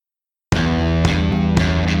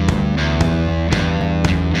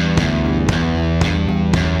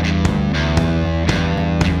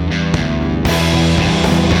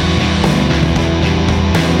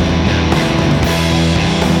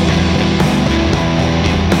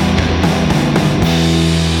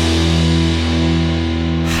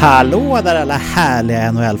Hallå där alla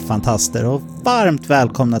härliga NHL-fantaster och varmt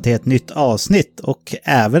välkomna till ett nytt avsnitt och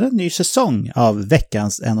även en ny säsong av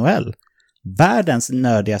veckans NHL. Världens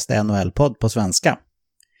nördigaste NHL-podd på svenska.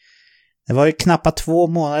 Det var ju knappt 2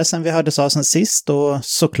 månader sedan vi hördes av sen sist och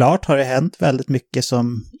såklart har det hänt väldigt mycket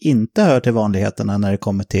som inte hör till vanligheterna när det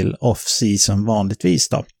kommer till off-season vanligtvis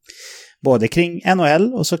då. Både kring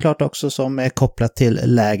NHL och såklart också som är kopplat till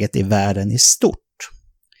läget i världen i stort.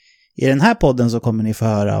 I den här podden så kommer ni få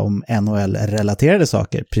höra om NHL-relaterade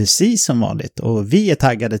saker precis som vanligt och vi är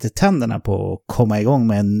taggade till tänderna på att komma igång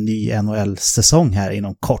med en ny NHL-säsong här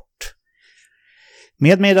inom kort.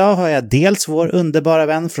 Med mig idag har jag dels vår underbara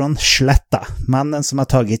vän från Slätta, mannen som har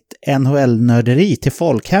tagit NHL-nörderi till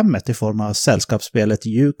folkhemmet i form av sällskapsspelet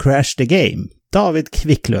You Crash the Game, David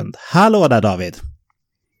Kvicklund. Hallå där David!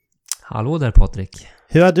 Hallå där Patrik!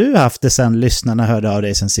 Hur har du haft det sen lyssnarna hörde av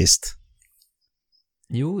dig sen sist?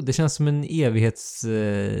 Jo, det känns som en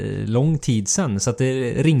lång tid sen. Så att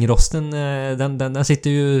ringrosten, den sitter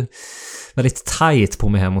ju väldigt tight på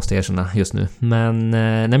mig här måste jag erkänna just nu. Men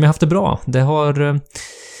jag har haft det bra. Det har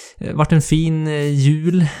varit en fin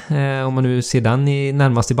jul, om man nu ser den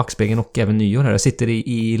närmast i backspegeln och även nyår här. Jag sitter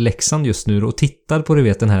i Leksand just nu och tittar på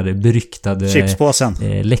den här beryktade chipspåsen.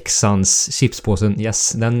 Leksands chipspåsen.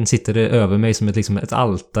 Yes, den sitter över mig som ett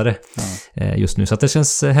altare just nu. Så att det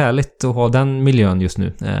känns härligt att ha den miljön just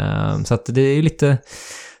nu. Så att det är lite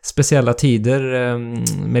speciella tider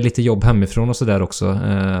med lite jobb hemifrån och sådär också.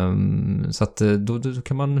 Så att då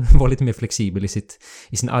kan man vara lite mer flexibel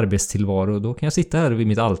i sin arbetstillvaro. Då kan jag sitta här vid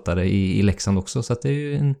mitt altare i Leksand också. Så att det är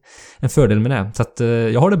ju en fördel med det. Så att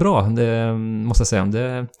jag har det bra, det måste jag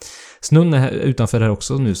säga. Snön är utanför här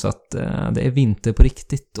också nu så att det är vinter på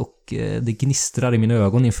riktigt och det gnistrar i mina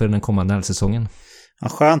ögon inför den kommande säsongen. Ja,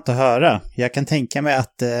 skönt att höra. Jag kan tänka mig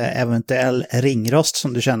att eventuell ringrost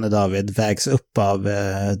som du känner David vägs upp av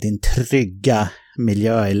din trygga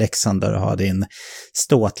miljö i Leksand där du har din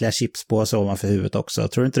ståtliga chipspåse ovanför huvudet också.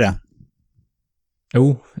 Tror du inte det?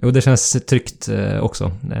 Jo, det känns tryggt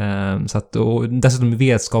också. Så att, och dessutom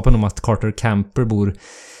vetskapen om att Carter Camper bor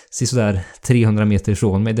sådär 300 meter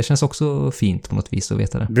ifrån mig. Det känns också fint på något vis att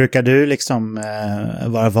veta det. Brukar du liksom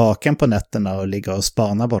vara vaken på nätterna och ligga och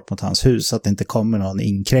spana bort mot hans hus så att det inte kommer någon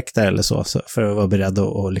inkräktare eller så för att vara beredd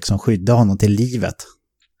att liksom skydda honom till livet?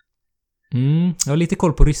 Jag har lite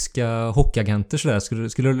koll på ryska hockeyagenter sådär.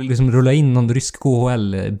 Skulle det liksom rulla in någon rysk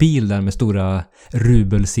KHL-bil där med stora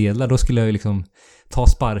rubelsedlar, då skulle jag ju liksom ta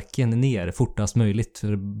sparken ner fortast möjligt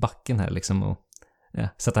för backen här liksom och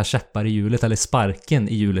sätta käppar i hjulet eller sparken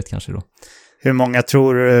i hjulet kanske då. Hur många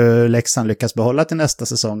tror du Leksand lyckas behålla till nästa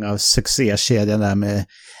säsong av succékedjan där med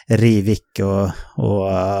Rivik och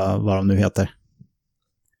vad de nu heter?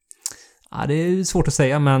 Ja, det är svårt att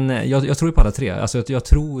säga, men jag tror ju på alla tre. Alltså jag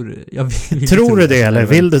tror... Tror du det eller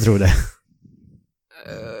vill du tro det?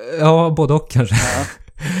 Ja, både och kanske. Ja.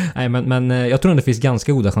 Nej, men jag tror att det finns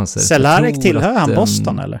ganska goda chanser. Cehlarik tillhör han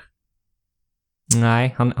Boston eller?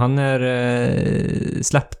 Nej, han är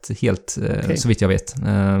släppt helt så vitt jag vet.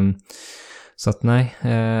 Så att nej.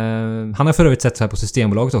 Han har för övrigt sett så här på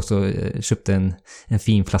Systembolaget också. Köpte en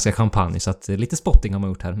fin flaska champagne. Så att lite spotting har man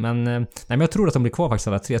gjort här. Men jag tror att de blir kvar faktiskt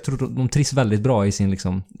alla tre. Jag tror att de trivs väldigt bra i sin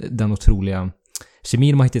liksom, den otroliga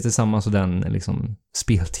kemin de har hittat tillsammans och den liksom,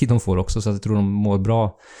 speltid de får också. Så att jag tror de mår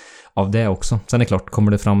bra av det också. Sen är det klart,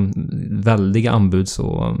 kommer det fram väldiga anbud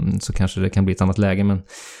så kanske det kan bli ett annat läge. Men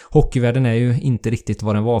hockeyvärlden är ju inte riktigt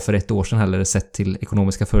vad den var för 1 år sedan heller, sett till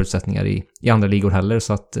ekonomiska förutsättningar i andra ligor heller.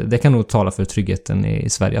 Så att det kan nog tala för tryggheten i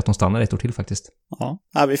Sverige att de stannar 1 år till faktiskt.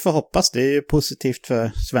 Ja, vi får hoppas. Det är ju positivt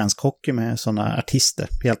för svensk hockey med sådana artister,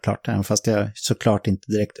 helt klart. Även fast jag såklart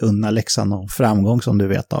inte direkt unnar Leksand och framgång som du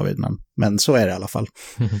vet David. Men så är det i alla fall.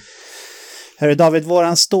 Hörru David,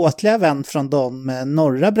 våran ståtliga vän från de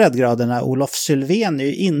norra breddgraderna, Olof Sylvén, är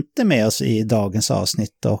ju inte med oss i dagens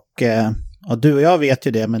avsnitt och du och jag vet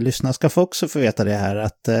ju det, men lyssnarna ska också få veta det här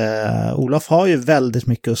att Olof har ju väldigt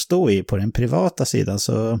mycket att stå i på den privata sidan,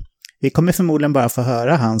 så vi kommer förmodligen bara få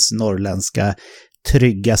höra hans norrländska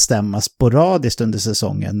trygga stämma sporadiskt under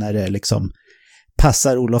säsongen när det liksom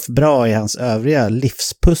passar Olof bra i hans övriga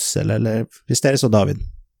livspussel, eller visst är det så David?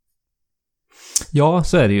 Ja,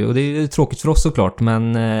 så är det ju. Och det är tråkigt för oss såklart,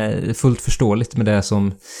 men fullt förståeligt med det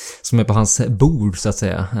som är på hans bord så att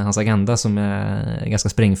säga. Hans agenda som är ganska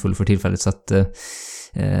sprängfull för tillfället. Så att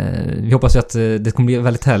vi hoppas ju att det kommer bli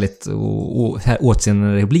väldigt härligt och åtseende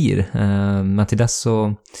när det blir. Men till dess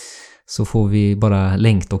så får vi bara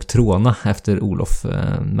längta och tråna efter Olof.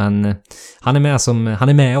 Men han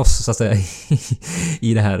är med oss så att säga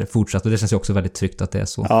i det här fortsatt. Och det känns ju också väldigt tryggt att det är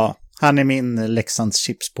så. Ja, han är min Leksands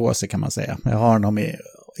chipspåse kan man säga. Jag har honom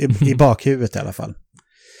i bakhuvudet i alla fall.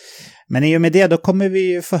 Men i och med det då kommer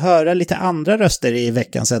vi ju få höra lite andra röster i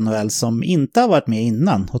veckans NHL som inte har varit med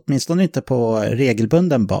innan, åtminstone inte på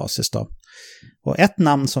regelbunden basis då. Och ett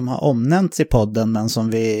namn som har omnämnts i podden men som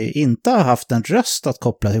vi inte har haft en röst att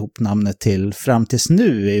koppla ihop namnet till fram tills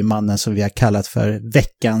nu är ju mannen som vi har kallat för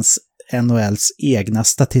veckans NHLs egna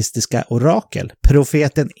statistiska orakel,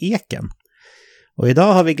 profeten Eken. Och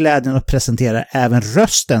idag har vi glädjen att presentera även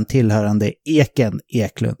rösten tillhörande Eken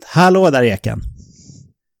Eklund. Hallå där Eken!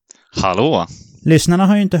 Hallå! Lyssnarna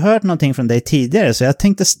har ju inte hört någonting från dig tidigare så jag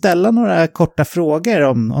tänkte ställa några korta frågor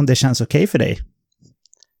om det känns okej för dig.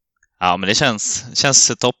 Ja, men det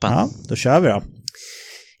känns toppen. Ja, då kör vi då.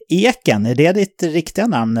 Eken, är det ditt riktiga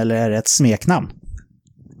namn eller är det ett smeknamn?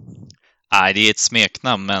 Nej, det är ett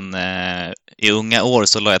smeknamn, men i unga år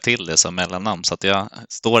så la jag till det som mellannamn så att jag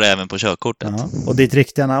står även på körkortet. Ja, och ditt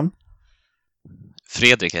riktiga namn?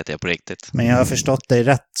 Fredrik heter jag på riktigt. Men jag har förstått dig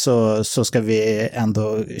rätt så ska vi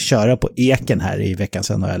ändå köra på Eken här i veckans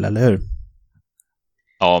NHL, eller hur?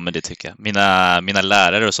 Ja, men det tycker jag. Mina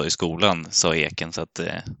lärare och så i skolan sa Eken, så att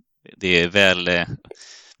det är väl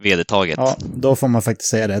vedertaget. Ja, då får man faktiskt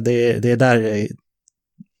säga det. Det är där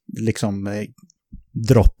liksom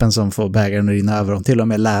droppen som får bägaren att rinna över. Om till och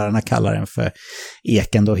med lärarna kallar den för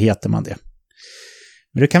Eken, då heter man det.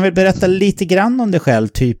 Men du kan väl berätta lite grann om dig själv,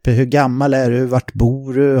 typ hur gammal är du, vart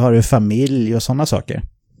bor du, har du familj och sådana saker?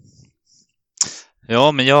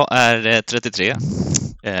 Ja, men jag är 33,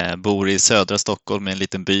 bor i södra Stockholm i en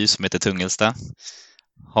liten by som heter Tungelsta.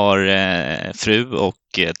 Har fru och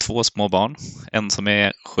 2 små barn, en som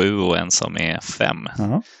är 7 och en som är 5.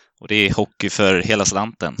 Ja. Och det är hockey för hela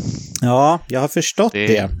slanten. Ja, jag har förstått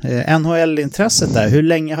det. NHL-intresset där, hur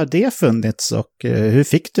länge har det funnits och hur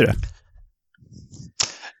fick du det?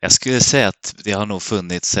 Jag skulle säga att det har nog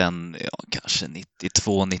funnits sedan kanske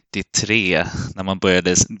 92-93 när man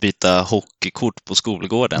började byta hockeykort på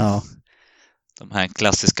skolgården. Ja. De här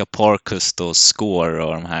klassiska Parkus och Score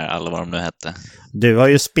och de här, alla vad de nu hette. Du har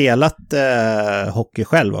ju spelat hockey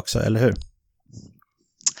själv också, eller hur?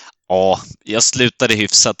 Ja, jag slutade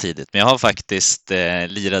hyfsat tidigt, men jag har faktiskt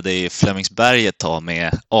lirade i Flemingsberg ett tag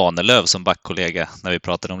med Ahnelöv som backkollega när vi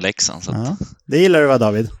pratade om Leksand. Så Ja, det gillar du va,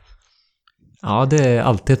 David? Ja, det är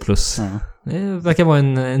alltid ett plus. Ja. Det verkar vara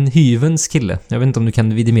en hyvens kille. Jag vet inte om du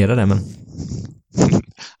kan vidimera det, men...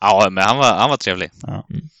 Ja, men han var trevlig. Ja.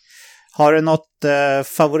 Har du något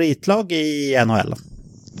favoritlag i NHL?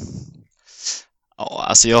 Ja,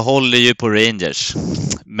 alltså jag håller ju på Rangers,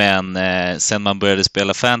 men sen man började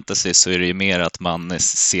spela fantasy så är det ju mer att man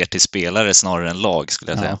ser till spelare snarare än lag,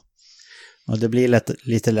 skulle jag säga. Och det blir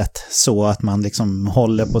lite lätt så att man liksom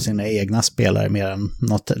håller på sina egna spelare mer än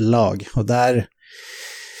något lag. Och där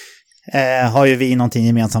har ju vi någonting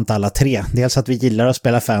gemensamt alla tre. Dels att vi gillar att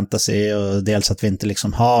spela fantasy och dels att vi inte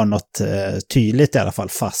liksom har något tydligt i alla fall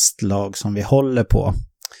fast lag som vi håller på.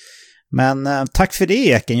 Men tack för det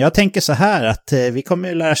Eken. Jag tänker så här att vi kommer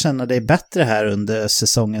ju lära känna dig bättre här under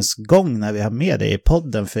säsongens gång när vi har med dig i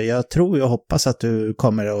podden. För jag tror och hoppas att du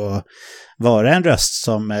kommer att vara en röst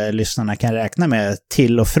som lyssnarna kan räkna med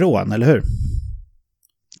till och från, eller hur?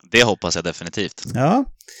 Det hoppas jag definitivt. Ja.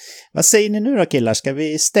 Vad säger ni nu då killar? Ska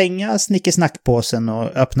vi stänga snickesnackpåsen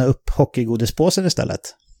och öppna upp hockeygodispåsen istället?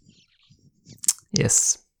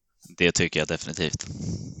 Yes. Det tycker jag definitivt.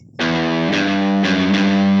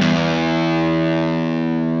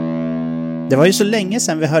 Det var ju så länge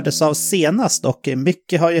sedan vi hördes av senast och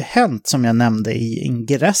mycket har ju hänt som jag nämnde i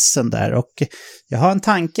ingressen där och jag har en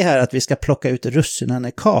tanke här att vi ska plocka ut russinen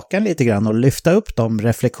i kakan lite grann och lyfta upp de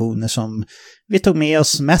reflektioner som vi tog med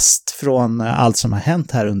oss mest från allt som har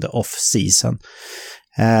hänt här under off-season.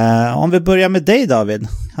 Om vi börjar med dig David,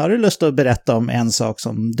 har du lust att berätta om en sak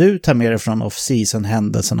som du tar med dig från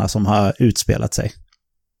off-season-händelserna som har utspelat sig?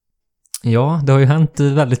 Ja, det har ju hänt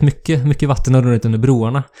väldigt mycket vatten har runnit under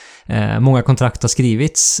broarna. Många kontrakt har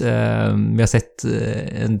skrivits. Vi har sett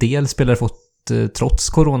en del spelare fått, trots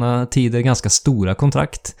coronatider, ganska stora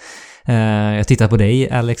kontrakt. Jag tittar på dig,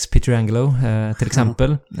 Alex Pietrangelo, till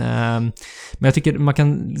exempel. Men jag tycker man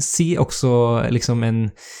kan se också liksom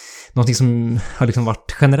någonting som har liksom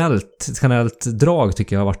varit generellt drag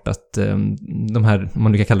tycker jag har varit att de här, om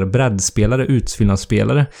man nu kan kalla det breddspelare,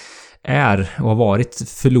 utfyllnadsspelare, är och har varit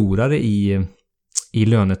förlorare i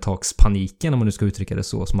lönetakspaniken, om man nu ska uttrycka det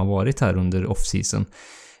så, som har varit här under off-season.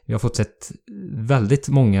 Vi har fått sett väldigt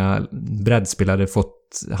många breddspelare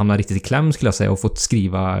hamna riktigt i kläm skulle jag säga och fått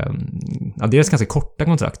skriva dels ganska korta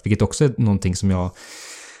kontrakt, vilket också är någonting som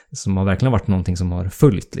har verkligen varit någonting som har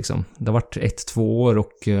följt liksom. Det har varit 1-2 år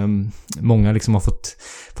och många liksom har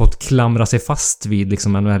fått klamra sig fast vid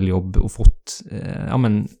liksom NHL-jobb och fått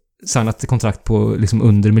signat kontrakt på liksom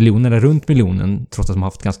under miljonen eller runt miljonen, trots att de har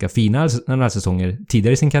haft ganska fina NHL-säsonger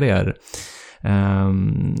tidigare i sin karriär.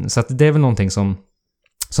 Så att det är väl någonting som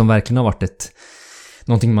verkligen har varit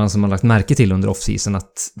någonting som har lagt märke till under off-season,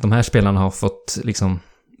 att de här spelarna har fått liksom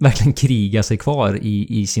verkligen kriga sig kvar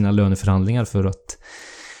i sina löneförhandlingar för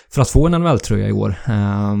att få en NHL-tröja i år.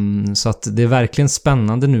 Så att det är verkligen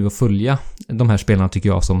spännande nu att följa de här spelarna, tycker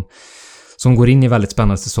jag, som går in i väldigt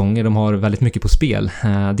spännande säsonger. De har väldigt mycket på spel.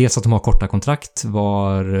 Dels att de har korta kontrakt.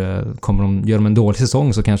 Gör de en dålig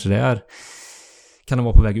säsong så kanske kan de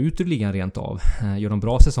vara på väg ut ur ligan rent av. Gör de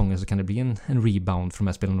bra säsonger så kan det bli en rebound för de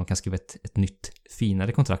här spelarna och kan skriva ett nytt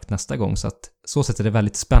finare kontrakt nästa gång. Så sätt är det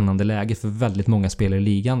väldigt spännande läge för väldigt många spelare i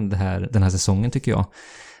ligan den här säsongen, tycker jag.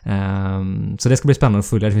 Så det ska bli spännande att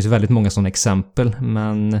följa. Det finns väldigt många sådana exempel,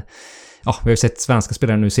 men ja, vi har ju sett svenska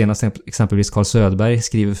spelare nu senast, exempelvis Carl Söderberg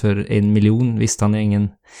skriver för 1 miljon. Visst, han är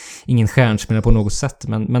ingen stjärnspelare på något sätt,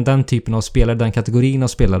 men den typen av spelare, den kategorin av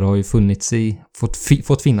spelare har ju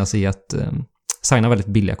fått finnas i att signa väldigt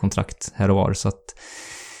billiga kontrakt här och var. Så att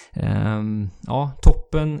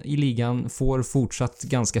toppen i ligan får fortsatt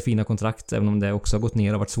ganska fina kontrakt, även om det också har gått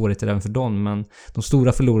ner och varit svårigheter även för dem. Men de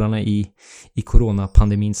stora förlorarna i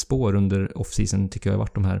coronapandemins spår under off-season tycker jag har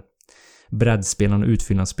varit de här breddspelarna och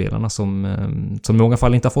utfyllnadsspelarna som i många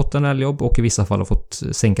fall inte har fått en jobb och i vissa fall har fått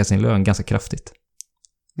sänka sin lön ganska kraftigt.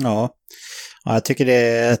 Ja, jag tycker det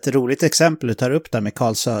är ett roligt exempel du tar upp där med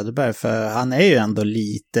Carl Söderberg, för han är ju ändå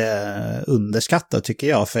lite underskattad, tycker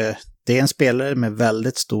jag, för det är en spelare med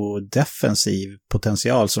väldigt stor defensiv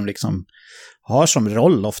potential som liksom har som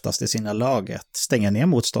roll oftast i sina lag att stänga ner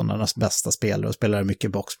motståndarnas bästa spelare och spelar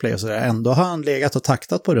mycket boxplay och sådär. Ändå har han legat och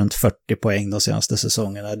taktat på runt 40 poäng de senaste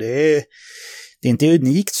säsongerna. Det är inte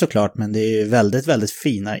unikt såklart, men det är väldigt, väldigt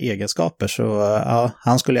fina egenskaper. Så ja,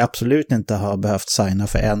 han skulle absolut inte ha behövt signa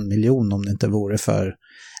för 1 miljon om det inte vore för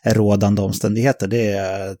rådande omständigheter. Det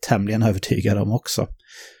är jag tämligen övertygad om också.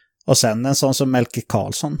 Och sen en sån som Melke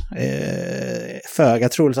Karlsson. Föga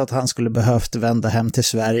troligt att han skulle behövt vända hem till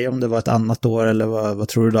Sverige om det var ett annat år, eller vad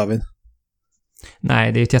tror du, David?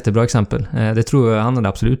 Nej, det är ett jättebra exempel. Det tror jag han hade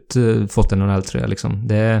absolut fått en NHL-tröja liksom.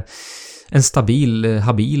 Det är en stabil,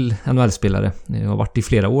 habil NHL-spelare. Har varit i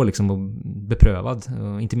flera år liksom och beprövad.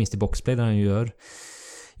 Och inte minst i boxplay där han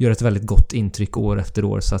gör ett väldigt gott intryck år efter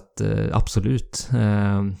år. Så att absolut.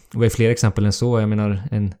 Och det är fler exempel än så. Jag menar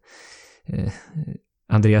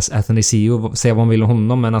Andreas Athanasiou, säga vad man vill om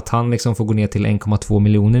honom, men att han liksom får gå ner till 1,2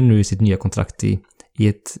 miljoner nu i sitt nya kontrakt i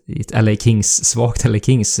ett LA Kings, svagt LA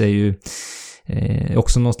Kings, är ju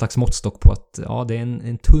också någon slags måttstock på att ja, det är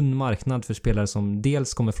en tunn marknad för spelare som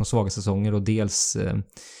dels kommer från svaga säsonger och dels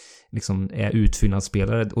liksom är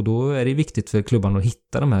utfyllnadsspelare, och då är det viktigt för klubban att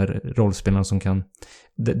hitta de här rollspelarna som kan,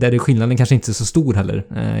 där är skillnaden kanske inte så stor heller.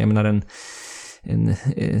 Jag menar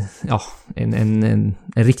en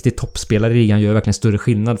riktig toppspelare i ligan gör verkligen större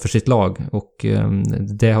skillnad för sitt lag, och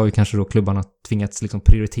det har ju kanske då klubbarna tvingats liksom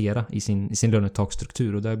prioritera i sin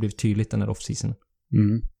lönetagsstruktur, och det har blivit tydligt den här off-season.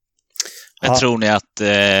 Men tror ni att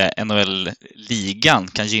NHL-ligan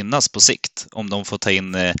kan gynnas på sikt om de får ta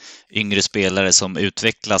in yngre spelare som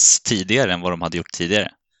utvecklas tidigare än vad de hade gjort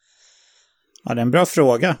tidigare? Ja, det är en bra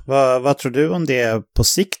fråga. Vad tror du om det på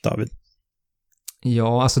sikt, David?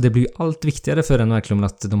 Ja, alltså det blir ju allt viktigare för NHL-klubben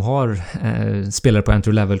att de har spelare på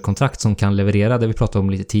entry-level-kontrakt som kan leverera, det vi pratade om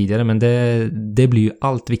lite tidigare, men det blir ju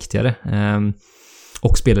allt viktigare.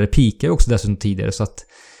 Och spelare pikar ju också dessutom tidigare, så att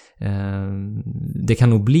det kan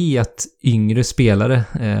nog bli att yngre spelare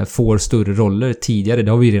får större roller tidigare,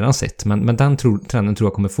 det har vi ju redan sett, men den trenden tror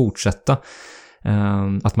jag kommer fortsätta.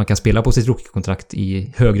 Att man kan spela på sitt rookie-kontrakt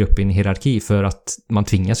i högre upp i en hierarki för att man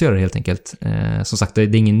tvingas göra det helt enkelt. Som sagt, det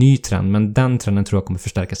är ingen ny trend, men den trenden tror jag kommer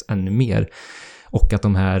förstärkas ännu mer. Och att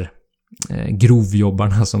de här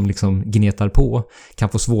grovjobbarna som liksom gnetar på kan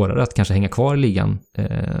få svårare att kanske hänga kvar i ligan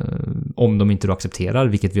om de inte då accepterar,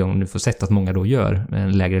 vilket vi nu får sett att många då gör, med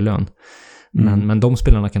en lägre lön. Men de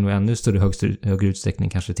spelarna kan nog ännu högre utsträckning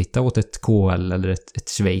kanske titta åt ett KL eller ett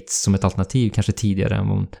Schweiz som ett alternativ kanske tidigare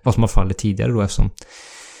än vad som har fallit tidigare då, eftersom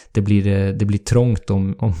det blir trångt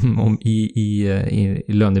om i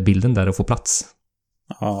lönebilden där att få plats.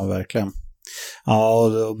 Ja, verkligen. Ja,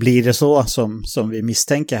 och då blir det så som vi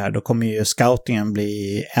misstänker här, då kommer ju scoutingen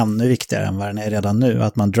bli ännu viktigare än vad den är redan nu.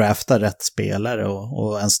 Att man draftar rätt spelare,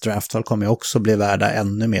 och ens draftval kommer ju också bli värda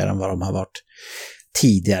ännu mer än vad de har varit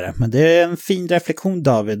tidigare. Men det är en fin reflektion,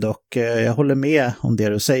 David, och jag håller med om det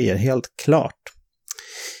du säger, helt klart.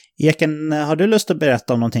 Eken, har du lust att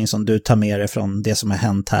berätta om någonting som du tar med dig från det som har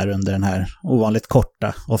hänt här under den här ovanligt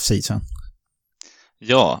korta off-season?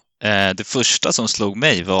 Ja, det första som slog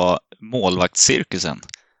mig var målvaktscirkusen.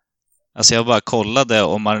 Alltså jag bara kollade,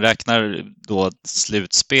 om man räknar då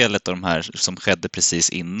slutspelet och de här som skedde precis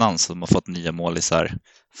innan, så de har fått nya målisar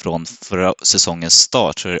från förra säsongens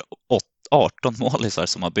start, så är det 18 målisar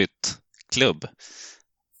som har bytt klubb.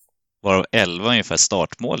 Varav 11 ungefär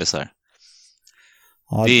startmålisar.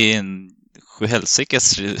 Ja. Det är en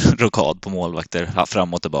sjuhelsikes rokad på målvakter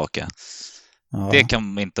fram och tillbaka. Ja. Det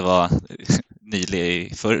kan inte vara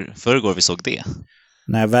nylig förrgår vi såg det.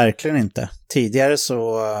 Nej, verkligen inte. Tidigare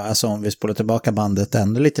så, alltså om vi spolar tillbaka bandet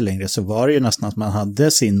ännu lite längre, så var det ju nästan att man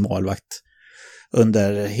hade sin målvakt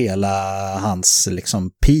under hela hans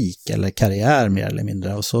liksom peak eller karriär mer eller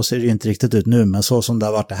mindre. Och så ser det ju inte riktigt ut nu, men så som det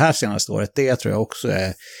har varit det här senaste året, det tror jag också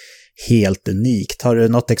är helt unikt. Har du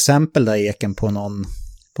något exempel där, Eken, på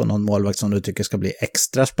någon målvakt som du tycker ska bli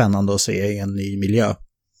extra spännande att se i en ny miljö?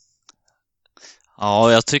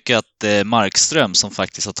 Ja, jag tycker att Markström, som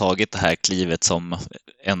faktiskt har tagit det här klivet som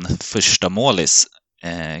en första målis,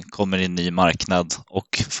 kommer i en ny marknad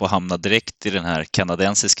och får hamna direkt i den här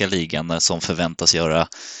kanadensiska ligan som förväntas göra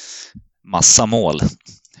massa mål.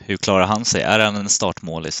 Hur klarar han sig? Är han en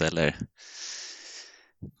startmålis eller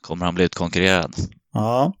kommer han bli utkonkurrerad?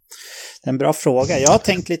 Ja, det är en bra fråga. Jag har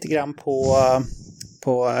tänkt lite grann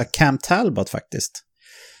på Cam Talbot faktiskt.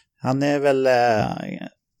 Han är väl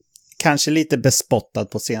kanske lite bespottad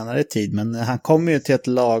på senare tid, men han kommer ju till ett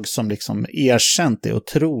lag som liksom erkänt är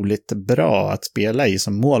otroligt bra att spela i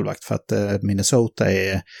som målvakt, för att Minnesota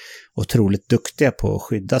är otroligt duktiga på att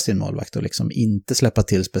skydda sin målvakt och liksom inte släppa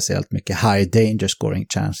till speciellt mycket high danger scoring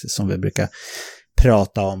chances som vi brukar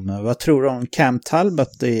prata om. Vad tror du om Cam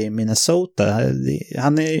Talbot i Minnesota?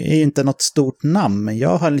 Han är inte något stort namn, men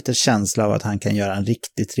jag har en liten känsla av att han kan göra en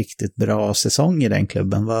riktigt, riktigt bra säsong i den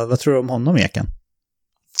klubben. Vad tror du om honom, Eken?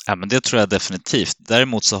 Ja, men det tror jag definitivt.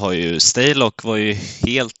 Däremot så har ju Stalock var ju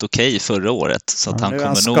helt okej förra året, så att han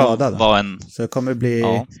kommer nog vara en... Så det kommer bli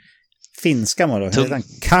finska mål. Heter han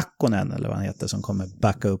Kakkonen eller vad han heter, som kommer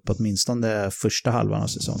backa upp åtminstone första halvan av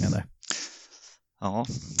säsongen där. Ja,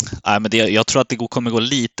 nej, men jag tror att det kommer gå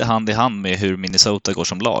lite hand i hand med hur Minnesota går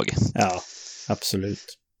som lag. Ja,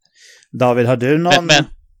 absolut. David, har du någon...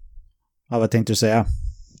 Ja, vad tänkte du säga?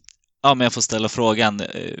 Ja, men jag får ställa frågan.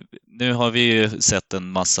 Nu har vi ju sett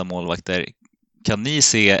en massa målvakter. Kan ni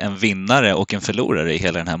se en vinnare och en förlorare i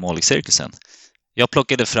hela den här målvaktscirkusen? Jag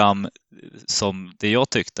plockade fram som det jag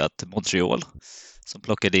tyckte att Montreal, som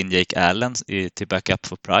plockade in Jake Allen till backup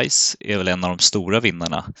för Price, är väl en av de stora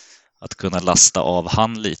vinnarna. Att kunna lasta av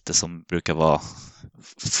han lite, som brukar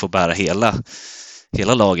få bära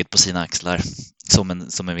hela laget på sina axlar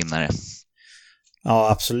som en vinnare.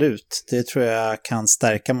 Ja, absolut. Det tror jag kan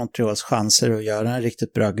stärka Montreals chanser att göra en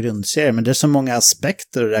riktigt bra grundserie. Men det är så många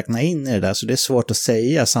aspekter att räkna in i det där, så det är svårt att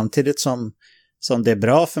säga. Samtidigt som det är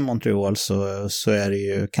bra för Montreal så är det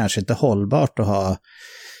ju kanske inte hållbart att ha,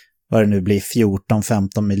 vad det nu blir,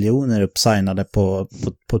 14-15 miljoner uppsignade på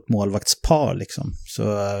ett målvaktspar liksom.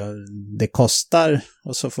 Så det kostar,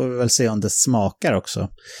 och så får vi väl se om det smakar också.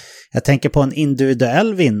 Jag tänker på en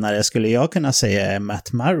individuell vinnare skulle jag kunna säga är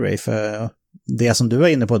Matt Murray, för det som du var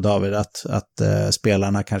inne på, David, att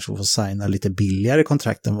spelarna kanske får signa lite billigare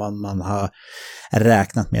kontrakt än vad man har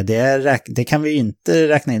räknat med. Det kan vi ju inte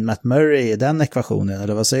räkna in Matt Murray i den ekvationen,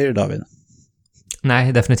 eller vad säger du, David?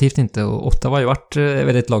 Nej, definitivt inte. Och Ottawa har ju varit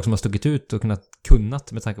ett lag som har stuckit ut och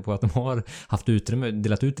kunnat med tanke på att de har haft utrymme,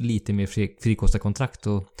 delat ut lite mer frikosta kontrakt,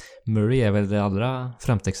 och Murray är väl det allra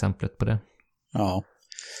främsta exemplet på det. Ja.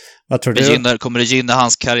 Vad tror du? Kommer det gynna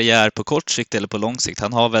hans karriär på kort sikt eller på lång sikt?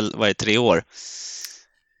 Han har väl varit 3 år.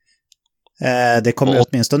 Det kommer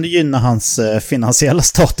åtminstone gynna hans finansiella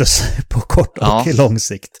status på kort och lång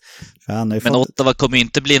sikt. Men Ottawa kommer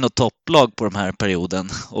inte bli något topplag på den här perioden.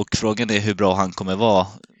 Och frågan är hur bra han kommer vara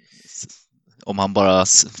om han bara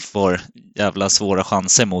får jävla svåra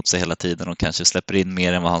chanser mot sig hela tiden och kanske släpper in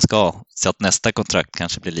mer än vad han ska. Så att nästa kontrakt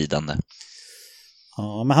kanske blir lidande.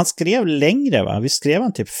 Ja, men han skrev längre, va? Vi skrev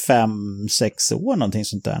han typ 5-6 år, någonting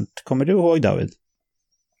sånt där. Kommer du ihåg, David?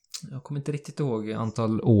 Jag kommer inte riktigt ihåg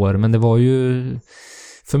antal år, men det var ju...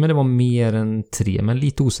 För mig det var mer än 3, men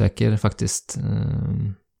lite osäker faktiskt.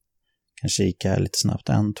 Kan kika här lite snabbt.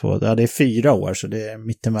 1, 2... Ja, det är 4 år, så det är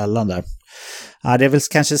mittemellan där. Ja, det är väl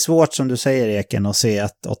kanske svårt, som du säger, Eken, att se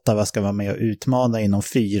att Ottawa ska vara med och utmana inom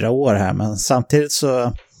 4 år här, men samtidigt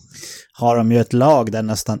så har de ju ett lag där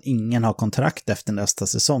nästan ingen har kontrakt efter nästa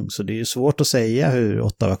säsong, så det är ju svårt att säga hur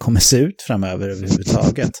Ottawa kommer se ut framöver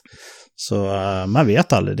överhuvudtaget. Så man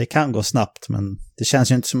vet aldrig, det kan gå snabbt, men det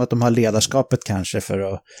känns ju inte som att de har ledarskapet kanske för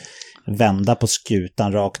att vända på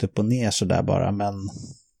skutan rakt upp och ner så där bara, men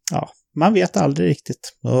ja, man vet aldrig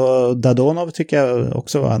riktigt. Och Dadonov tycker jag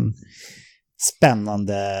också var en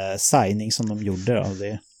spännande signing som de gjorde då.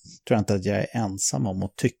 tror jag inte att jag är ensam om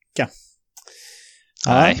att tycka.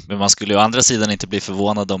 Nej, men man skulle ju å andra sidan inte bli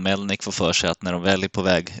förvånad om Melnik får för sig att när de väl är på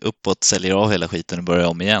väg uppåt säljer av hela skiten och börjar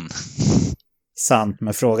om igen. Sant,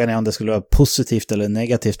 men frågan är om det skulle vara positivt eller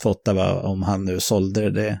negativt för Ottawa om han nu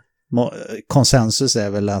sålde det. Konsensus är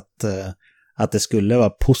väl att det skulle vara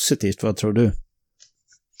positivt. Vad tror du?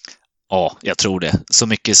 Ja, jag tror det. Så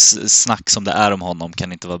mycket snack som det är om honom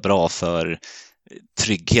kan inte vara bra för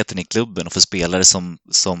tryggheten i klubben, och för spelare som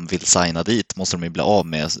vill signa dit måste de ju bli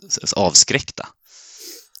avskräckta.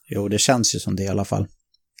 Jo, det känns ju som det i alla fall.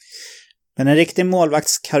 Men en riktig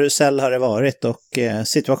målvaktskarusell har det varit, och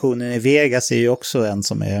situationen i Vegas är ju också en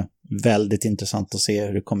som är väldigt intressant att se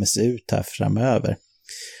hur det kommer se ut här framöver.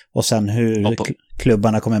 Och sen hur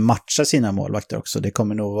klubbarna kommer matcha sina målvakter också. Det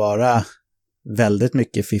kommer nog vara väldigt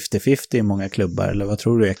mycket 50-50 i många klubbar, eller vad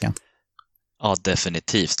tror du, Ekan? Ja,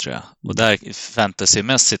 definitivt tror jag. Och där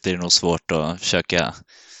fantasymässigt är det nog svårt att försöka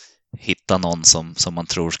hitta någon som man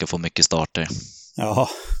tror ska få mycket starter. Ja,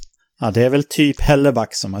 det är väl typ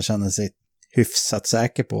Helleback som man känner sig hyfsat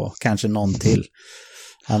säker på. Kanske någon till.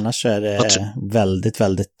 Annars är det väldigt,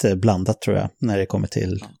 väldigt blandat tror jag när det kommer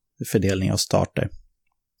till fördelning av starter.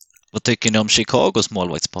 Vad tycker ni om Chicagos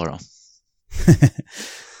målvaktspar då?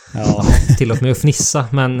 Ja, tillåt mig att fnissa,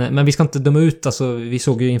 men vi ska inte döma ut, alltså vi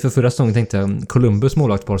såg ju inför förra säsongen, tänkte jag, Columbus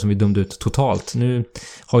målvaktspar som vi dömde ut totalt. Nu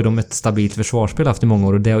har ju de ett stabilt försvarsspel haft i många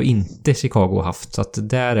år, och det har inte Chicago haft, så att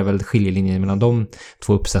där är väl skiljelinjen mellan de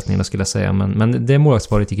två uppsättningarna skulle jag säga, men det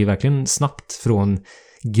målvaktsparet gick ju verkligen snabbt från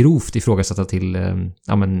grovt ifrågasätta till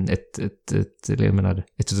ett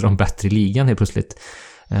av de bättre i ligan helt plötsligt.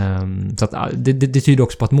 Så att det tyder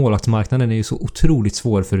också på att målvaktsmarknaden är ju så otroligt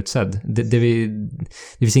svårförutsedd.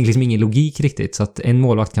 Det finns liksom ingen logik riktigt, så att en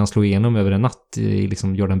målvakt kan slå igenom över en natt i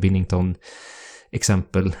liksom Jordan Binnington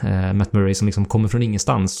exempel, Matt Murray som liksom kommer från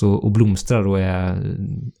ingenstans och blomstrar och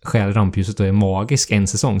skär rampljuset och är magisk en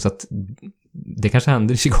säsong, så att det kanske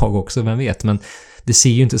händer i Chicago också, vem vet, men det ser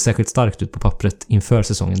ju inte särskilt starkt ut på pappret inför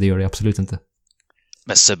säsongen, det gör det absolut inte.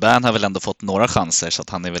 Men Subban har väl ändå fått några chanser, så att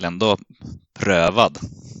han är väl ändå prövad.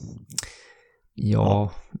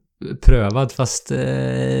 Ja, prövad, fast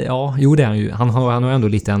ja, jo det är han ju. Han har ändå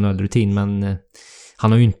lite NHL-rutin, men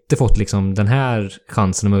han har ju inte fått liksom den här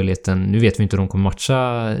chansen och möjligheten. Nu vet vi inte hur de kommer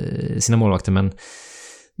matcha sina målvakter, men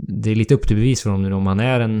det är lite upp till bevis för honom nu om han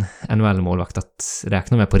är en NHL-målvakt att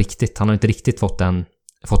räkna med på riktigt. Han har inte riktigt fått den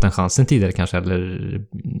chansen tidigare kanske, eller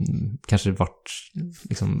kanske varit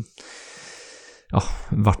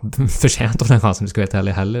förtjänt av den chansen, du ska veta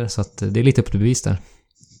heller, så att det är lite upp till bevis där.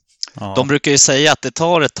 Ja. De brukar ju säga att det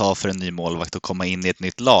tar ett tag för en ny målvakt att komma in i ett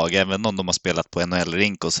nytt lag, även om de har spelat på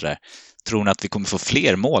NHL-rink och sådär. Tror ni att vi kommer få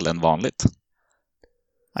fler mål än vanligt?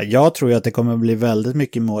 Jag tror ju att det kommer bli väldigt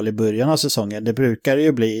mycket mål i början av säsongen. Det brukar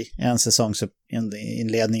ju bli en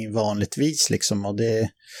säsongsinledning vanligtvis liksom, och det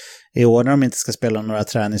i år när de inte ska spela några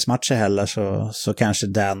träningsmatcher heller så kanske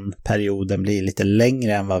den perioden blir lite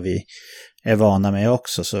längre än vad vi är vana med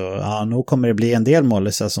också. Så ja, nog kommer det bli en del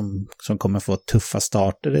målisar som kommer få tuffa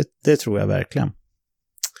starter. Det tror jag verkligen.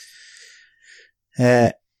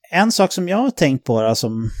 En sak som jag har tänkt på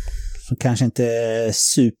som kanske inte är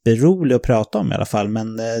superrolig att prata om i alla fall,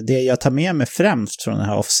 men det jag tar med mig främst från den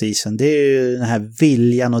här off-season, det är ju den här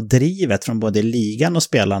viljan och drivet från både ligan och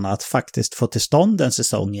spelarna att faktiskt få till stånd en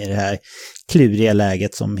säsong i det här kluriga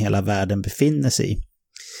läget som hela världen befinner sig i.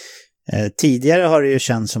 Tidigare har det ju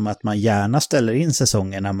känts som att man gärna ställer in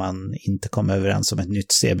säsonger när man inte kommer överens om ett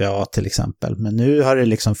nytt CBA till exempel, men nu har det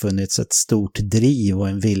liksom funnits ett stort driv och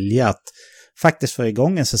en vilja att faktiskt få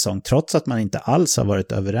igång en säsong trots att man inte alls har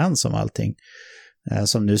varit överens om allting.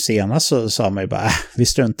 Som nu senast så sa man ju bara vi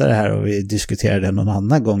struntar det här och vi diskuterar det någon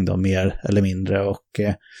annan gång då, mer eller mindre, och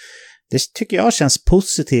det tycker jag känns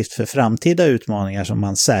positivt för framtida utmaningar som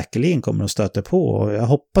man säkerligen kommer att stöta på, och jag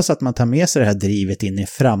hoppas att man tar med sig det här drivet in i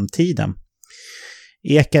framtiden.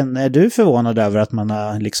 Eken, är du förvånad över att man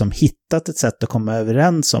har liksom hittat ett sätt att komma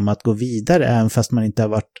överens om att gå vidare även fast man inte har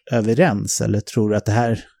varit överens, eller tror du att det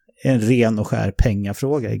här är en ren och skär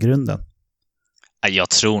pengafråga i grunden? Jag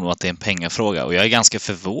tror nog att det är en pengafråga, och jag är ganska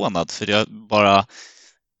förvånad, för jag bara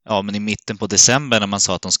men i mitten på december när man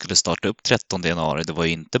sa att de skulle starta upp 13 januari, det var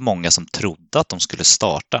ju inte många som trodde att de skulle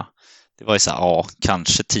starta. Det var ju så här,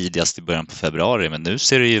 kanske tidigast i början på februari, men nu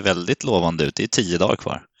ser det ju väldigt lovande ut. Det är 10 dagar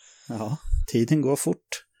kvar. Ja, tiden går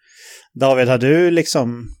fort. David, har du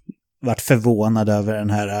liksom varit förvånad över den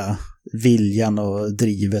här viljan och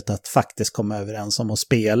drivet att faktiskt komma överens om att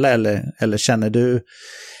spela, eller känner du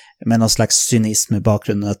med någon slags cynism i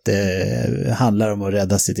bakgrunden att det handlar om att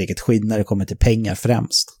rädda sitt eget skinn när det kommer till pengar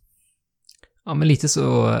främst? Ja, men lite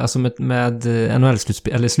så, alltså med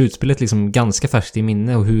NHL-slutspel, eller slutspelet liksom ganska färskt i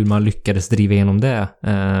minne och hur man lyckades driva igenom det.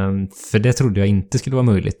 För det trodde jag inte skulle vara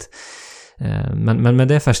möjligt. Men med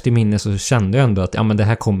det färskt i minne så kände jag ändå att ja, men det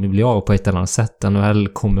här kommer bli av på ett eller annat sätt. NHL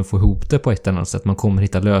kommer få ihop det på ett eller annat sätt. Man kommer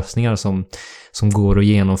hitta lösningar som går att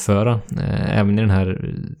genomföra. Även i den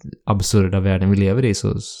här absurda världen vi lever i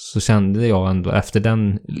så kände jag ändå efter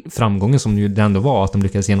den framgången som ju det ändå var att de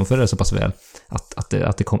lyckades genomföra det så pass väl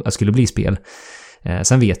att det skulle bli spel.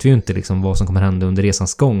 Sen vet vi ju inte liksom vad som kommer hända under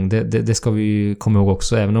resans gång. Det ska vi ju komma ihåg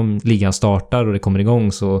också. Även om ligan startar och det kommer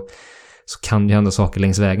igång så kan det hända saker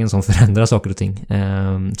längs vägen som förändrar saker och ting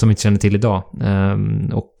som vi inte känner till idag.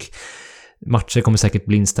 Och matcher kommer säkert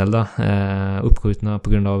bli inställda, uppskjutna på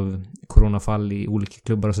grund av coronafall i olika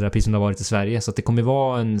klubbar och sådär, precis som det har varit i Sverige. Så att det kommer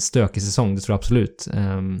vara en stökig säsong, det tror jag absolut.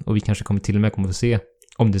 Och vi kanske till och med kommer få se,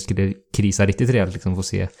 om det skulle krisa riktigt rejält, liksom få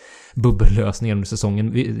se bubbellösningar under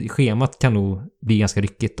säsongen. Schemat kan nog bli ganska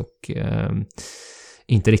ryckigt och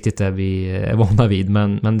inte riktigt det vi är vana vid,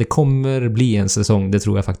 men det kommer bli en säsong, det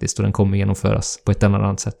tror jag faktiskt, och den kommer genomföras på ett eller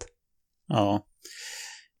annat sätt. Ja.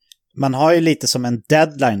 Man har ju lite som en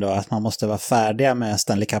deadline då, att man måste vara färdiga med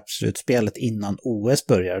Stanley Cup-slutspelet innan OS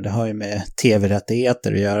börjar. Det har ju med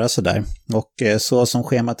tv-rättigheter att göra sådär. Och så som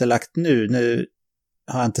schemat är lagt nu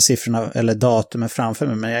har jag inte siffrorna eller datumen framför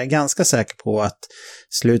mig, men jag är ganska säker på att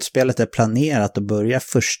slutspelet är planerat att börja 1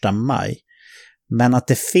 maj. Men att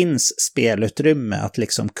det finns spelutrymme att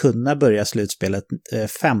liksom kunna börja slutspelet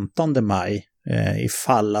 15 maj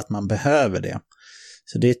ifall att man behöver det.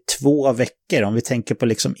 Så det är 2 veckor om vi tänker på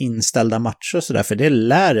liksom inställda matcher och sådär, för det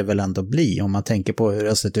lär det väl ändå bli om man tänker på hur det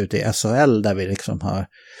har sett ut i SHL där vi liksom har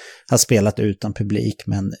spelat utan publik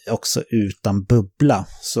men också utan bubbla,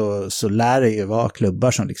 så lär det ju vara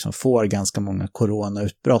klubbar som liksom får ganska många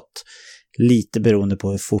coronautbrott, lite beroende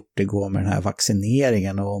på hur fort det går med den här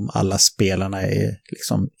vaccineringen och om alla spelarna är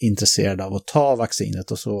liksom intresserade av att ta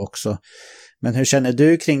vaccinet och så också. Men hur känner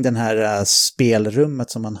du kring den här spelrummet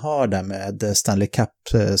som man har där med Stanley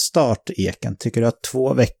Cup-start, Eken? Tycker du att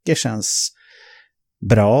 2 veckor känns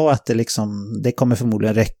bra, att det kommer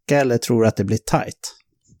förmodligen räcka, eller tror du att det blir tajt?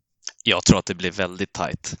 Jag tror att det blir väldigt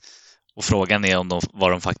tajt. Och frågan är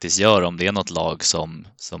vad de faktiskt gör, om det är något lag som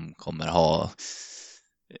kommer ha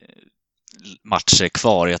matcher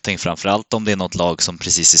kvar. Jag tänker framförallt om det är något lag som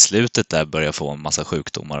precis i slutet där börjar få en massa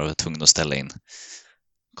sjukdomar och är tvungna att ställa in.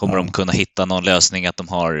 Kommer de kunna hitta någon lösning att de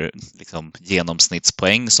har liksom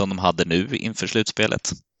genomsnittspoäng som de hade nu inför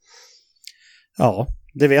slutspelet? Ja,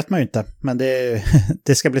 det vet man ju inte. Men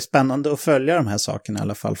det ska bli spännande att följa de här sakerna i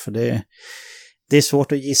alla fall. För det är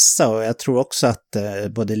svårt att gissa, och jag tror också att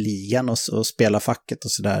både ligan och spelarfacket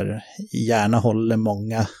och sådär gärna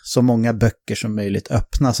håller så många böcker som möjligt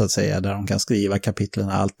öppna, så att säga, där de kan skriva kapitlen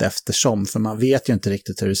allt eftersom. För man vet ju inte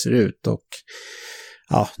riktigt hur det ser ut, och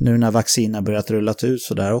ja, nu när vacciner börjat rulla ut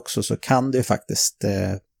så där också, så kan det faktiskt,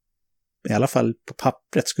 i alla fall på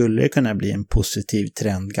pappret, skulle det kunna bli en positiv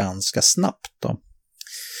trend ganska snabbt då.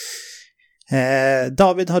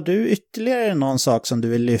 David, har du ytterligare någon sak som du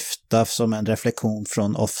vill lyfta som en reflektion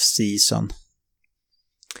från off-season?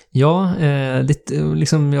 Ja,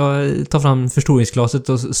 liksom jag tar fram förstoringsglaset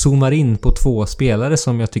och zoomar in på 2 spelare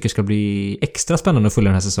som jag tycker ska bli extra spännande att följa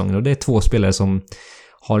den här säsongen. Och det är 2 spelare som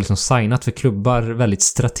har liksom signat för klubbar väldigt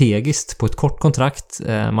strategiskt på ett kort kontrakt.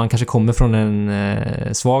 Man kanske kommer från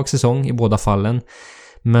en svag säsong i båda fallen,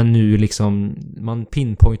 men nu liksom man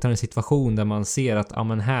pinpointar en situation där man ser att ja,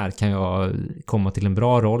 men här kan jag komma till en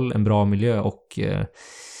bra roll, en bra miljö och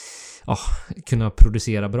kunna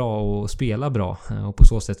producera bra och spela bra, och på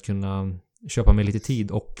så sätt kunna köpa mig lite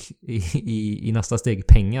tid och i nästa steg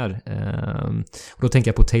pengar. Och då tänker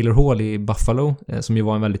jag på Taylor Hall i Buffalo, som ju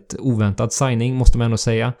var en väldigt oväntad signing, måste man ändå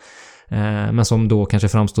säga. Men som då kanske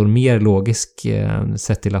framstår mer logisk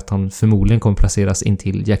sett till att han förmodligen kommer placeras in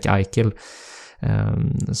till Jack Eichel.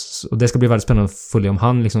 Och det ska bli väldigt spännande att följa om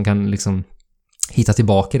han liksom kan liksom hitta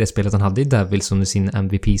tillbaka det spelet han hade i Devils under sin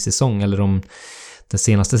MVP-säsong, eller om de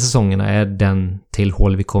senaste säsongerna är den Taylor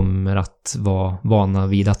Hall vi kommer att vara vana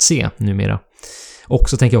vid att se numera. Och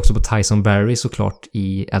så tänker jag också på Tyson Barrie såklart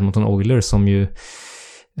i Edmonton Oilers, som ju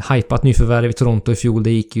hypat nyförvärv i Toronto i fjol.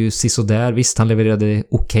 Det gick ju sisådär. Visst, han levererade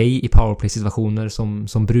okej i powerplay-situationer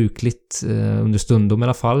som brukligt under stundom i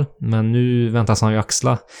alla fall. Men nu väntas han ju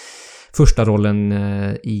axla första rollen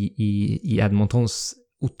i Edmontons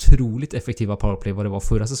otroligt effektiva powerplay, vad det var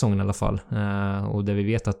förra säsongen i alla fall. Och där vi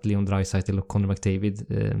vet att Leon Draisaitl och Connor McDavid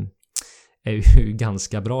är ju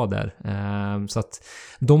ganska bra där. Så att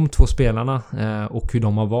de två spelarna och hur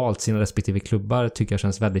de har valt sina respektive klubbar tycker jag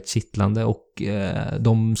känns väldigt kittlande, och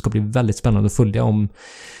de ska bli väldigt spännande att följa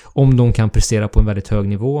om de kan prestera på en väldigt hög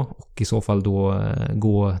nivå, och i så fall då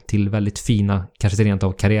gå till väldigt fina, kanske rent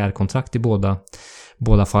av karriärkontrakt i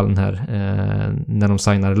båda fallen här, när de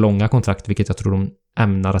signar långa kontrakt, vilket jag tror de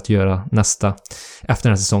ämnar att göra efter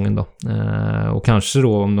den här säsongen då. Och kanske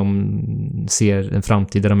då om de ser en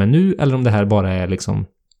framtid där de är nu, eller om det här bara är liksom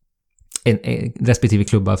en respektive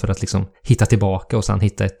klubbar för att liksom hitta tillbaka och sen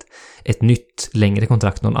hitta ett nytt längre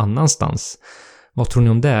kontrakt någon annanstans. Vad tror ni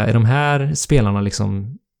om det? Är de här spelarna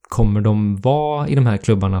liksom, kommer de vara i de här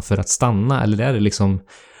klubbarna för att stanna, eller är det liksom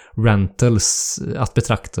rentals att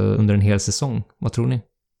betrakta under en hel säsong? Vad tror ni?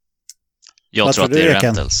 Jag tror att det är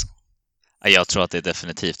rentals. Jag tror att det är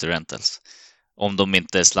definitivt rentals. Om de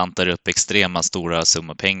inte slantar upp extrema stora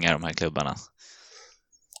summor pengar, de här klubbarna.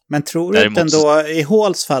 Men tror du inte ändå, i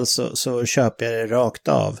Halls fall så köper jag det rakt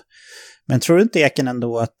av. Men tror du inte, Eken,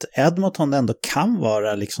 ändå att Edmonton ändå kan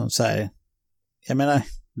vara liksom så här, jag menar,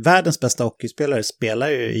 världens bästa hockeyspelare spelar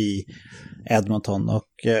ju i Edmonton, och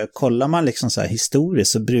kollar man liksom så här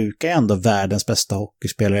historiskt så brukar ju ändå världens bästa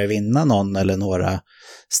hockeyspelare vinna någon eller några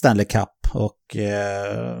Stanley Cup, och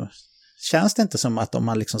känns det inte som att om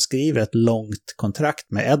man liksom skriver ett långt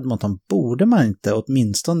kontrakt med Edmonton, borde man inte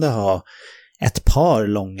åtminstone ha ett par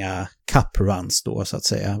långa cup-runs då, så att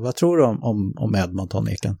säga? Vad tror du om Edmonton,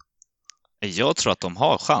 Eken? Jag tror att de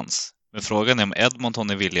har chans. Men frågan är om Edmonton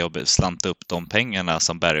är villig att slanta upp de pengarna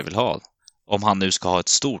som Barry vill ha. Om han nu ska ha ett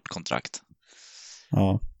stort kontrakt.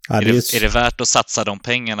 Ja. Är det värt att satsa de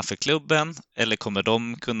pengarna för klubben? Eller kommer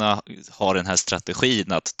de kunna ha den här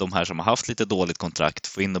strategin att de här som har haft lite dåligt kontrakt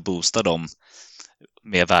får in och boosta dem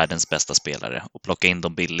med världens bästa spelare och plocka in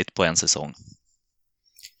dem billigt på en säsong?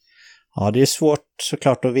 Ja, det är svårt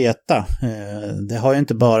såklart att veta. Det har ju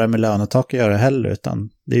inte bara med lönetak att göra heller, utan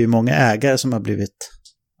det är ju många ägare som har blivit...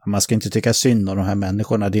 Man ska inte tycka synd om de här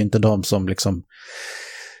människorna. Det är inte de som liksom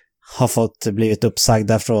har blivit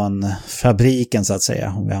uppsagda från fabriken, så att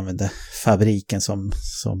säga. Om vi använder fabriken som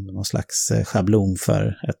någon slags schablon för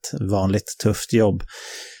ett vanligt tufft jobb.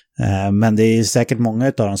 Men det är säkert många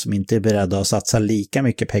av dem som inte är beredda att satsa lika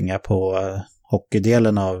mycket pengar på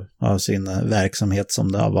hockeydelen av sin verksamhet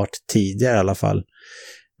som det har varit tidigare i alla fall.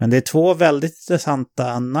 Men det är två väldigt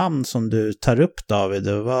intressanta namn som du tar upp, David.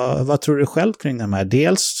 Vad tror du själv kring de här?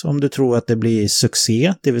 Dels om du tror att det blir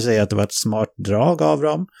succé, det vill säga att det var ett smart drag av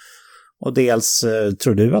dem. Och dels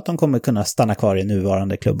tror du att de kommer kunna stanna kvar i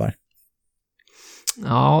nuvarande klubbar?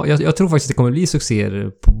 Ja, jag tror faktiskt att det kommer bli succéer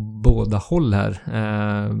på båda håll här.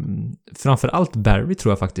 Framförallt Barry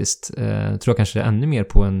tror jag faktiskt. Tror jag kanske ännu mer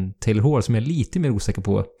på en Taylor Hall, som jag är lite mer osäker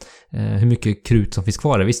på hur mycket krut som finns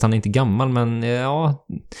kvar. Visst, han är inte gammal, men ja,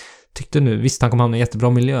 tyckte nu. Visst, han kommer hamna i en jättebra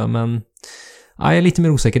miljö, men ja, jag är lite mer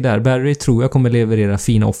osäker där. Barry tror jag kommer leverera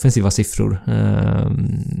fina offensiva siffror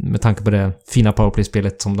med tanke på det fina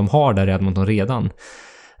powerplay-spelet som de har där i Edmonton redan.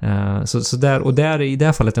 Så där i det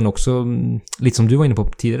här fallet är också lite som du var inne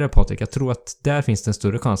på tidigare, Patrik. Jag tror att där finns det en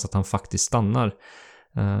större chans att han faktiskt stannar.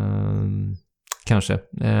 Kanske.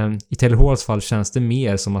 I Taylor Halls fall känns det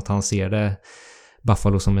mer som att han ser det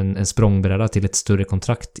Buffalo som en språngbräda till ett större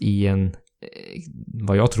kontrakt i en,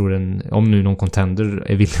 vad jag tror, om nu någon contender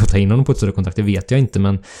är villig att ta in honom på ett större kontrakt, det vet jag inte,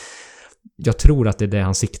 men jag tror att det är det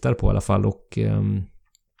han siktar på i alla fall. Och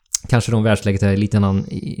kanske de världsläget är lite annan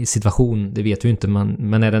situation, det vet vi inte,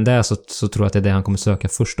 men är den där så tror jag att det är det han kommer söka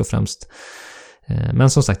först och främst. Men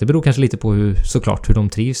som sagt, det beror kanske lite på hur de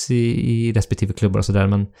trivs i respektive klubbar och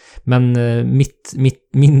sådär, men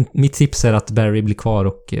mitt tips är att Barry blir kvar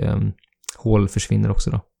och Hall försvinner också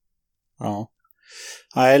då. Ja,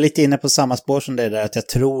 jag är lite inne på samma spår som det där, att jag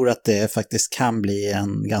tror att det faktiskt kan bli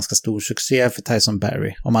en ganska stor succé för Tyson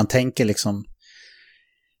Barrie. Om man tänker liksom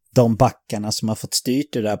de backarna som har fått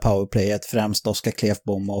styrt det där powerplayet, främst Oskar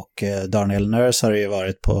Klefbom och Darnell Nurse har det ju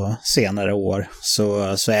varit på senare år,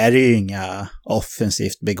 så är det ju inga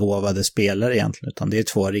offensivt begåvade spelare egentligen, utan det är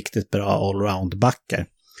två riktigt bra allround-backar.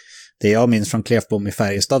 Det jag minns från Klefbom i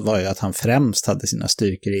Färjestad var ju att han främst hade sina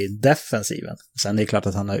styrkor i defensiven. Sen är det klart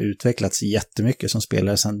att han har utvecklats jättemycket som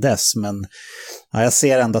spelare sedan dess, men ja, jag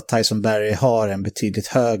ser ändå att Tyson Barrie har en betydligt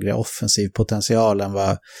högre offensiv potential än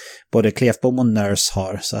vad både Klefbom och Nurse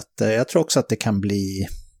har. Så att jag tror också att det kan bli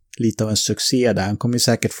lite av en succé där. Han kommer ju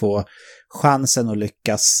säkert få chansen att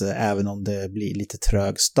lyckas även om det blir lite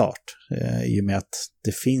trög start. I och med att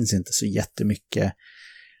det finns inte så jättemycket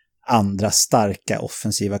andra starka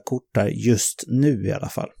offensiva kortar just nu i alla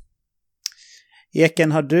fall.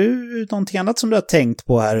 Eken, har du någonting annat som du har tänkt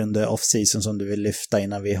på här under off-season som du vill lyfta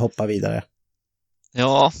innan vi hoppar vidare?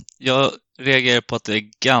 Ja, jag reagerar på att det är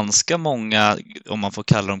ganska många, om man får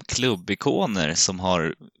kalla dem klubbikoner, som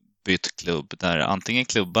har bytt klubb, där antingen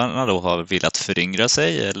klubbarna då har velat föryngra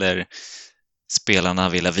sig eller spelarna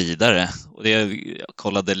vill vidare. Och jag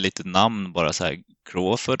kollade lite namn bara så här.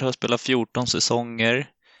 Crawford har spelat 14 säsonger.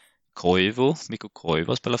 Mikko Koivu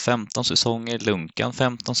har spelat 15 säsonger. Lunkan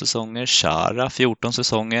 15 säsonger. Chara 14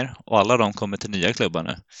 säsonger. Och alla de kommer till nya klubbar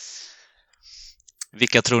nu.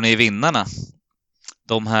 Vilka tror ni är vinnarna?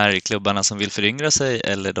 De här klubbarna som vill föryngra sig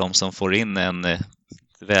eller de som får in en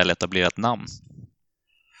väletablerat namn?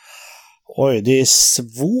 Oj, det är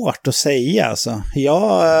svårt att säga alltså.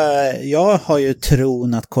 Jag har ju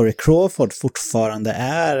tron att Corey Crawford fortfarande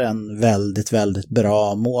är en väldigt, väldigt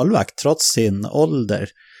bra målvakt trots sin ålder.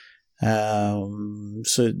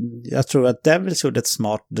 Så jag tror att Devils gjorde ett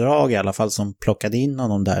smart drag i alla fall som plockade in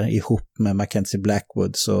honom där ihop med Mackenzie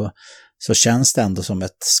Blackwood, så känns det ändå som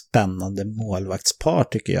ett spännande målvaktspar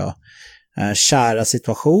tycker jag. Kära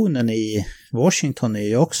situationen i Washington är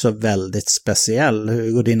ju också väldigt speciell.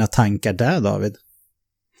 Hur går dina tankar där, David?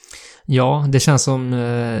 Ja, det känns som...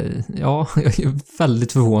 ja, jag är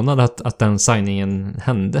väldigt förvånad att den signingen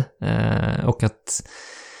hände. Och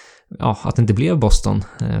att det inte blev Boston.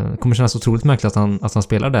 Det kommer kännas otroligt märkligt att han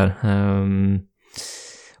spelar där.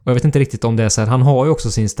 Och jag vet inte riktigt om det är så här. Han har ju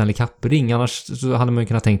också sin Stanley Cup-ring. Annars så hade man ju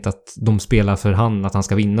kunnat tänkt att de spelar för att han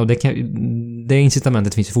ska vinna. Och det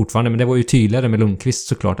incitamentet finns ju fortfarande. Men det var ju tydligare med Lundqvist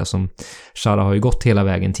såklart. Eftersom Chara har ju gått hela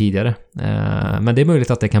vägen tidigare. Men det är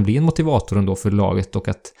möjligt att det kan bli en motivator ändå för laget. Och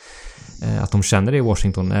att de känner det i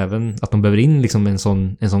Washington. Även att de behöver in liksom en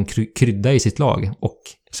sån krydda i sitt lag. Och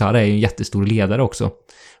Chara är ju en jättestor ledare också.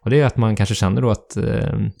 Och det är att man kanske känner då att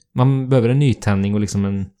man behöver en nytändning och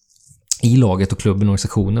liksom i laget och klubben och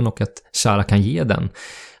organisationen, och att Chara kan ge den.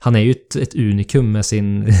 Han är ju ett unikum med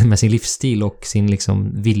sin livsstil och sin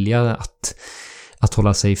liksom vilja att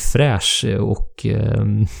hålla sig fräsch och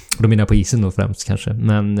då menar jag på isen då främst kanske,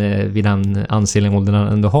 men vid den ansenliga åldern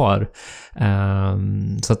han ändå har.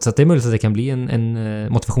 Så att det är möjligt att det kan bli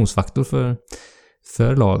en motivationsfaktor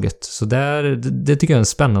för laget. Så det tycker jag är en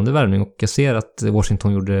spännande värvning, och jag ser att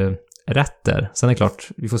Washington gjorde rätt där. Sen är det klart,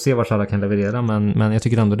 vi får se vad Chara kan leverera, men jag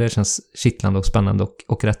tycker ändå det känns kittlande och spännande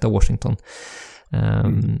och rätt av Washington.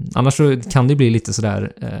 Annars så kan det bli lite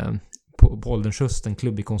sådär på ålderns höst, en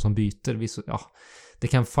klubbikon som byter. Det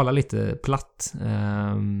kan falla lite platt.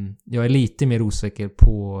 Jag är lite mer osäker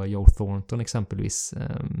på Joe Thornton exempelvis,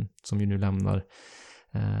 som ju nu lämnar.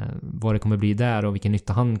 Vad det kommer bli där och vilken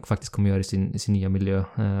nytta han faktiskt kommer göra i sin nya miljö.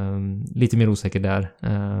 Lite mer osäker där.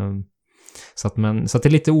 Så att det är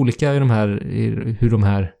lite olika hur de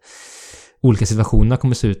här olika situationerna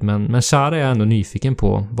kommer se ut, men Chara är ändå nyfiken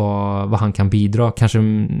på vad han kan bidra, kanske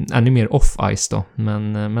ännu mer off-ice då,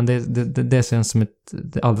 men det känns som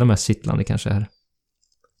det allra mest kittlande kanske här.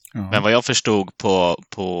 Ja. Men vad jag förstod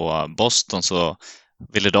på Boston så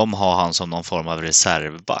ville de ha han som någon form av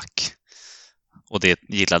reservback, och det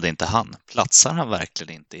gillade inte han. Platsar han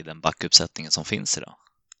verkligen inte i den backuppsättningen som finns idag?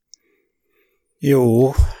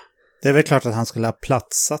 Jo, det är väl klart att han skulle ha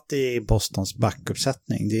platsat i Bostons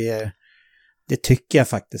backuppsättning. Det tycker jag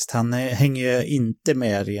faktiskt. Han hänger ju inte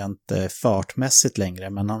med rent fartmässigt längre,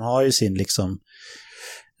 men han har ju sin liksom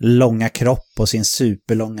långa kropp och sin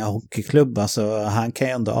superlånga hockeyklubb. Alltså, han kan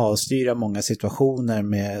ju ändå avstyra många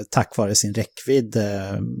situationer tack vare sin räckvidd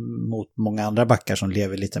mot många andra backar som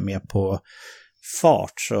lever lite mer på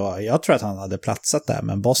fart. Så jag tror att han hade platsat där,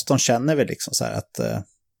 men Boston känner väl liksom så här att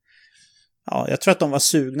jag tror att de var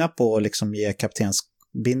sugna på att liksom ge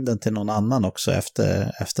kaptensbindeln till någon annan också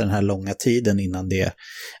efter den här långa tiden innan det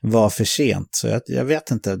var för sent. Så jag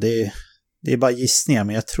vet inte, det är bara gissningar,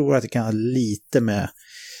 men jag tror att det kan ha lite med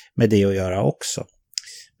det att göra också.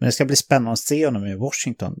 Men det ska bli spännande att se honom i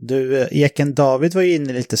Washington. Eken David var ju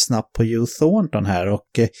inne lite snabbt på Joe Thornton här,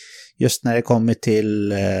 och just när det kommer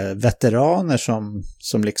till veteraner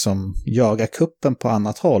som liksom jagar kuppen på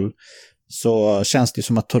annat håll, så känns det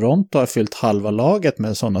som att Toronto har fyllt halva laget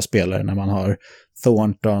med sådana spelare när man har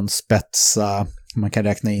Thornton, Spezza, man kan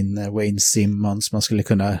räkna in Wayne Simmons, man skulle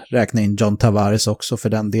kunna räkna in John Tavares också för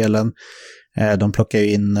den delen. De plockar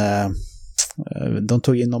ju in de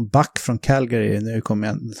tog in någon back från Calgary, nu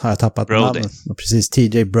har jag tappat namnet. Precis,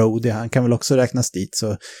 TJ Brody, han kan väl också räknas dit,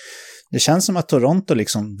 så det känns som att Toronto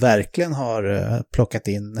liksom verkligen har plockat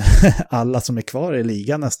in alla som är kvar i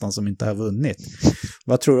ligan nästan, som inte har vunnit.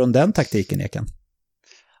 Vad tror du om den taktiken, Eken?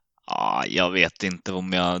 Ja, jag vet inte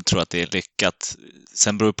om jag tror att det är lyckat.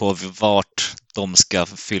 Sen beror det på vart de ska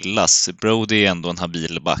fyllas. Brody är ändå en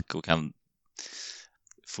habil back och kan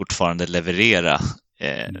fortfarande leverera.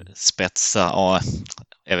 Spetsa,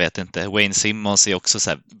 jag vet inte. Wayne Simmons är också så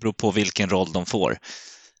här, beror på vilken roll de får.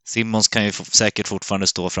 Simmons kan ju säkert fortfarande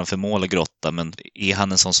stå framför mål och grotta, men är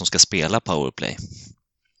han en sån som ska spela powerplay?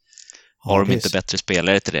 Har de inte bättre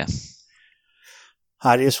spelare till det?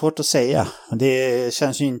 Ja, det är svårt att säga. Det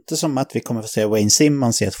känns ju inte som att vi kommer få se Wayne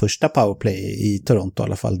Simmons i ett första powerplay i Toronto i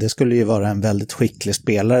alla fall. Det skulle ju vara en väldigt skicklig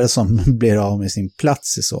spelare som blir av med sin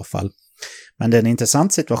plats i så fall. Men det är en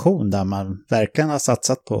intressant situation där man verkligen har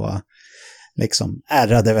satsat på liksom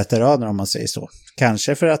ärrade veteraner om man säger så.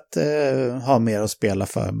 Kanske för att ha mer att spela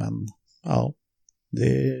för, men ja,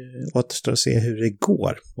 det återstår att se hur det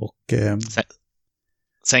går. Och,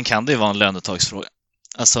 sen kan det ju vara en lönetagsfråga.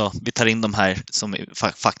 Alltså, vi tar in de här som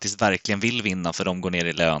faktiskt verkligen vill vinna, för de går ner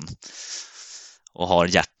i lön och har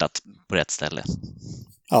hjärtat på rätt ställe.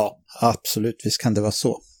 Ja, absolut. Visst kan det vara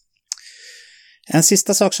så. En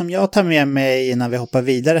sista sak som jag tar med mig innan vi hoppar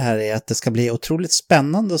vidare här är att det ska bli otroligt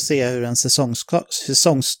spännande att se hur en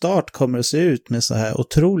säsongstart kommer att se ut med så här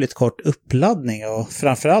otroligt kort uppladdning, och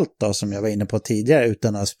framförallt då, som jag var inne på tidigare,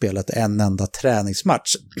 utan att ha spelat en enda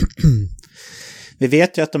träningsmatch. Vi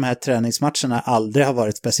vet ju att de här träningsmatcherna aldrig har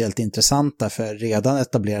varit speciellt intressanta för redan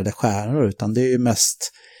etablerade stjärnor, utan det är ju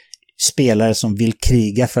mest spelare som vill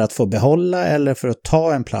kriga för att få behålla eller för att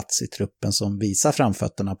ta en plats i truppen som visar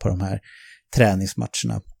framfötterna på de här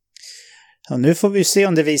träningsmatcherna. Och nu får vi se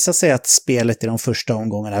om det visar sig att spelet i de första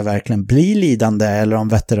omgångarna verkligen blir lidande, eller om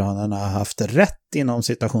veteranerna har haft rätt inom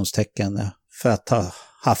citationstecken för att ha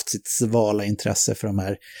haft sitt svala intresse för de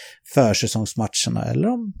här försäsongsmatcherna, eller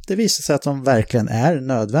om det visar sig att de verkligen är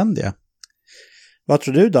nödvändiga. Vad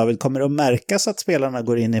tror du, David? Kommer det att märkas att spelarna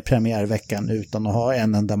går in i premiärveckan utan att ha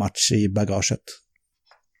en enda match i bagaget?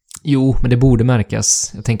 Jo, men det borde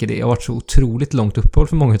märkas. Jag tänker det har varit så otroligt långt uppehåll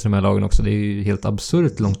för många av de här lagen också. Det är ju helt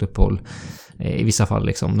absurt långt uppehåll i vissa fall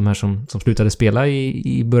liksom. De här som slutade spela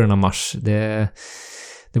i början av mars.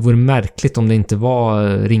 Det vore märkligt om det inte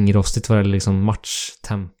var ringrostigt vad det gäller liksom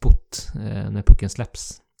matchtempot när pucken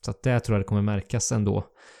släpps. Så att det tror jag det kommer märkas ändå.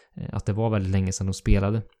 Att det var väldigt länge sedan de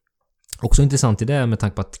spelade. Också intressant i det med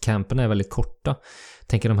tanke på att camperna är väldigt korta.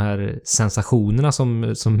 Tänker de här sensationerna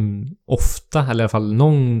som ofta, eller i alla fall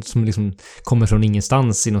någon som liksom kommer från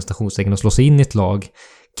ingenstans inom stationstecken och slår sig in i ett lag,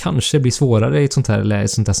 kanske blir svårare i ett sånt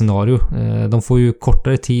här scenario. De får ju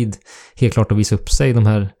kortare tid helt klart att visa upp sig, de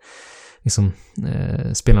här liksom,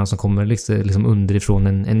 spelarna som kommer liksom underifrån.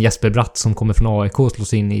 En Jesper Bratt som kommer från AIK och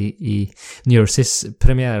slås in i New Jerseys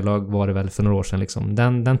premiärlag var det väl för några år sedan. Liksom.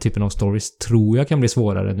 Den typen av stories tror jag kan bli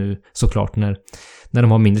svårare nu såklart när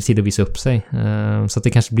de har mindre tid att visa upp sig. Så att det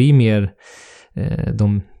kanske blir mer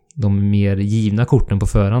de mer givna korten på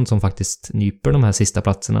förhand som faktiskt nyper de här sista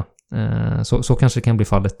platserna. Så kanske det kan bli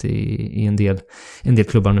fallet i en del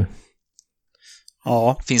klubbar nu.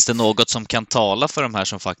 Ja. Finns det något som kan tala för de här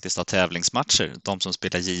som faktiskt har tävlingsmatcher? De som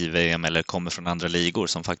spelar JVM eller kommer från andra ligor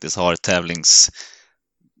som faktiskt har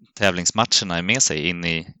tävlingsmatcherna med sig in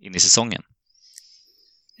i säsongen?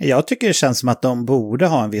 Jag tycker det känns som att de borde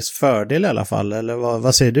ha en viss fördel i alla fall. Eller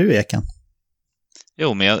vad säger du, Eken?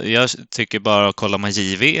 Jo, men jag tycker bara, kollar man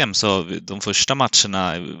JVM så de första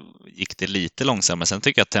matcherna gick det lite långsammare. Sen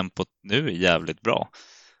tycker jag att tempot nu är jävligt bra.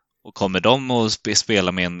 Och kommer de att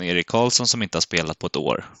spela med en Erik Karlsson som inte har spelat på ett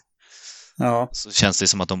år, så känns det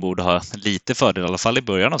som att de borde ha lite fördel, i alla fall i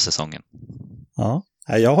början av säsongen. Ja,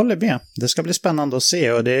 jag håller med. Det ska bli spännande att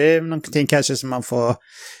se, och det är någonting kanske som man får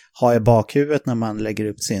ha i bakhuvudet när man lägger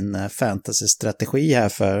upp sin fantasy-strategi här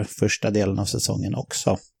för första delen av säsongen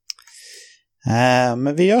också.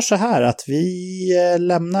 Men vi gör så här att vi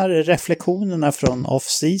lämnar reflektionerna från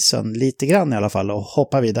off-season lite grann i alla fall och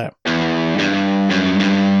hoppar vidare.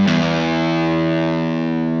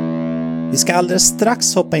 Vi ska alldeles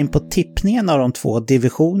strax hoppa in på tippningen av de två av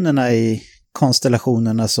divisionerna i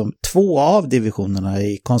konstellationerna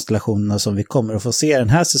som vi kommer att få se den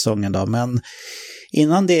här säsongen då. Men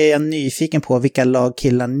innan det är jag nyfiken på vilka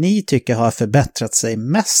lagkillar ni tycker har förbättrat sig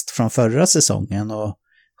mest från förra säsongen, och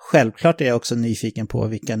självklart är jag också nyfiken på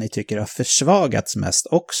vilka ni tycker har försvagats mest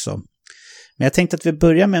också. Men jag tänkte att vi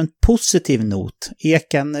börjar med en positiv not.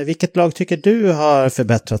 Eken, vilket lag tycker du har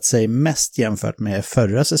förbättrat sig mest jämfört med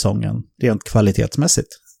förra säsongen, rent kvalitetsmässigt?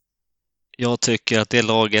 Jag tycker att det är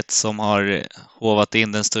laget som har hovat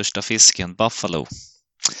in den största fisken, Buffalo.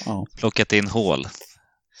 Ja. Plockat in Hall.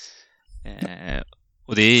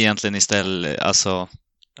 Och det är egentligen istället, alltså,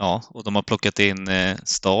 ja, och de har plockat in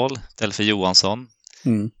Stahl, Delphi Johansson.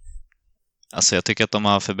 Alltså jag tycker att de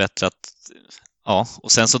har förbättrat. Ja,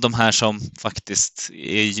 och sen så de här som faktiskt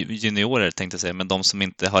är juniorer tänkte jag säga, men de som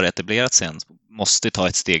inte har etablerat sig än måste ta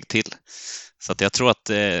ett steg till. Så att jag tror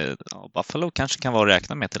att Buffalo kanske kan vara att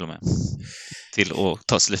räkna med till och med. Till att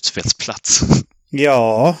ta slutspelsplats.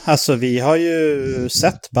 Ja, alltså vi har ju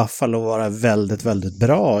sett Buffalo vara väldigt, väldigt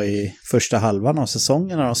bra i första halvan av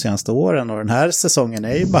säsongerna de senaste åren. Och den här säsongen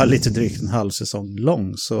är ju bara lite drygt en halv säsong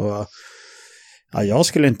lång. Så ja, jag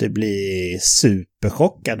skulle inte bli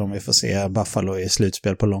superchockad om vi får se Buffalo i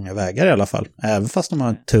slutspel på långa vägar i alla fall. Även fast de har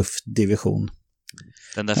en tuff division.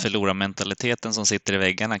 Den där förlorarmentaliteten som sitter i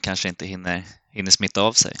väggarna kanske inte hinner smitta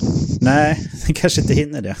av sig. Nej, den kanske inte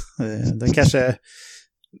hinner det. Den kanske...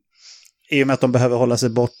 I och med att de behöver hålla sig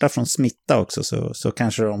borta från smitta också så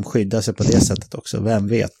kanske de skyddar sig på det sättet också, vem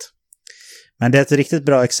vet. Men det är ett riktigt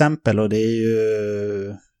bra exempel och det är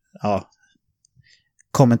ju, ja,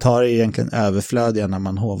 kommentarer är egentligen överflödiga när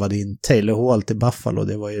man hovade in Taylor Hall till Buffalo.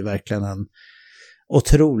 Det var ju verkligen en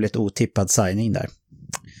otroligt otippad signing där.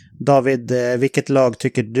 David, vilket lag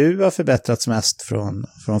tycker du har förbättrats mest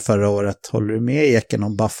från förra året? Håller du med Eken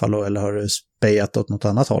om Buffalo eller har du spejat åt något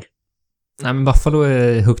annat håll? Nej, men Buffalo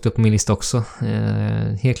är högt upp på min lista också.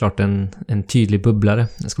 Helt klart en tydlig bubblare.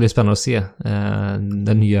 Det skulle bli spännande att se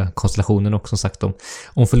den nya konstellationen också, som sagt,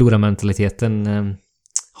 om förlorarmentaliteten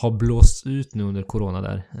har blåst ut nu under corona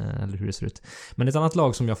där, eller hur det ser ut. Men ett annat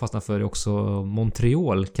lag som jag fastnar för är också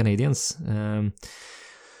Montreal Canadiens,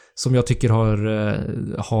 som jag tycker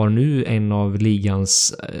har nu en av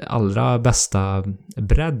ligans allra bästa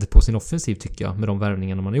bredd på sin offensiv, tycker jag, med de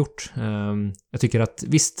värvningarna man har gjort. Jag tycker att,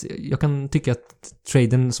 visst, jag kan tycka att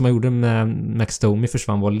traden som man gjorde med Max Domi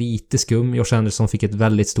försvann var lite skum. Josh Anderson fick ett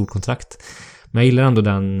väldigt stort kontrakt. Men jag gillar ändå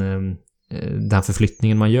den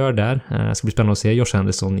förflyttningen man gör där. Det ska bli spännande att se Josh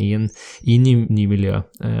Anderson i en ny miljö.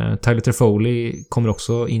 Tyler Toffoli kommer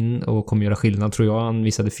också in och kommer göra skillnad, tror jag. Han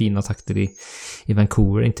visade fina takter i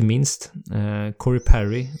Vancouver, inte minst. Corey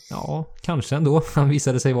Perry, ja, kanske ändå. Han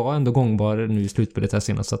visade sig vara ändå gångbar nu i slutspelet här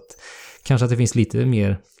senast, så att kanske att det finns lite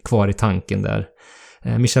mer kvar i tanken där.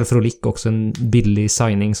 Michel Frolik också, en billig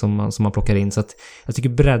signing som man plockar in, så att jag tycker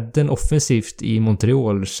bredden offensivt i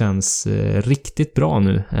Montreal känns riktigt bra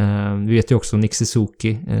nu. Vi vet ju också Nick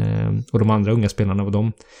Suzuki och de andra unga spelarna, och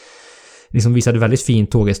de liksom visade väldigt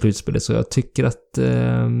fint tåg i slutspelet, så jag tycker att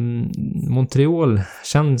Montreal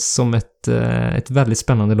känns som ett väldigt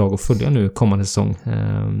spännande lag att följa nu kommande säsong.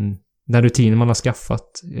 Den rutinen man har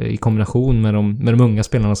skaffat i kombination med de unga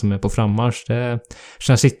spelarna som är på frammarsch, det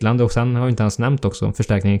känns kittlande. Och sen har jag inte ens nämnt också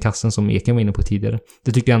förstärkningen i kassen som Eken var inne på tidigare.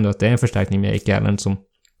 Det tycker jag ändå att det är en förstärkning med Jake Allen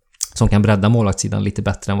som kan bredda målvaktssidan lite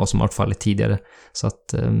bättre än vad som har varit fallet tidigare. Så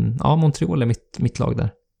att, ja, Montreal är mitt lag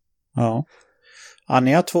där. Ja,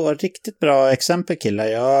 ni har två riktigt bra exempel, killar.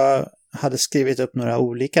 Jag hade skrivit upp några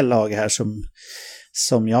olika lag här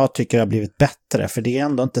som jag tycker har blivit bättre. För det är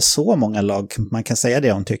ändå inte så många lag, man kan säga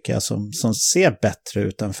det om, tycker jag, som ser bättre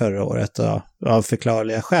ut än förra året, av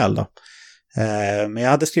förklarliga skäl då. Men jag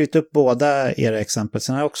hade skrivit upp båda era exempel.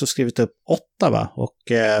 Sen har jag också skrivit upp Ottawa. Och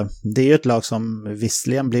det är ju ett lag som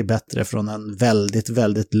visserligen blir bättre från en väldigt,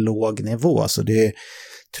 väldigt låg nivå. Så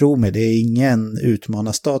tro mig, det är ingen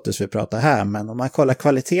utmanarstatus vi pratar här. Men om man kollar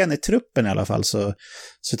kvaliteten i truppen i alla fall så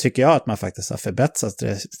tycker jag att man faktiskt har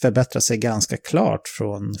förbättrat sig ganska klart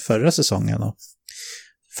från förra säsongen. Och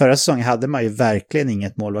förra säsongen hade man ju verkligen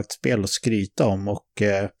inget målvaktsspel att skryta om. Och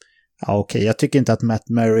ja, okej, jag tycker inte att Matt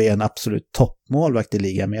Murray är en absolut toppmålvakt i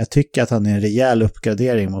ligan, men jag tycker att han är en rejäl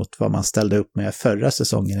uppgradering mot vad man ställde upp med förra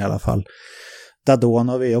säsongen i alla fall.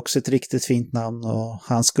 Dadonov är också ett riktigt fint namn, och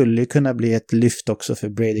han skulle ju kunna bli ett lyft också för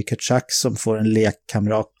Brady Tkachuk som får en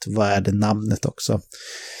lekkamrat. Vad är det namnet också?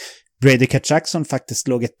 Brady Tkachuk som faktiskt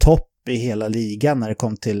låg ett topp i hela ligan när det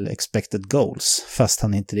kom till expected goals, fast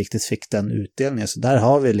han inte riktigt fick den utdelningen. Så där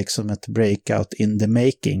har vi liksom ett breakout in the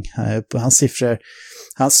making.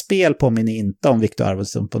 Hans spel påminner inte om Victor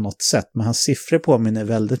Arvidsson på något sätt, men hans siffror påminner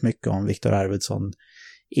väldigt mycket om Victor Arvidsson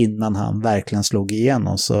innan han verkligen slog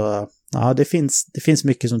igenom. Så ja, det finns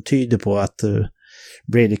mycket som tyder på att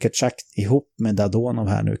Brady Tkachuk ihop med Dadonov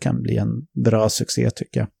här nu kan bli en bra succé,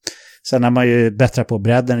 tycker jag. Sen har man ju bättre på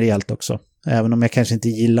bredden rejält också. Även om jag kanske inte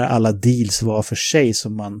gillar alla deals var för sig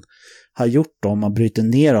som man har gjort om man bryter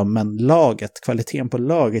ner dem. Men kvaliteten på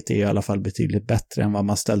laget är i alla fall betydligt bättre än vad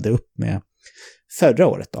man ställde upp med förra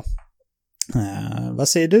året då. Vad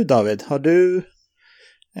säger du, David? Har du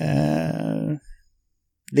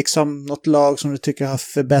liksom något lag som du tycker har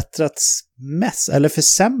förbättrats mest eller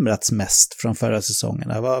försämrats mest från förra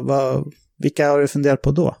säsongerna? Vilka har du funderat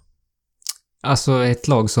på då? Alltså ett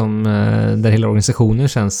lag som där hela organisationen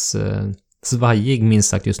känns svajig minst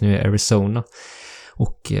sagt just nu är Arizona.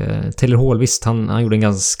 Och Taylor Hall, visst, han gjorde en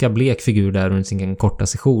ganska blek figur där under sin korta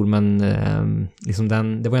session, men liksom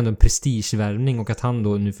det var ändå en prestigevärvning, och att han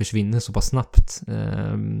då nu försvinner så pass snabbt,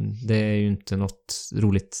 det är ju inte något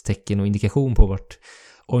roligt tecken och indikation på vart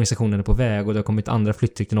organisationen är på väg och det har kommit andra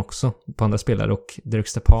flyttrykten också på andra spelare och Derek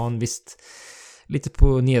Stepan, visst lite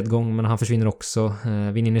på nedgång, men han försvinner också.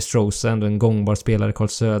 Vinnie Strosa, ändå en gångbar spelare. Carl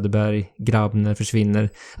Söderberg, Grabner försvinner.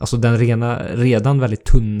 Alltså den redan väldigt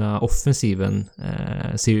tunna offensiven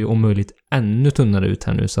ser ju om möjligt ännu tunnare ut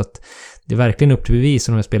här nu, så att det är verkligen upp till bevis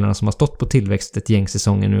för de här spelarna som har stått på tillväxt ett gäng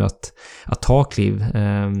säsonger nu att ta kliv.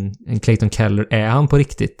 En Clayton Keller, är han på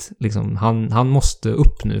riktigt? Liksom, han måste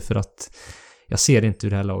upp nu, för att jag ser inte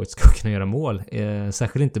hur det här laget ska kunna göra mål.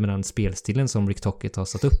 Särskilt inte med den spelstilen som Rick Tocchet har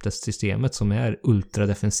satt upp, det systemet som är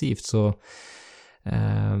ultradefensivt. Så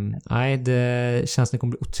nej, det känns som det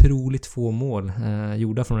kommer bli otroligt få mål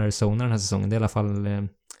gjorda från Arizona den här säsongen. Det är i alla fall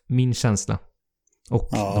min känsla. Och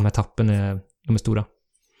de här tappen de är stora.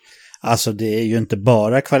 Alltså det är ju inte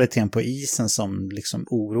bara kvaliteten på isen som liksom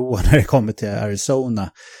oroar när det kommer till Arizona.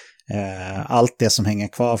 Allt det som hänger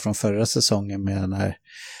kvar från förra säsongen med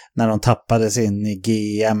när de tappades in i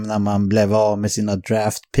GM, när man blev av med sina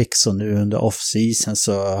draft picks, och nu under off-season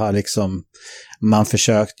så har liksom man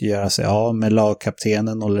försökt göra sig av med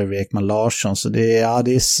lagkaptenen Oliver Ekman Larsson, så det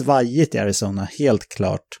är svajigt i Arizona, helt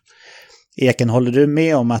klart. Eken, håller du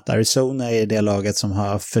med om att Arizona är det laget som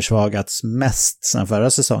har försvagats mest sedan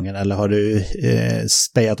förra säsongen, eller har du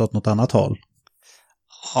spejat åt något annat håll?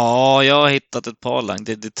 Ja, jag har hittat ett par lag.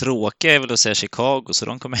 Det tråkiga är väl att säga Chicago, så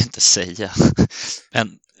de kommer jag inte säga. Men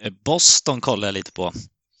Boston kollar jag lite på.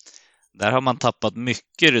 Där har man tappat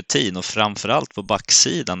mycket rutin, och framförallt på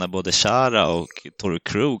backsidan när både Chara och Torrey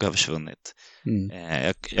Krug har försvunnit.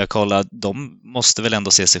 Jag kollar, de måste väl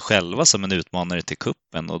ändå se sig själva som en utmanare till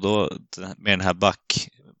kuppen, och då med den här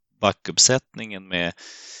backuppsättningen med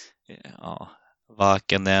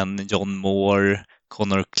Vakanen, John Moore,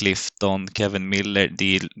 Connor Clifton, Kevin Miller,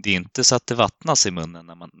 det är inte så att det vattnas i munnen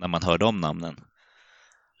när man hör de namnen.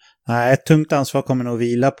 Nej, ett tungt ansvar kommer nog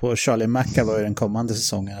vila på Charlie McAvoy den kommande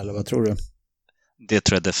säsongen, eller vad tror du? Det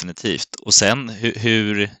tror jag definitivt. Och sen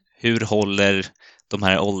hur håller de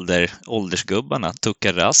här åldersgubbarna?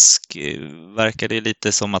 Tuka Rask verkar det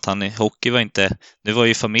lite som att han i hockey var inte... Nu var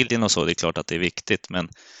ju familjen och så, det är klart att det är viktigt, men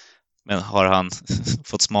har han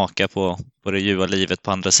fått smaka på det ljuva livet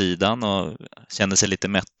på andra sidan och känner sig lite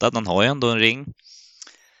mättad? Han har ju ändå en ring.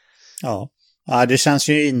 Ja, det känns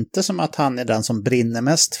ju inte som att han är den som brinner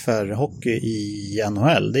mest för hockey i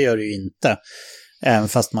NHL. Det gör det ju inte. Även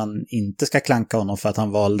fast man inte ska klanka honom för att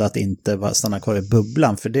han valde att inte stanna kvar i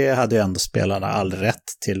bubblan. För det hade ju ändå spelarna all rätt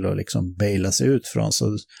till att liksom baila sig ut från.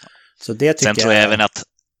 Så det tycker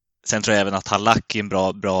Sen tror jag även att Halak är en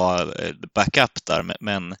bra backup där.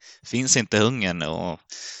 Men finns inte hungern och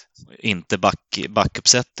inte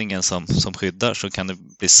backuppsättningen som skyddar, så kan det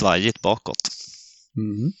bli svajigt bakåt.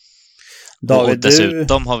 Mm. David, och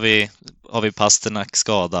dessutom har vi Pasternak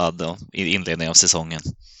skadad i inledningen av säsongen.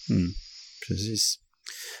 Precis.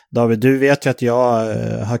 David, du vet ju att jag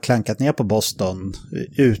har klankat ner på Boston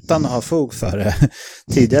utan att ha fog för det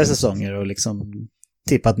tidigare säsonger och liksom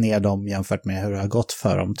tippat ner dem jämfört med hur det har gått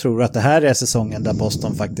för dem. Tror du att det här är säsongen där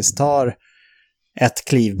Boston faktiskt tar ett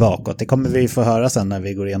kliv bakåt? Det kommer vi få höra sen när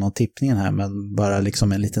vi går igenom tippningen här, men bara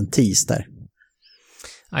liksom en liten tease där.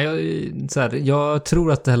 Ja, jag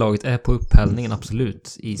tror att det här laget är på upphällningen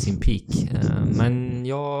absolut i sin peak. Men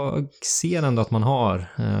jag ser ändå att man har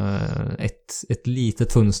ett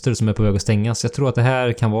litet fönster som är på väg att stängas. Jag tror att det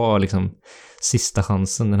här kan vara liksom sista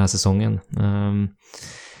chansen den här säsongen.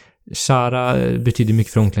 Chara betyder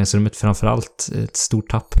mycket för omklädningsrummet, framförallt ett stort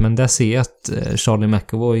tapp. Men där ser jag att Charlie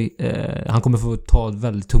McAvoy, han kommer få ta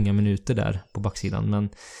väldigt tunga minuter där på backsidan. Men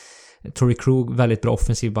Torrey Krug, väldigt bra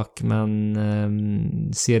offensiv back, men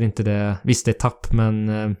ser inte det. Visst, det är tapp, men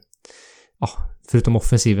förutom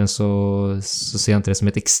offensiven så ser jag inte det som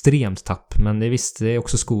ett extremt tapp. Men det är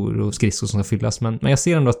också skor och skridskor som ska fyllas. Men jag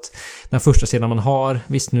ser ändå att den första sidan man har,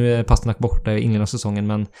 visst nu är Pasternak borta i inledningen av säsongen,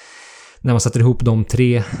 men när man sätter ihop de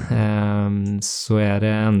tre så är det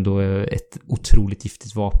ändå ett otroligt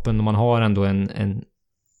giftigt vapen, och man har ändå en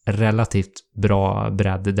relativt bra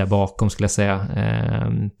bredd där bakom, skulle jag säga,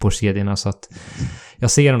 på kedjorna. Så att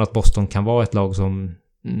jag ser ändå att Boston kan vara ett lag som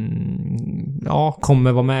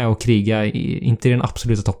kommer vara med och kriga, inte i den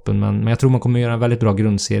absoluta toppen, men jag tror man kommer göra en väldigt bra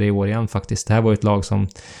grundserie i år igen faktiskt. Det här var ett lag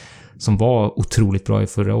som var otroligt bra i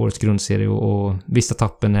förra årets grundserie, och vissa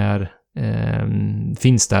tappen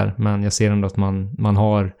finns där, men jag ser ändå att man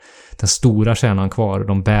har den stora kärnan kvar,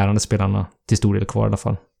 de bärande spelarna till stor del kvar i alla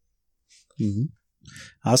fall.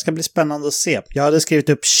 Ja, det ska bli spännande att se. Jag hade skrivit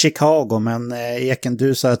upp Chicago, men Eken,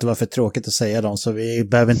 du sa att det var för tråkigt att säga dem, så vi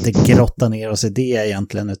behöver inte grotta ner oss i det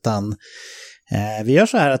egentligen, utan vi gör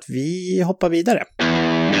så här att vi hoppar vidare.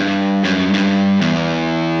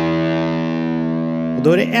 Och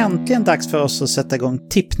då är det äntligen dags för oss att sätta igång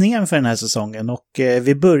tippningen för den här säsongen. Och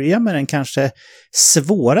vi börjar med den kanske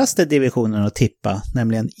svåraste divisionen att tippa,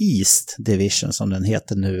 nämligen East Division som den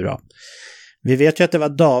heter nu då. Vi vet ju att det var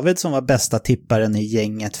David som var bästa tipparen i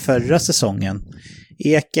gänget förra säsongen.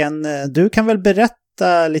 Eken, du kan väl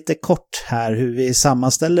berätta lite kort här hur vi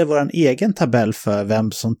sammanställer vår egen tabell för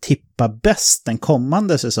vem som tippar bäst den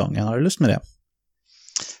kommande säsongen. Har du lust med det?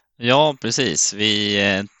 Ja, precis. Vi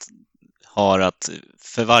har att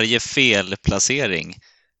för varje felplacering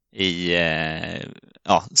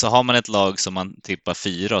så har man ett lag som man tippar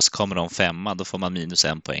 4 och så kommer de 5, då får man minus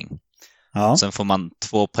 1 poäng. Ja. Sen får man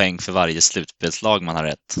 2 poäng för varje slutspelslag man har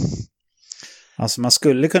rätt. Alltså man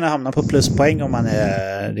skulle kunna hamna på pluspoäng om man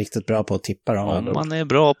är riktigt bra på att tippa. Om man är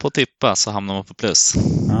bra på att tippa så hamnar man på plus.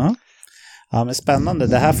 Ja, men spännande.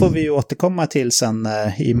 Det här får vi ju återkomma till sen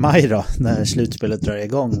i maj då, när slutspelet drar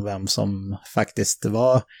igång, vem som faktiskt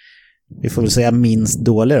var, vi får väl säga minst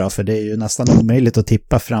dålig då, för det är ju nästan omöjligt att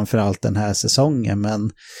tippa framförallt den här säsongen.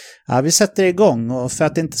 Men ja, vi sätter igång, och för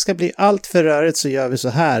att det inte ska bli allt för rörigt så gör vi så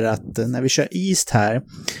här att när vi kör East här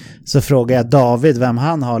så frågar jag David vem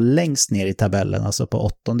han har längst ner i tabellen, alltså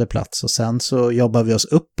på 8:e plats, och sen så jobbar vi oss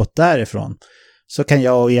uppåt därifrån. Så kan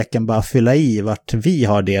jag och Eken bara fylla i vart vi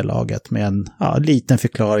har det laget med en liten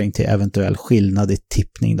förklaring till eventuell skillnad i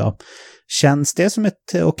tippning då. Känns det som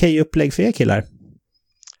ett okej upplägg för er killar?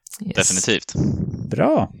 Yes. Definitivt.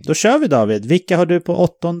 Bra, då kör vi David. Vilka har du på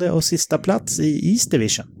 8:e och sista plats i East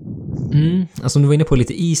Division? Alltså om du var inne på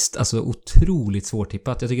lite East, alltså otroligt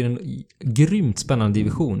svårtippat. Jag tycker det är en grymt spännande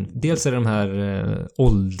division. Dels är det de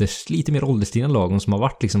här lite mer ålderstigna lagen som har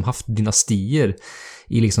varit liksom haft dynastier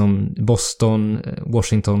i liksom Boston,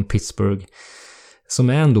 Washington, Pittsburgh, som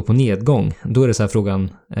är ändå på nedgång. Då är det så här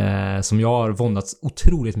frågan som jag har våndats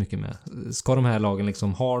otroligt mycket med. Ska de här lagen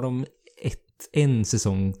liksom, har de en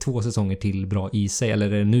säsong, 2 säsonger till bra i sig,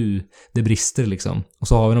 eller är det nu det brister liksom? Och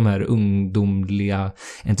så har vi de här ungdomliga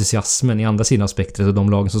entusiasmen i andra sidan av spektret och de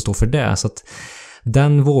lagen som står för det. Så att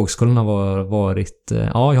den vågskålen har varit,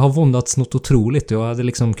 jag har våndats något otroligt. Jag hade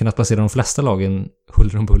liksom kunnat placera de flesta lagen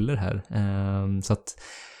huller om buller här. Så att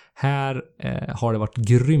här har det varit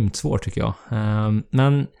grymt svårt tycker jag.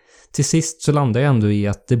 Men till sist så landar jag ändå i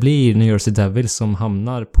att det blir New Jersey Devils som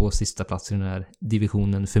hamnar på sista plats i den här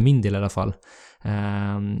divisionen, för min del i alla fall.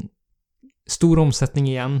 Stor omsättning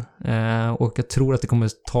igen, och jag tror att det kommer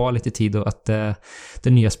ta lite tid och att det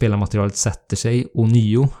nya spelarmaterialet sätter sig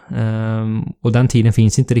ånyo. Och den tiden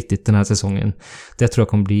finns inte riktigt den här säsongen. Det tror jag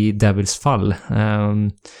kommer bli Devils fall.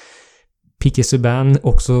 P.K. Subban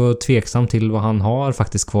också tveksam till vad han har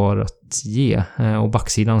faktiskt kvar att ge. Och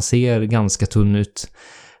backsidan ser ganska tunn ut.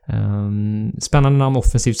 Spännande namn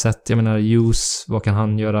offensivt sett. Jag menar Hughes, vad kan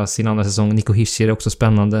han göra sin andra säsong? Nico Hischier är också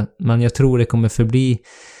spännande. Men jag tror det kommer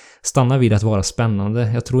stanna vid att vara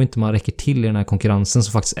spännande. Jag tror inte man räcker till i den här konkurrensen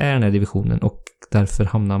som faktiskt är den här divisionen, och därför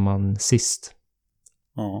hamnar man sist.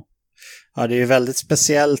 Ja, det är ju väldigt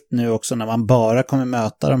speciellt nu också när man bara kommer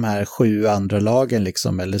möta de här 7 andra lagen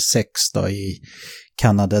liksom, eller 6 då i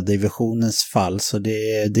Kanada-divisionens fall. Så det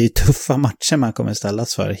är tuffa matcher man kommer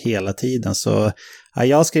ställas för hela tiden. Så ja,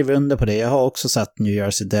 jag skriver under på det. Jag har också satt New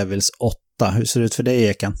Jersey Devils 8. Hur ser det ut för dig,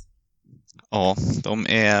 Eken? Ja, de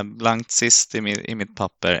är blankt sist i mitt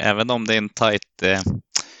papper. Även om det är en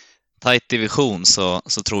tight division så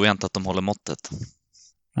tror jag inte att de håller måttet.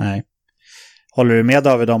 Nej. Håller du med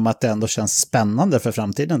David om att det ändå känns spännande för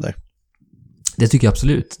framtiden där? Det tycker jag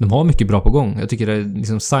absolut. De har mycket bra på gång. Jag tycker att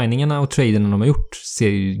liksom signingarna och traderna de har gjort ser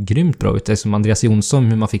ju grymt bra ut. Det är som Andreas Jonsson,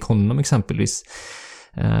 hur man fick honom exempelvis.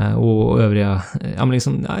 Och övriga,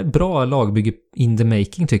 bra lagbygge in the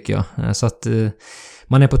making tycker jag. Så att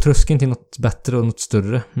man är på tröskeln till något bättre och något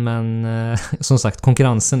större. Men som sagt,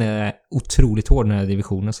 konkurrensen är otroligt hård i den här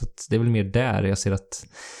divisionen. Så att det är väl mer där jag ser att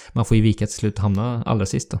man får ju vika till slut och hamna allra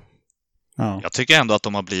sist då. Ja. Jag tycker ändå att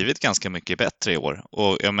de har blivit ganska mycket bättre i år.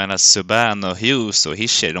 Och jag menar Subban och Hughes och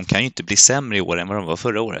Hischier, de kan ju inte bli sämre i år än vad de var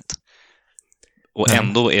förra året. Och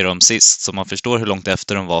ändå är de sist, så man förstår hur långt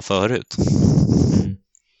efter de var förut.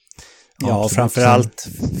 Ja, och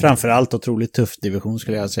framförallt otroligt tuff division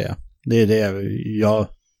skulle jag säga. Det är det jag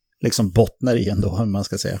liksom bottnar i ändå, hur man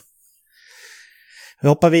ska säga. Vi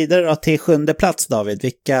hoppar vidare då till 7:e plats, David.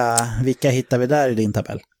 Vilka hittar vi där i din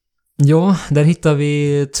tabell? Ja, där hittar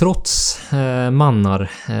vi trots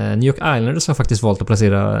mannar New York Islanders har faktiskt valt att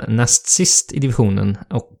placera näst sist i divisionen.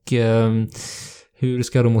 Och hur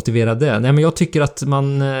ska de motivera det? Nej, men jag tycker att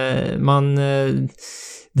man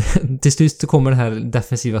till slut kommer den här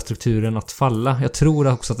defensiva strukturen att falla. Jag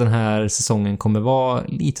tror också att den här säsongen kommer vara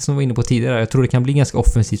lite som vi var inne på tidigare. Jag tror det kan bli ganska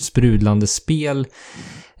offensivt sprudlande spel.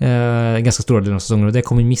 ganska stora delar av säsongen, och det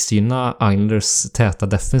kommer missgynna Islanders täta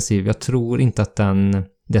defensiv. Jag tror inte att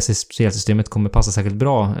det spelsystemet kommer passa särskilt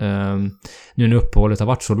bra nu när uppehållet har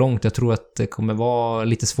varit så långt. Jag tror att det kommer vara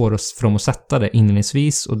lite svårare för dem att sätta det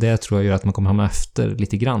inledningsvis, och det tror jag gör att man kommer hamna efter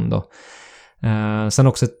lite grann då. Sen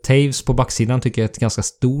också Taves på backsidan tycker jag är ett ganska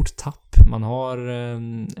stort tapp. Man har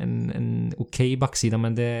en okej backsida,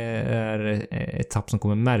 men det är ett tapp som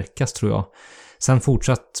kommer märkas, tror jag. Sen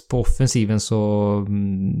fortsatt på offensiven så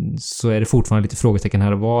är det fortfarande lite frågetecken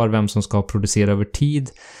här och var, vem som ska producera över tid.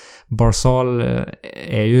 Barzal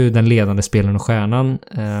är ju den ledande spelaren och stjärnan,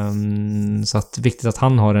 så att viktigt att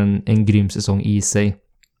han har en grym säsong i sig.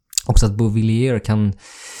 Också att Beauvillier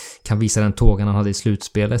kan visa den tågen han hade i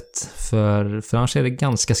slutspelet, för annars är det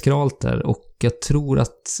ganska skralt där, och jag tror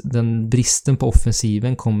att den bristen på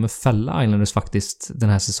offensiven kommer fälla Islanders faktiskt den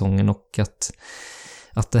här säsongen, och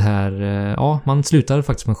att det här, man slutar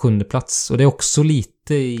faktiskt på en 7:e plats, och det är också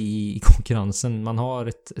lite i konkurrensen. Man har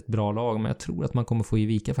ett bra lag, men jag tror att man kommer få i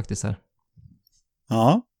vika faktiskt här.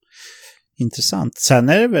 Ja, intressant. Sen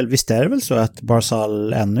är det väl, visst är det väl så att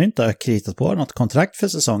Barzal ännu inte har kritat på något kontrakt för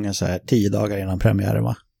säsongen så här 10 dagar innan premiären,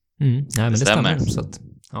 va? Nej, men det stämmer. Så att,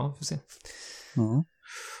 ja, får se.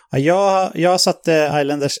 Ja. Jag satte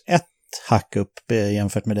Islanders 1 hack upp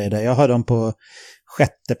jämfört med dig där. Jag har dem på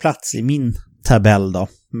 6:e plats i min tabell då.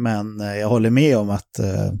 Men jag håller med om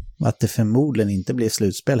att det förmodligen inte blir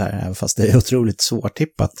slutspel här, även fast det är otroligt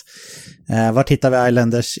svårtippat. Var hittar vi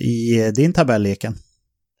Islanders i din tabell, Eken?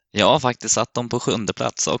 Jag har faktiskt satt dem på 7:e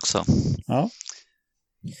plats också. Ja.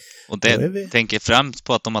 Och det tänker främst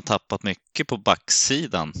på att de har tappat mycket på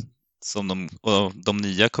backsidan. Och de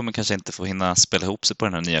nya kommer kanske inte få hinna spela ihop sig på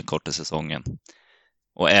den här nya korta säsongen.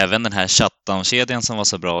 Och även den här shutdown-kedjan som var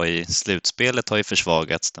så bra i slutspelet har ju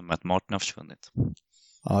försvagats när Matt Martin har försvunnit.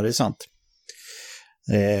 Ja, det är sant.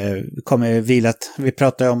 Vi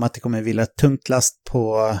pratade om att det kommer vila ett tungt last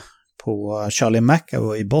på Charlie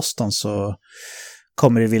McAvoy i Boston, så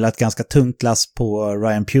kommer det vila ett ganska tungt last på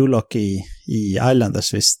Ryan Pulock i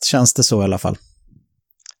Islanders. Visst känns det så i alla fall?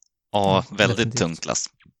 Ja, väldigt tungt last.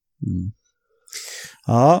 Mm.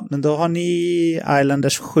 Ja, men då har ni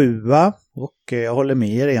Islanders 7:a, och jag håller med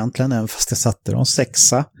er egentligen, även fast jag satte dem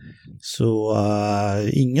 6:a. Så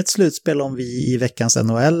inget slutspel om vi i veckans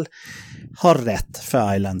NHL har rätt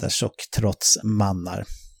för Islanders och trots mannar.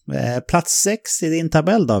 Plats 6 i din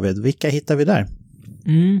tabell, David. Vilka hittar vi där?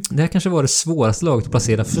 Det här kanske var det svåraste laget att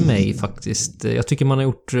placera för mig faktiskt. Jag tycker man har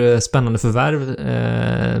gjort spännande förvärv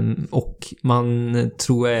och man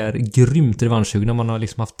tror jag är grymt revanschsugna. Man har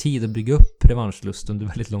liksom haft tid att bygga upp revanschlust under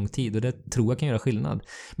väldigt lång tid, och det tror jag kan göra skillnad.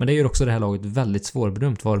 Men det gör också det här laget väldigt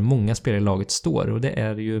svårbedömt var många spelare i laget står, och det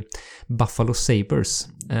är ju Buffalo Sabres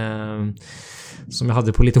som jag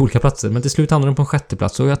hade på lite olika platser, men till slut hamnade de på en 6:e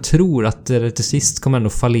plats, och jag tror att det till sist kommer ändå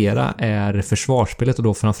fallera är försvarsspelet, och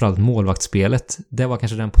då framförallt målvaktsspelet. Det var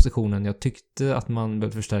kanske den positionen jag tyckte att man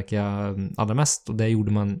behövde förstärka allra mest, och där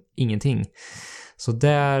gjorde man ingenting. Så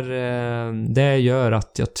det gör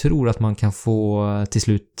att jag tror att man kan få till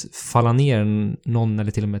slut falla ner någon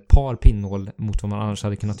eller till och med ett par pinnhål mot vad man annars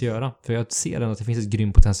hade kunnat göra. För jag ser ändå att det finns ett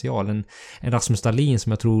grym potential. En Rasmus Dahlin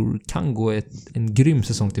som jag tror kan gå en grym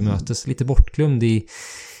säsong till mötes. Lite bortglömd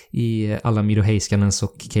i alla Miro Heiskanens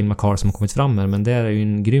och Cale Makar som har kommit fram här. Men det är ju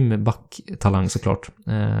en grym backtalang såklart.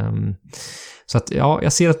 Så att ja,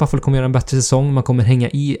 jag ser att Buffalo kommer göra en bättre säsong. Man kommer hänga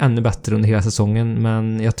i ännu bättre under hela säsongen.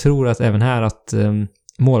 Men jag tror att även här att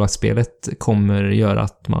målvaktsspelet kommer göra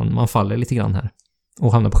att man faller lite grann här.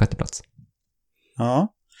 Och hamnar på 6:e plats.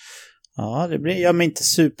 Ja, det blir jag är inte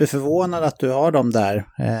superförvånad att du har dem där.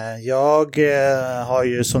 Jag har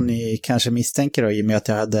ju, som ni kanske misstänker då, i och med att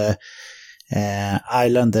jag hade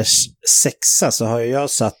Islanders 6:a, så har jag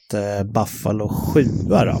satt Buffalo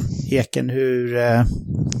 7:a då. Eken,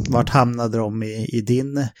 vart hamnade de i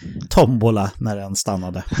din tombola när den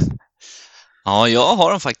stannade? Ja, jag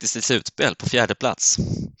har dem faktiskt i slutspel på 4:e plats.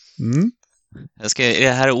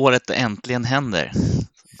 Det här året det äntligen händer.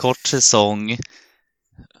 Kort säsong,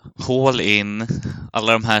 all in,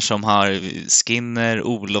 alla de här som har Skinner,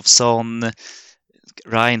 Olofsson,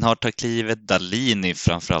 Reinhardt tar klivet, Dahlin är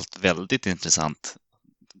framförallt väldigt intressant.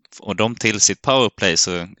 Och de till sitt powerplay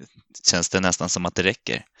så känns det nästan som att det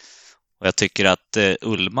räcker. Och jag tycker att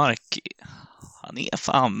Ullmark, han är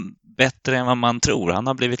fan bättre än vad man tror. Han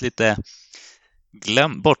har blivit lite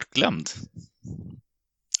bortglömd.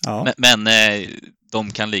 Ja. Men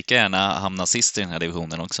de kan lika gärna hamna sist i den här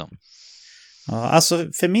divisionen också. Ja, alltså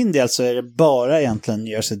för min del så är det bara egentligen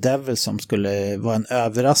Jersey Devils som skulle vara en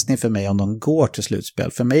överraskning för mig om de går till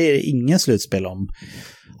slutspel. För mig är det ingen slutspel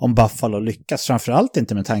om Buffalo lyckas. Framförallt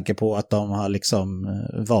inte med tanke på att de har liksom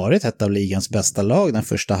varit ett av ligans bästa lag den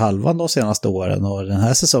första halvan de senaste åren. Och den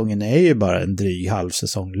här säsongen är ju bara en dryg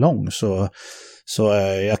halvsäsong lång. Så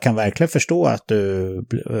jag kan verkligen förstå att du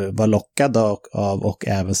var lockad av och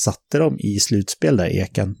även satte dem i slutspel där,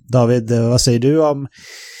 Eken. David, vad säger du om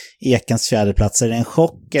Ekens fjärdeplats? Är det en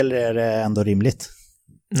chock eller är det ändå rimligt?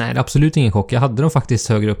 Nej, det är absolut ingen chock. Jag hade dem faktiskt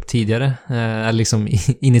högre upp tidigare, liksom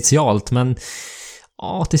initialt, men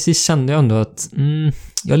ja, till sist kände jag ändå att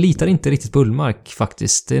jag litar inte riktigt på Ullmark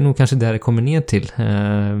faktiskt. Det är nog kanske där det kommer ner till.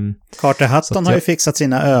 Carter Hutton har ju fixat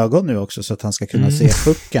sina ögon nu också så att han ska kunna se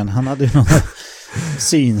pucken. Han hade ju någon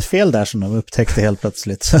synfel där som de upptäckte helt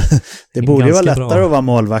plötsligt. Det borde ju vara lättare att vara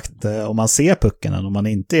målvakt om man ser pucken än om man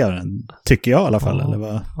inte gör den, tycker jag i alla fall. Ja, eller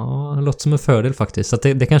vad? Ja, det låter som en fördel faktiskt. Så att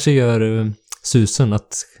det kanske gör susen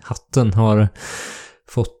att Hutton har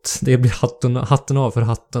fått, det blir hatten av för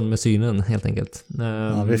Hutton med synen helt enkelt.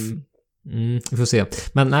 Ja, vi får se.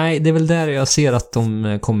 Men nej, det är väl där jag ser att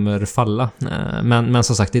de kommer falla. Men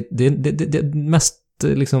som sagt, det mest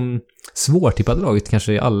liksom svårtippade laget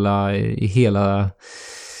kanske i hela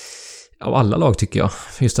av alla lag tycker jag.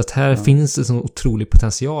 Just att här finns det så otrolig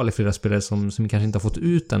potential i flera spelare som kanske inte har fått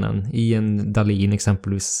ut den än. I en Dahlin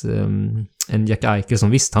exempelvis, en Jack Eichel som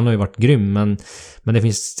visst, han har ju varit grym, men det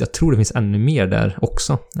finns, jag tror det finns ännu mer där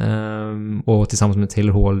också. Och tillsammans med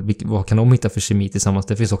Taylor Hall, vad kan de hitta för kemi tillsammans?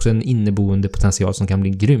 Det finns också en inneboende potential som kan bli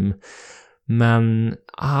grym. Men,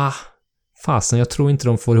 fasen, jag tror inte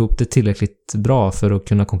de får ihop det tillräckligt bra för att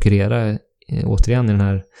kunna konkurrera återigen i den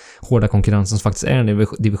här hårda konkurrensen som faktiskt är en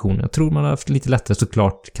division. Jag tror man har haft lite lättare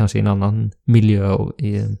såklart kanske i en annan miljö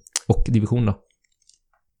och division då.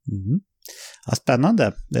 Ja,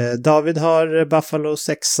 spännande. David har Buffalo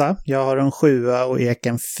 6, jag har en 7 och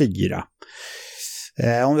Eken 4.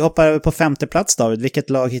 Om vi hoppar över på 5:e plats, David, vilket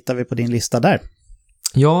lag hittar vi på din lista där?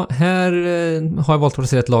 Ja, här har jag valt att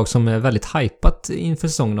placera ett lag som är väldigt hypat inför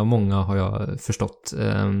säsongen av många, har jag förstått.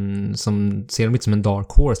 Som ser dem lite som en dark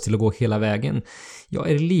horse till att gå hela vägen.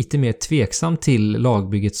 Jag är lite mer tveksam till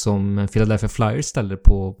lagbygget som Philadelphia Flyers ställer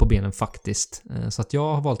på benen faktiskt. Så att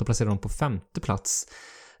jag har valt att placera dem på 5:e plats.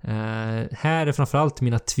 Här är framförallt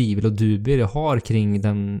mina tvivel och dubier jag har kring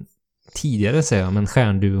den tidigare, säger jag, men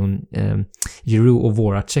stjärnduon Giroux och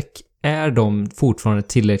Voracek. Är de fortfarande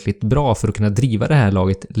tillräckligt bra för att kunna driva det här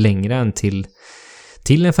laget längre än till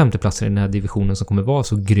en 5:e plats i den här divisionen som kommer vara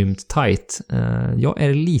så grymt tight? Jag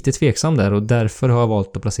är lite tveksam där och därför har jag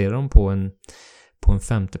valt att placera dem på en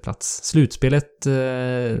 5:e plats. Slutspelet,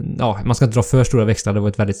 man ska inte dra för stora växlar, det var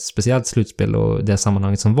ett väldigt speciellt slutspel och det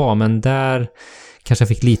sammanhanget som var, men där kanske jag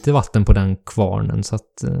fick lite vatten på den kvarnen, så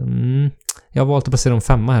att jag har valt att placera dem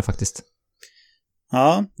 5 här faktiskt.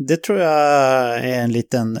 Ja, det tror jag är en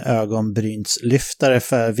liten ögonbrynslyftare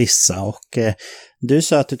för vissa, och du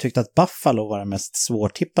sa att du tyckte att Buffalo var det mest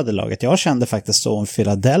svårtippade laget. Jag kände faktiskt så om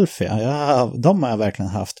Philadelphia. De har jag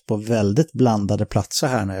verkligen haft på väldigt blandade platser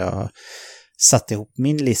här när jag satt ihop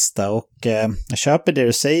min lista, och jag köper det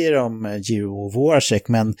du säger om Giroux och Voracek,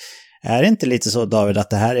 men är det inte lite så, David, att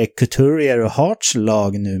det här är Couturier och Harts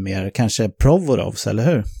lag numera, kanske Provorovs, eller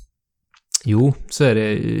hur? Jo, så är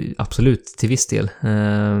det absolut till viss del.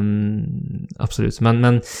 Absolut.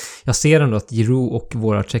 Men jag ser ändå att Giroux och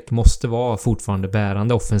Voracek måste vara fortfarande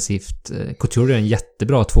bärande offensivt. Couturier är en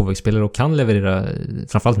jättebra tvåvägsspelare och kan leverera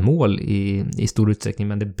framförallt mål i stor utsträckning,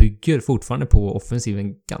 men det bygger fortfarande på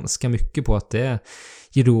offensiven ganska mycket på att det är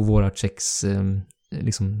Giroux och Voraceks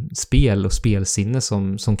liksom spel och spelsinne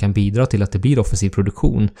som kan bidra till att det blir offensiv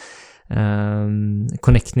produktion.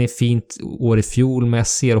 Connectney fint år i fjol, men jag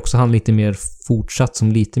ser också han lite mer fortsatt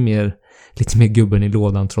som lite mer gubben i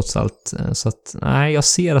lådan trots allt. Så att nej, jag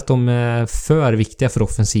ser att de är för viktiga för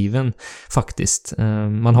offensiven faktiskt.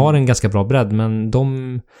 Man har en ganska bra bredd, men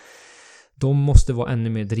de måste vara ännu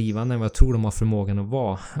mer drivande än vad jag tror de har förmågan att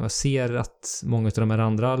vara. Jag ser att många av de här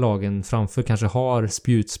andra lagen framför kanske har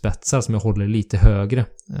spjutspetsar som jag håller lite högre.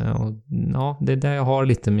 Och ja, det är där jag har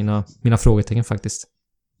lite mina frågetecken faktiskt.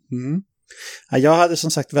 Ja, jag hade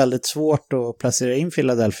som sagt väldigt svårt att placera in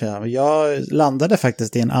Philadelphia. Jag landade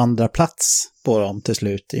faktiskt i en andra plats på dem till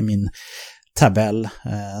slut i min tabell.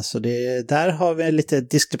 Så där har vi lite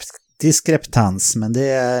diskreptans, men det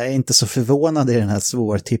är inte så förvånande i den här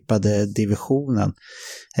svårtippade divisionen.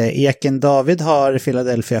 Eken, David har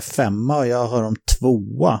Philadelphia 5 och jag har dem 2.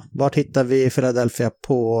 Vart hittar vi Philadelphia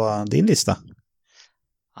på din lista?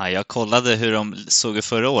 Ja, jag kollade hur de såg ut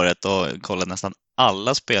förra året och kollade nästan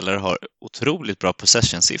alla spelare har otroligt bra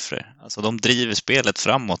possession-siffror. Alltså de driver spelet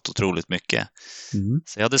framåt otroligt mycket.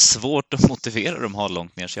 Så jag hade svårt att motivera dem ha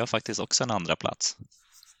långt ner, så jag har faktiskt också en andra plats.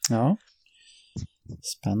 Ja.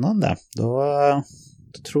 Spännande. Då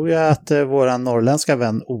Då tror jag att våran norrländska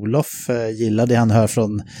vän Olof gillar det han hör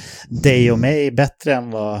från dig och mig bättre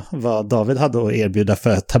än vad David hade att erbjuda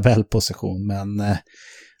för tabellposition. Men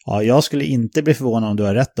ja, jag skulle inte bli förvånad om du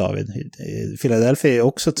har rätt, David. Philadelphia är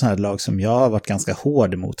också ett sånt här lag som jag har varit ganska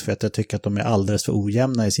hård emot, för att jag tycker att de är alldeles för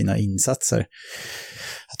ojämna i sina insatser.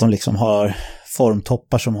 Att de liksom har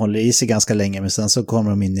formtoppar som håller i sig ganska länge, men sen så kommer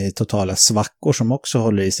de in i totala svackor som också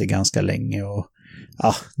håller i sig ganska länge. Och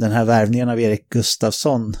ja, den här värvningen av Erik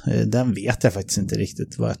Gustafsson, den vet jag faktiskt inte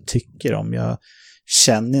riktigt vad jag tycker om. Jag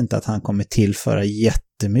känner inte att han kommer tillföra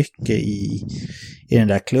jättemycket i den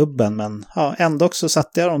där klubben, men ja, ändå så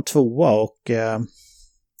satte jag dem 2 och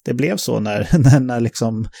det blev så när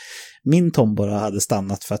liksom min tombola hade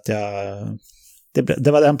stannat, för att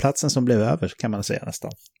det var den platsen som blev över, kan man säga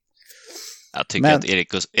nästan. Jag tycker att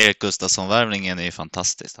Erik Gustafsson-värvningen är ju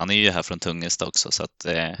fantastisk. Han är ju här från Tungelsta också, så att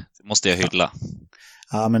det måste jag hylla.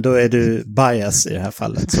 Ja, men då är du bias i det här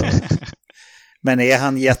fallet. Så. Men är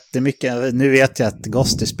han jättemycket... Nu vet jag att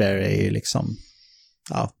Gostisbehere är ju liksom...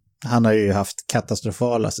 Ja, han har ju haft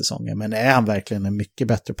katastrofala säsonger, men är han verkligen en mycket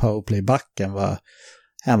bättre powerplay-back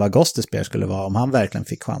än vad Gostisbehere skulle vara om han verkligen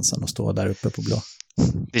fick chansen att stå där uppe på blå?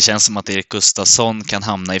 Det känns som att Erik Gustafsson kan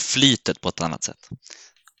hamna i flytet på ett annat sätt.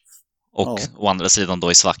 Och å andra sidan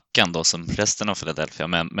då i svackan då, som resten av Philadelphia.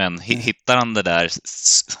 Men hittar han det där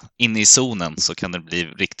inne i zonen så kan det bli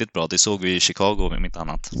riktigt bra. Det såg vi i Chicago med mitt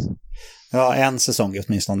annat. Ja, en säsong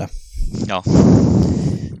åtminstone. Ja.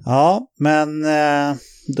 Ja, men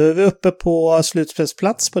då är vi uppe på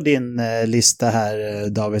slutspelsplats på din lista här,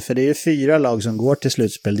 David. För det är ju 4 lag som går till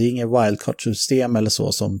slutspel. Det är ingen wildcard-system eller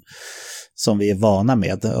så som vi är vana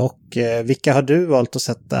med. Och vilka har du valt att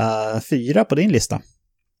sätta 4 på din lista?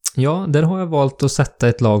 Ja, där har jag valt att sätta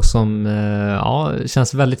ett lag som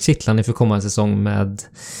känns väldigt kittlande för kommande säsong med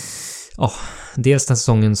dels den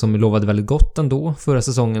säsongen som lovade väldigt gott ändå förra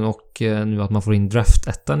säsongen, och nu att man får in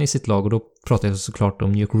draft-ettan i sitt lag, och då pratar jag såklart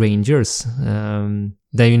om New York Rangers.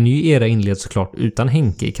 Det är ju en ny era inleds såklart utan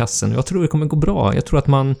Henke i kassen, och jag tror det kommer gå bra. Jag tror att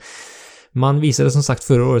man visade som sagt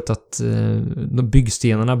förra året att de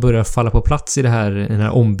byggstenarna börjar falla på plats i den här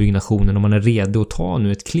ombyggnationen, och man är redo att ta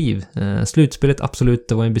nu ett kliv. Slutspelet, absolut,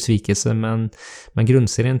 det var en besvikelse, men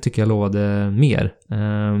grundserien tycker jag lovade mer.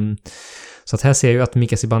 Så att här ser jag ju att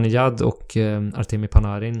Mika Zibanejad och Artemi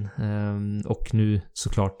Panarin och nu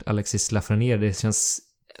såklart Alexis Lafreniere, det känns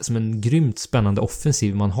som en grymt spännande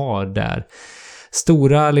offensiv man har där.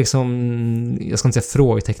 Stora liksom, jag ska inte säga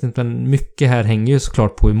frågetecknet, men mycket här hänger ju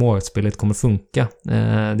såklart på hur målvaktsspelet kommer funka.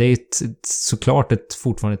 Det är såklart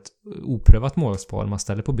fortfarande ett oprövat målvaktspar man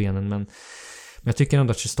ställer på benen, men jag tycker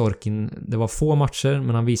ändå att Shesterkin, det var få matcher,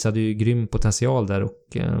 men han visade ju grym potential där,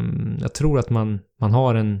 och jag tror att man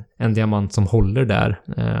har en diamant som håller där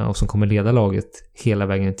och som kommer leda laget hela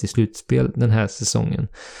vägen till slutspel den här säsongen.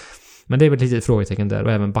 Men det är väl lite frågetecken där,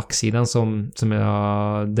 och även backsidan som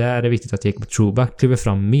där är det viktigt att Jacob Trouba kliver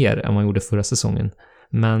fram mer än man gjorde förra säsongen.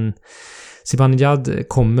 Men Zibanejad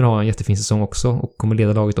kommer ha en jättefin säsong också och kommer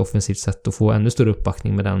leda laget offensivt sett och få ännu större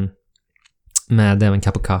uppbackning med även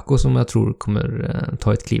Kapokako som jag tror kommer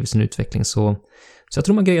ta ett kliv i sin utveckling. Så jag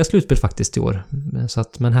tror man grejar slutspel faktiskt i år. Så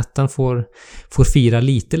att Manhattan får fira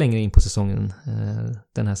lite längre in på säsongen,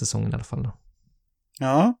 den här säsongen i alla fall då.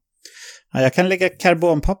 Ja, jag kan lägga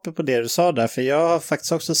karbonpapper på det du sa där, för jag har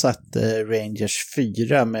faktiskt också satt Rangers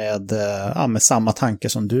 4 med samma tanke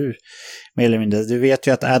som du, mer eller mindre. Du vet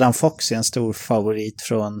ju att Adam Fox är en stor favorit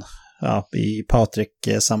i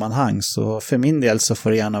Patrik-sammanhang, så för min del så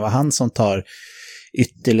får det gärna vara han som tar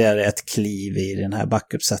ytterligare ett kliv i den här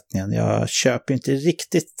backuppsättningen. Jag köper inte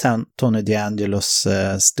riktigt Tony DeAngelos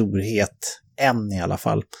storhet än i alla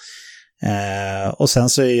fall. Och sen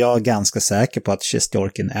så är jag ganska säker på att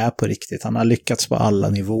Shesterkin är på riktigt. Han har lyckats på alla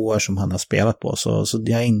nivåer som han har spelat på, så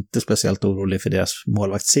jag är inte speciellt orolig för deras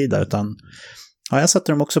målvaktssida, utan jag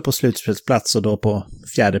satte dem också på slutspelsplats, och då på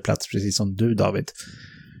 4:e plats precis som du, David.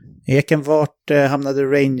 Eken, vart hamnade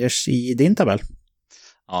Rangers i din tabell?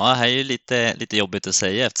 Ja, det här är ju lite jobbigt att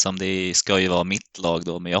säga eftersom det ska ju vara mitt lag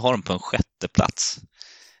då, men jag har dem på en 6:e plats.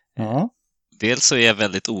 Ja. Dels så är jag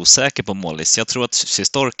väldigt osäker på målis. Jag tror att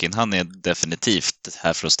Shesterkin, han är definitivt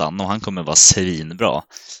här för att stanna och han kommer vara svinbra.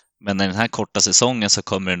 Men i den här korta säsongen så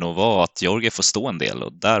kommer det nog vara att Jorge får stå en del,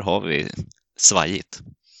 och där har vi svajigt.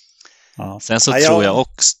 Ja. Sen så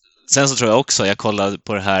tror jag också, jag kollar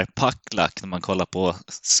på det här Packlack, när man kollar på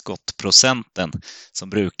skottprocenten som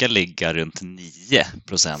brukar ligga runt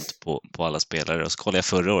 9% på alla spelare. Och så kollar jag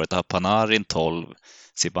förra året, har Panarin 12,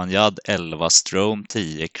 Zibanejad 11, Strome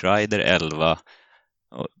 10, Kreider 11,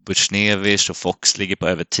 Buchnevich och Fox ligger på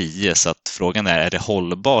över 10. Så att frågan är det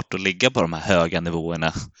hållbart att ligga på de här höga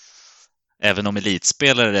nivåerna även om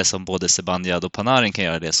elitspelare som både Zibanejad och Panarin kan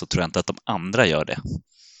göra det, så tror jag inte att de andra gör det.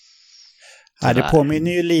 Nej, det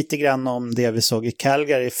påminner ju lite grann om det vi såg i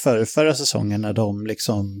Calgary förra säsongen, när de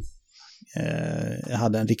liksom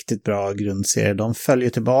hade en riktigt bra grundserie. De följer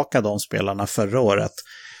tillbaka de spelarna förra året.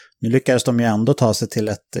 Nu lyckades de ju ändå ta sig till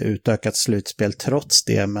ett utökat slutspel trots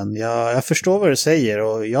det, men jag förstår vad du säger,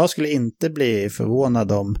 och jag skulle inte bli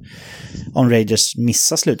förvånad om Rangers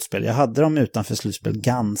missar slutspel. Jag hade dem utanför slutspel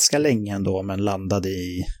ganska länge ändå, men landade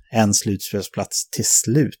i en slutspelsplats till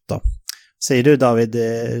slut då. Säger du, David,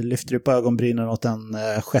 lyfter du på ögonbrynen åt en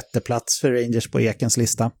sjätte plats för Rangers på Ekens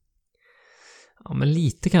lista? Ja, men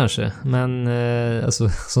lite kanske. Men alltså,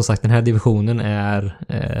 som sagt, den här divisionen är...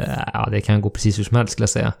 ja, det kan gå precis hur som helst, skulle jag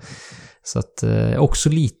säga. Så att också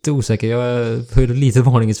lite osäker. Jag höjde lite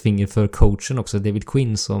varningens finger för coachen också, David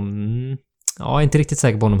Quinn, som... Ja, jag är inte riktigt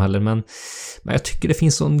säker på honom heller, men jag tycker det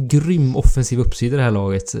finns sån grym offensiv uppsida i det här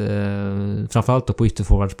laget. Framförallt då på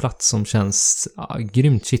ytterforwardsplats, som känns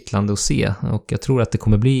grymt kittlande att se. Och jag tror att det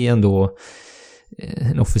kommer bli ändå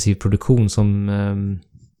en offensiv produktion som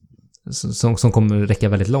kommer räcka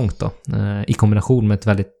väldigt långt då. I kombination med ett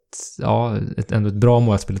väldigt, ändå ett bra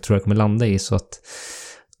målspel tror jag kommer landa i. Så att,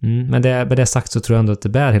 med det sagt så tror jag ändå att det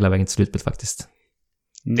bär hela vägen till slutspel faktiskt.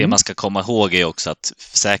 Det man ska komma ihåg är också att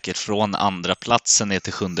säkert från andra platsen ner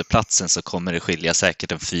till sjunde platsen så kommer det skilja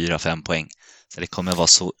säkert en 4-5 poäng. Så det kommer vara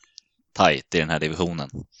så tajt i den här divisionen.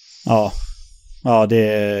 Ja,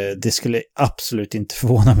 det skulle absolut inte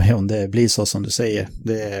förvåna mig om det blir så som du säger.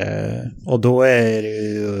 Och då är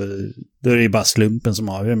det ju bara slumpen som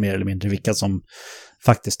avgör mer eller mindre vilka som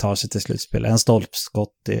faktiskt tar sig till slutspel.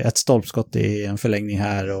 Ett stolpskott i en förlängning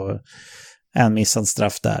här och en missad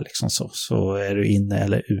straff där liksom, så är du inne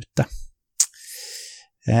eller ute.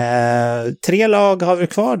 3 lag har vi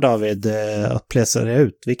kvar, David, att placera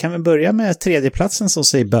ut. Vi kan väl börja med tredjeplatsen som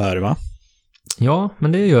sig bör, va? Ja,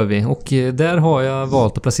 men det gör vi. Och där har jag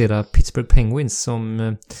valt att placera Pittsburgh Penguins. Som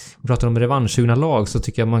vi pratar om revanschsugna lag, så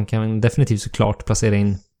tycker jag man kan definitivt såklart placera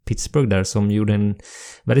in Pittsburgh där, som gjorde en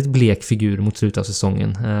väldigt blek figur mot slutet av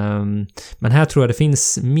säsongen. Men här tror jag det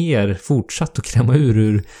finns mer fortsatt att kräma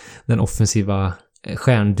ur den offensiva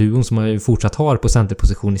stjärnduon som man ju fortsatt har på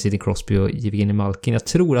centerposition i Sidney Crosby och Evgeny Malkin. Jag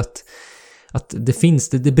tror att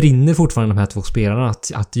det brinner fortfarande de här två spelarna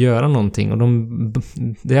att göra någonting, och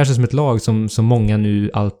det här känns som ett lag som många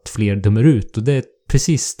nu allt fler dömer ut, och det är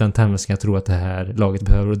precis den tendensen jag tror att det här laget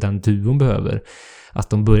behöver och den duon behöver. Att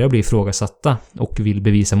de börjar bli ifrågasatta och vill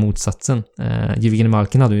bevisa motsatsen. Evgeny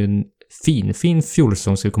Malkin hade ju en fin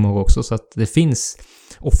fjolsäsong, ska vi komma ihåg också, så att det finns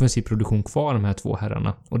offensiv produktion kvar, de här två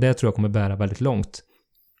herrarna, och det tror jag kommer bära väldigt långt.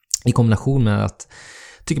 I kombination med att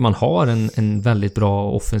tycker man har en väldigt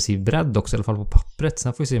bra offensiv bredd också, i alla fall på pappret.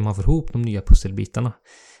 Sen får vi se om man får ihop de nya pusselbitarna.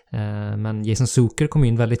 Men Jason Zucker kom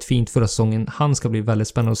in väldigt fint förra säsongen. Han ska bli väldigt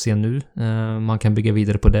spännande att se nu. Man kan bygga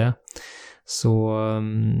vidare på det. Så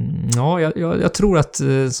ja, jag tror att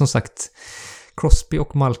som sagt Crosby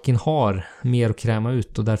och Malkin har mer att kräma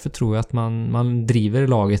ut, och därför tror jag att man driver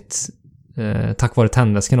laget tack vare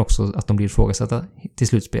tändväskan också, att de blir ifrågasatta till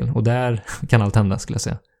slutspel. Och där kan allt hända, skulle jag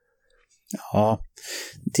säga. Ja,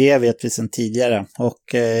 det vet vi sedan tidigare,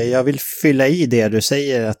 och jag vill fylla i det du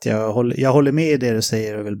säger, att jag håller med i det du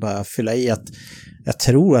säger, och vill bara fylla i att jag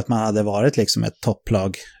tror att man hade varit liksom ett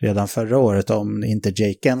topplag redan förra året om inte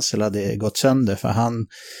Jake Guentzel hade gått sönder, för han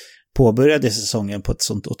påbörjade säsongen på ett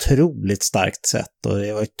sånt otroligt starkt sätt, och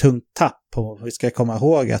det var ett tungt tapp, och vi ska komma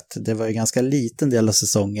ihåg att det var ju ganska liten del av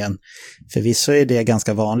säsongen, förvisso är det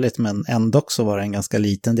ganska vanligt, men ändå så var det en ganska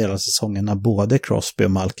liten del av säsongen när både Crosby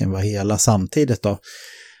och Malkin var hela samtidigt då.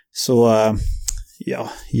 Så ja,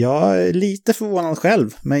 jag är lite förvånad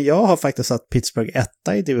själv, men jag har faktiskt satt Pittsburgh 1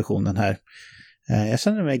 i divisionen här. Jag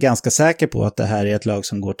känner mig ganska säker på att det här är ett lag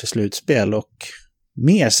som går till slutspel, och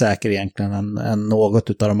mer säker egentligen än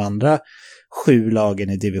något av de andra 7 lagen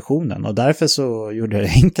i divisionen, och därför så gjorde jag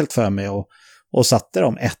det enkelt för mig och satte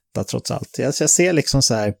dem 1 trots allt. Jag ser liksom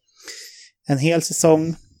så här en hel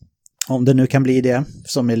säsong, om det nu kan bli det,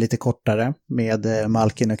 som är lite kortare, med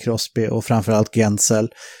Malkin och Crosby och framförallt Guentzel.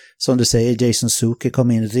 Som du säger, Jason Zucker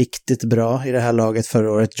kom in riktigt bra i det här laget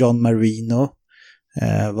förra året. John Marino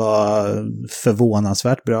var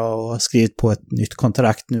förvånansvärt bra och har skrivit på ett nytt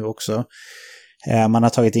kontrakt nu också. Man har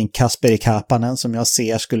tagit in Kasperi Kapanen, som jag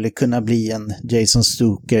ser skulle kunna bli en Jason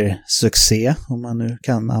Zucker-succé, om man nu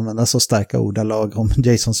kan använda så starka ordalag om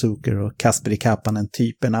Jason Zucker och Kasperi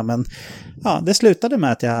Kapanen-typerna. Men ja, det slutade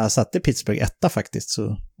med att jag satte Pittsburgh 1 faktiskt,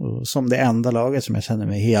 så som det enda laget som jag känner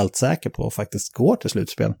mig helt säker på faktiskt går till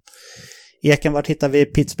slutspel. Eken, vart hittar vi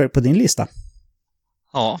Pittsburgh på din lista?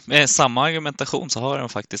 Ja, med samma argumentation så har de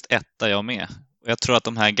faktiskt 1 jag med. Och jag tror att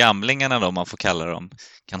de här gamlingarna då, om man får kalla dem,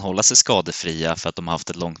 kan hålla sig skadefria för att de har haft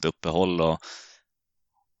ett långt uppehåll och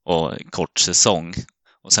kort säsong.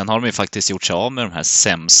 Och sen har de ju faktiskt gjort sig av med de här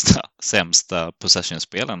sämsta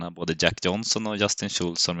possession-spelarna. Både Jack Johnson och Justin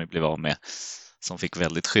Schultz som de blev av med, som fick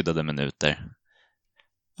väldigt skyddade minuter.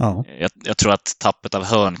 Ja. Jag tror att tappet av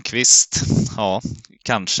Hörnqvist, ja,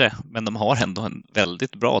 kanske, men de har ändå en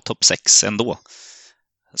väldigt bra topp 6 ändå.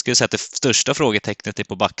 Jag skulle säga att det största frågetecknet är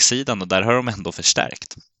på backsidan och där har de ändå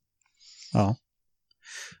förstärkt. Ja.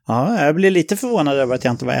 Ja, jag blir lite förvånad över att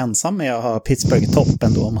jag inte var ensam med att ha Pittsburgh i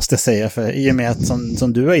toppen då, måste jag säga. För i och med att,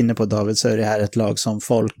 som du var inne på David, så är det här ett lag som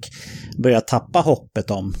folk börjar tappa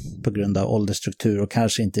hoppet om på grund av åldersstruktur och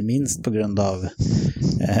kanske inte minst på grund av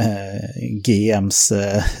GMs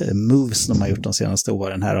moves de har gjort de senaste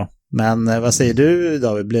åren här då. Men vad säger du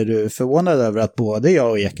David, blev du förvånad över att både jag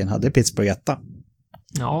och Eken hade Pittsburgh 1?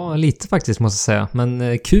 Ja, lite faktiskt måste jag säga.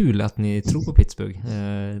 Men kul att ni tror på Pittsburgh.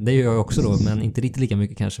 Det gör jag också då, men inte riktigt lika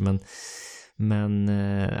mycket kanske. Men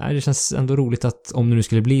det känns ändå roligt att om det nu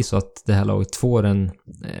skulle bli så att det här laget får en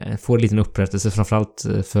liten upprättelse, framförallt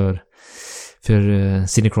för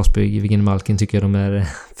Sidney Crosby, Evgeny Malkin tycker jag de är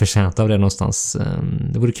förtjänta av det någonstans.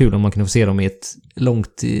 Det vore kul om man kunde få se dem i ett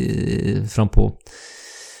långt fram på,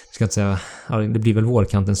 ska inte säga, ja, det blir väl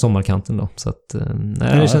vårkanten, sommarkanten då. Så att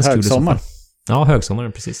det känns kul i så fall. Ja,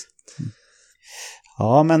 högsommaren, precis.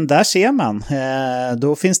 Ja, men där ser man.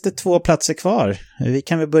 Då finns det 2 platser kvar. Vi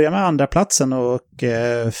kan väl börja med andra platsen och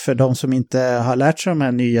för de som inte har lärt sig de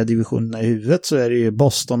här nya divisionerna i huvudet så är det ju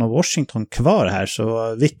Boston och Washington kvar här.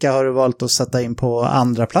 Så vilka har du valt att sätta in på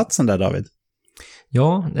andra platsen där, David?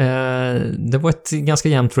 Ja, det var ett ganska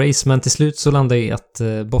jämnt race, men till slut så landade jag i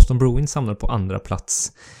att Boston Bruins samlade på andra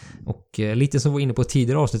plats. Och lite som var inne på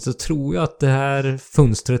tidigare avsnitt så tror jag att det här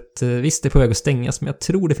fönstret, visst det är på väg att stängas, men jag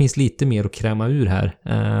tror det finns lite mer att kräma ur här.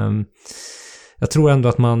 Jag tror ändå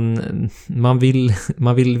att man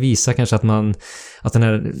vill visa kanske att den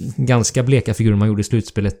här ganska bleka figuren man gjorde i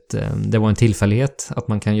slutspelet, det var en tillfällighet, att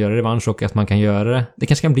man kan göra revansch och att man kan göra det. Det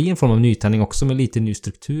kanske kan bli en form av nytändning också med lite ny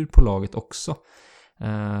struktur på laget också.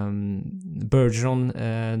 Bergeron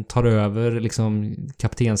tar över liksom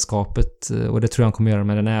kaptenskapet och det tror jag han kommer göra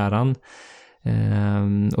med den äran.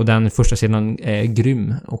 Och den första sidan är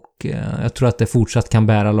grym och jag tror att det fortsatt kan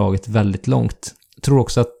bära laget väldigt långt. Jag tror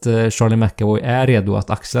också att Charlie McAvoy är redo att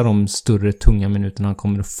axla de större tunga minuterna han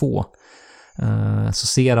kommer att få. Så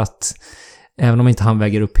ser att även om inte han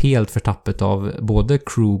väger upp helt för tappet av både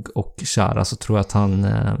Krug och Chara, så tror jag att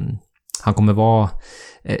han kommer vara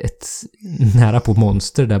ett nära på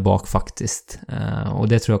monster där bak faktiskt. Och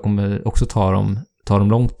det tror jag kommer också ta dem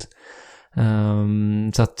långt.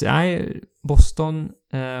 Så att Boston,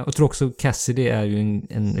 och tror också Cassidy är ju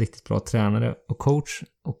en riktigt bra tränare och coach,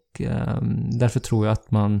 och därför tror jag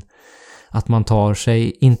att man tar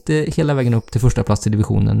sig inte hela vägen upp till första plats i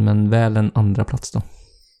divisionen, men väl en andra plats då.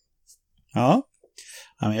 Ja,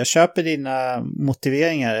 men jag köper dina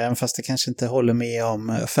motiveringar, även fast jag kanske inte håller med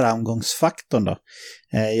om framgångsfaktorn då.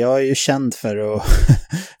 Jag är ju känd för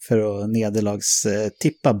att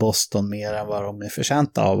nederlagstippa Boston mer än vad de är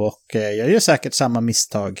förtjänta av, och jag gör säkert samma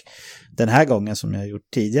misstag den här gången som jag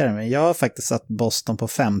gjort tidigare, men jag har faktiskt satt Boston på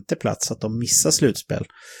 5:e plats så att de missar slutspel.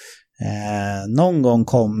 Någon gång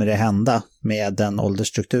kommer det hända med den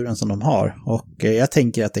åldersstrukturen som de har, och jag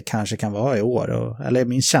tänker att det kanske kan vara i år, eller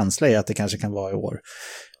min känsla är att det kanske kan vara i år.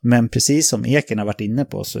 Men precis som Eken har varit inne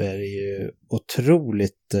på så är det ju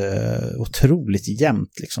otroligt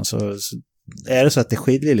jämnt liksom. Så är det så att det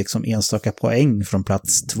skiljer liksom enstaka poäng från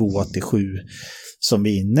plats 2 till 7 som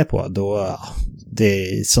vi är inne på, då det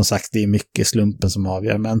är som sagt det är mycket slumpen som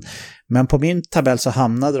avgör, men på min tabell så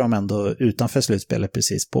hamnade de ändå utanför slutspelet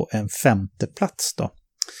precis på en 5:e plats då.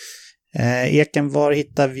 Eken, var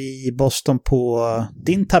hittar vi Boston på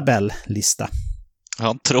din tabelllista?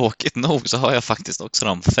 Ja, tråkigt nog så har jag faktiskt också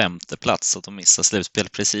de 5:e plats, så att de missar slutspel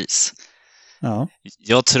precis. Ja.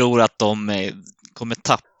 Jag tror att de kommer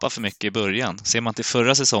tappa för mycket i början. Ser man till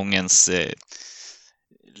förra säsongens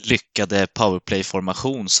lyckade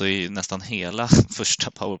powerplay-formation så är ju nästan hela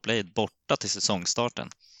första powerplayet borta till säsongstarten.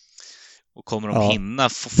 Och kommer de hinna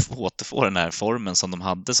återfå den här formen som de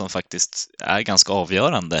hade, som faktiskt är ganska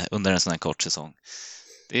avgörande under en sån här kort säsong.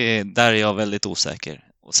 Där är jag väldigt osäker.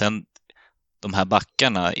 Och sen de här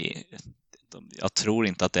backarna, jag tror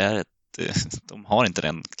inte att det är de har inte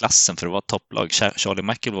den klassen för att vara topplag. Charlie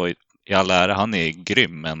McAvoy i all ära, han är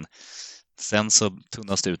grym, men sen så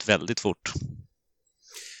tunnas det ut väldigt fort.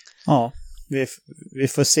 Ja, vi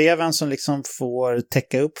får se vem som liksom får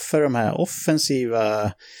täcka upp för de här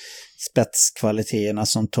offensiva spetskvaliteterna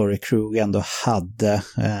som Torrey Krug ändå hade.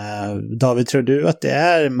 David, tror du att det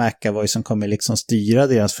är McAvoy som kommer liksom styra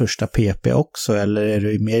deras första PP också, eller är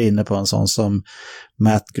du mer inne på en sån som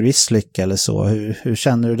Matt Grzelcyk eller så? Hur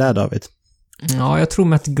känner du där, David? Ja, jag tror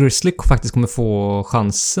Matt Grzelcyk faktiskt kommer få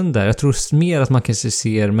chansen där. Jag tror mer att man kanske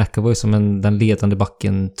ser McAvoy som den ledande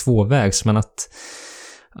backen tvåvägs, men att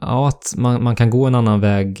man kan gå en annan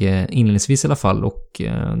väg inledningsvis i alla fall, och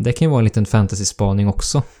det kan ju vara en liten fantasy-spaning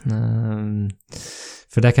också.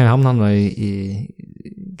 För där kan ju han hamna i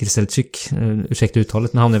Grzelcyk, ursäkta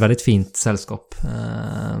uttalet, men han är väldigt fint sällskap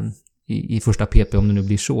i första PP, om det nu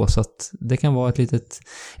blir så att det kan vara ett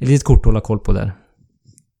litet kort att hålla koll på där.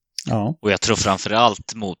 Ja. Och jag tror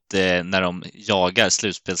framförallt mot när de jagar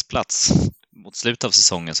slutspelsplats mot slutet av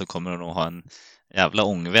säsongen, så kommer de nog ha en jävla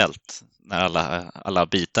ångvält när alla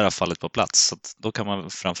bitar har fallit på plats. Så då kan man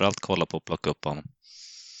framförallt kolla på att plocka upp honom.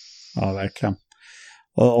 Ja, verkligen.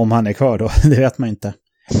 Och om han är kvar då, det vet man inte.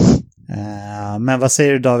 Men vad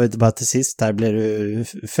säger du, David, bara till sist där? Blir du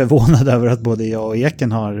förvånad över att både jag och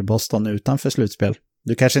Eken har Boston utanför slutspel?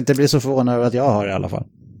 Du kanske inte blir så förvånad över att jag har i alla fall.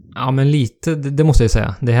 Ja, men lite, det måste jag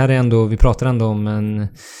säga. Det här är ändå, vi pratar ändå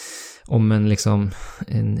om en liksom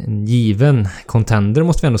en given contender,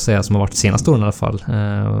 måste vi ändå säga, som har varit senaste åren i alla fall.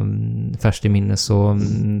 Färskt i minne, så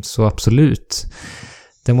absolut.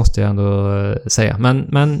 Det måste jag ändå säga.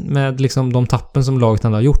 Men med liksom de tappen som laget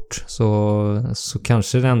ändå har gjort, så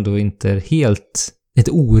kanske det ändå inte är helt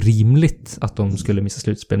orimligt att de skulle missa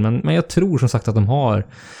slutspel. Men jag tror som sagt att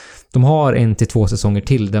de har 1 till 2 säsonger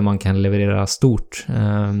till där man kan leverera stort.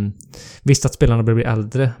 Visst att spelarna börjar bli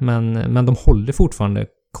äldre, men de håller fortfarande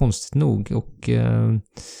konstigt nog, och jag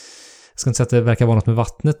ska inte säga att det verkar vara något med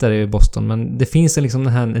vattnet där i Boston, men det finns liksom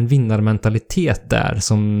en vinnarmentalitet där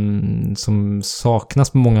som saknas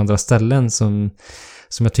på många andra ställen, som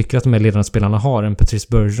jag tycker att de här ledande spelarna har. En Patrice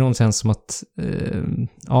Bergeron känns som att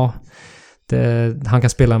han kan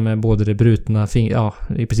spela med både det brutna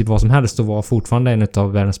i princip vad som helst och vara fortfarande en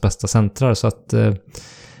av världens bästa centrar, så att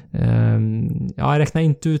jag räknar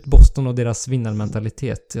inte ut Boston och deras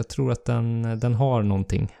vinnarmentalitet. Jag tror att den har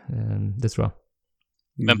någonting. Det tror jag.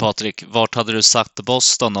 Men Patrik, vart hade du satt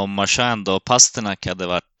Boston om Marchand och Pasternak hade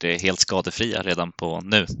varit helt skadefria redan på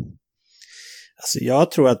nu? Alltså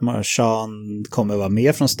jag tror att Marchand kommer vara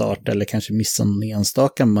med från start, eller kanske missa en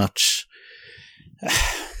enstaka match.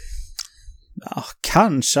 Ja,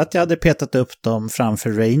 kanske att jag hade petat upp dem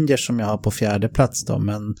framför Rangers som jag har på 4:e plats då,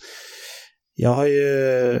 men jag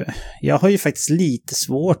har ju faktiskt lite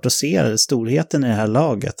svårt att se storheten i det här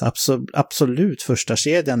laget. Absolut, första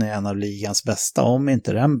kedjan är en av ligans bästa, om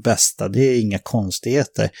inte den bästa, det är inga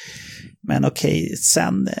konstigheter. Men okej,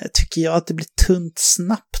 sen tycker jag att det blir tunt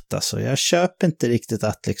snabbt alltså. Jag köper inte riktigt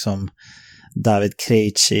att liksom David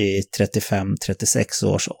Krejci i 35-36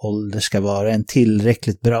 års ålder ska vara en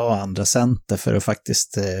tillräckligt bra andra center för att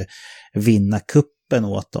faktiskt vinna kuppen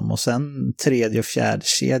åt dem. Och sen 3:e och 4:e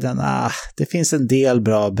kedjan, det finns en del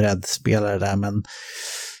bra breddspelare där, men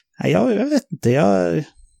jag vet inte,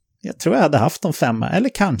 jag tror jag hade haft dem 5 eller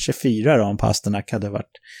kanske 4 då, om Pasternak hade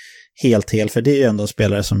varit helt, för det är ju ändå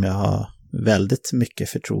spelare som jag har väldigt mycket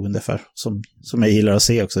förtroende för, som jag gillar att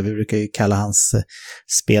se också. Vi brukar ju kalla hans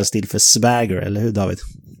spelstil för swagger, eller hur, David?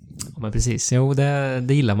 Ja, men precis. Jo,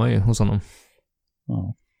 det gillar man ju hos honom.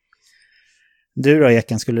 Ja. Du då,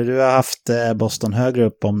 Eken, skulle du ha haft Boston högre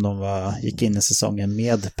upp om de gick in i säsongen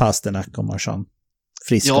med Pasternak och Marchand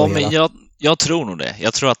friska? Ja, men jag tror nog det.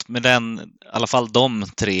 Jag tror att med i alla fall de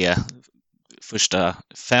 3 första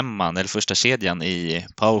 5:an eller första kedjan i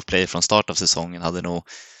powerplay från start av säsongen hade nog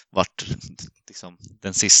varit liksom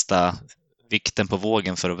den sista vikten på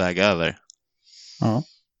vågen för att väga över.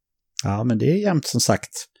 Ja, men det är jämnt som sagt.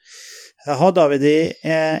 Jaha, David, det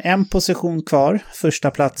är en position kvar,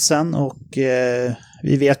 första platsen, och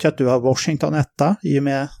vi vet ju att du har Washington 1 i och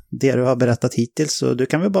med det du har berättat hittills, så du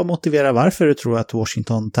kan väl bara motivera varför du tror att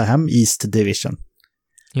Washington tar hem East Division.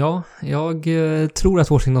 Ja, jag tror att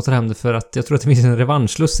Washington tar hem det för att jag tror att det finns en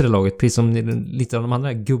revanschlust i det laget. Precis som lite av de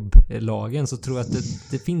andra gubblagen, så tror jag att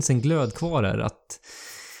det finns en glöd kvar där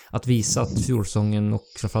att visa att fjolsäsongen och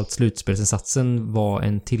framförallt slutspelsinsatsen var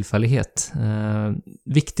en tillfällighet.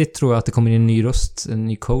 Viktigt tror jag att det kommer in en ny röst, en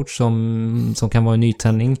ny coach som kan vara en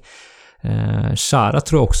nytändning. Chara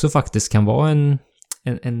tror jag också faktiskt kan vara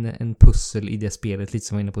en pussel i det spelet, lite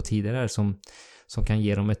som jag var inne på tidigare, som kan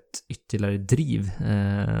ge dem ett ytterligare driv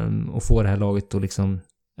och få det här laget att liksom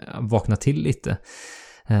vakna till lite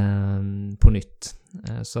på nytt.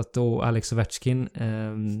 Så att då Alex Ovechkin,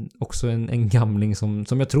 också en gamling som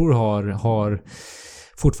jag tror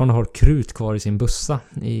fortfarande har krut kvar i sin bussa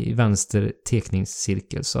i vänster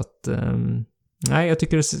tekningscirkel. Så att Nej, jag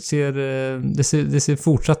tycker det ser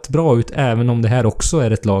fortsatt bra ut, även om det här också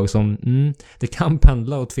är ett lag som det kan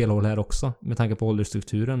pendla åt fel håll här också, med tanke på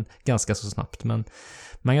åldersstrukturen ganska så snabbt.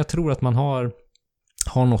 Men jag tror att man har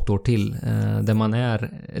något år till där man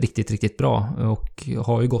är riktigt, riktigt bra, och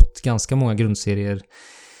har ju gått ganska många grundserier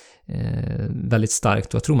väldigt starkt,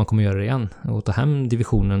 och jag tror man kommer göra det igen och ta hem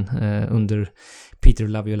divisionen under Peter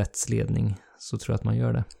Laviolettes ledning. Så tror jag att man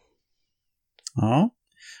gör det. Ja,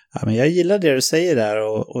 men jag gillar det du säger där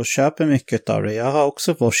och köper mycket av det. Jag har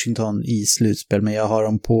också Washington i slutspel, men jag har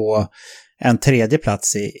dem på en tredje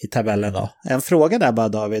plats i tabellen då. En fråga där bara,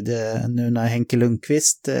 David, nu när Henke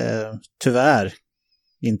Lundqvist tyvärr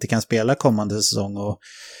inte kan spela kommande säsong, och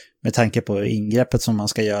med tanke på ingreppet som man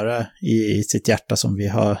ska göra i sitt hjärta som vi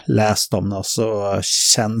har läst om då, så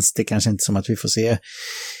känns det kanske inte som att vi får se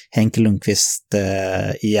Henke Lundqvist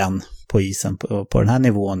igen på isen på den här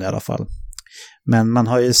nivån i alla fall. Men man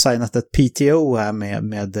har ju signat ett PTO här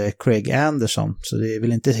med Craig Anderson, så det är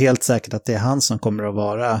väl inte helt säkert att det är han som kommer att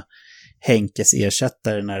vara Henkes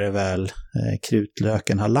ersättare när det väl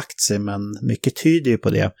krutlöken har lagt sig, men mycket tyder ju på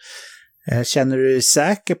det. Känner du dig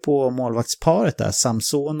säker på målvaktsparet där?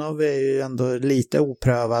 Samsonov är ju ändå lite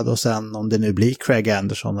oprövad, och sen om det nu blir Craig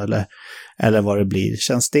Anderson eller vad det blir.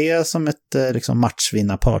 Känns det som ett liksom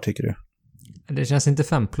matchvinnarpar, tycker du? Det känns inte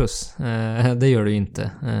 5+. Det gör det ju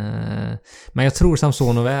inte. Men jag tror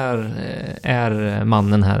Samsonov är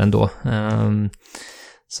mannen här ändå.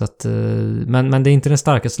 Så att, men det är inte den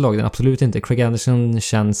starkaste lagen, absolut inte. Craig Anderson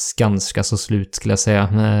känns ganska så slut, skulle jag säga.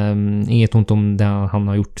 Inget ont om det han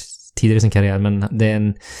har gjort tidigare i sin karriär, men det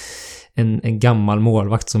är en gammal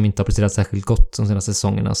målvakt som inte har presterat särskilt gott de senaste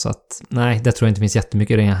säsongerna, så att nej, det tror jag inte finns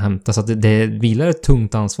jättemycket att hämta, så att det vilar ett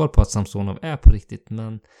tungt ansvar på att Samsonov är på riktigt,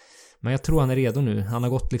 men jag tror han är redo nu. Han har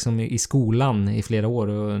gått liksom i skolan i flera år,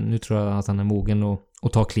 och nu tror jag att han är mogen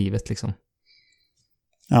att ta klivet liksom.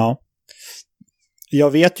 Ja.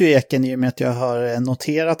 Jag vet ju, Eken, i och med att jag har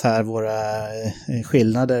noterat här våra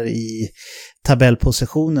skillnader i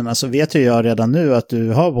tabellpositionerna, så vet ju jag redan nu att du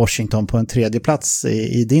har Washington på en tredje plats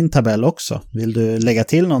i din tabell också. Vill du lägga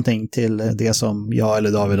till någonting till det som jag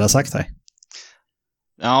eller David har sagt här?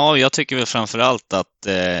 Ja, jag tycker väl framförallt att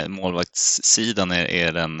målvaktssidan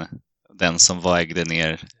är den som vägde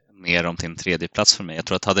ner dem till en tredje plats för mig. Jag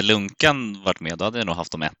tror att hade Lunkan varit med, då hade jag nog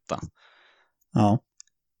haft dem etta. Ja.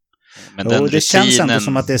 Men den det känns ändå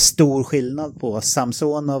som att det är stor skillnad på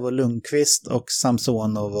Samsonov och Lundqvist och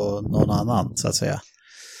Samsonov och någon annan, så att säga.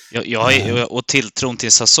 Och tilltron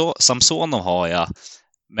till Samsonov har jag,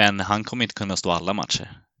 men han kommer inte kunna stå alla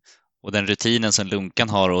matcher. Och den rutinen som Lunkan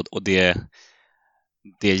har, och det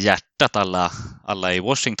hjärtat alla i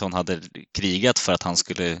Washington hade krigat för att han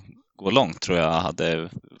skulle gå långt, tror jag hade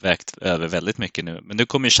vägt över väldigt mycket nu. Men nu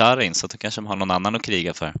kommer Chara in, så att då kanske man har någon annan att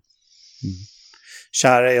kriga för.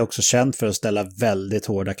 Chara är också känd för att ställa väldigt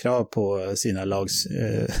hårda krav på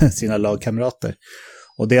sina lagkamrater.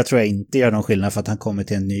 Och det tror jag inte gör någon skillnad för att han kommer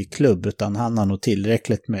till en ny klubb, utan han har nog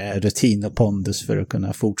tillräckligt med rutin och pondus för att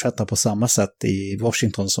kunna fortsätta på samma sätt i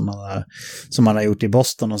Washington som han har gjort i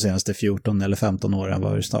Boston de senaste 14 eller 15 åren,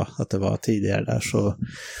 var det så att det var tidigare där. Så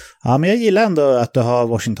ja, men jag gillar ändå att du har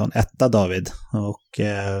Washington etta, David. Och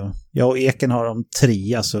jag och Eken har dem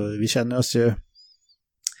 3, så vi känner oss ju...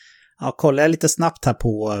 Ja, kollar jag lite snabbt här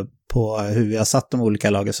på hur vi har satt de olika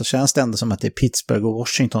lagen, så känns det ändå som att det är Pittsburgh och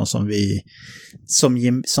Washington som vi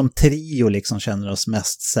som trio liksom känner oss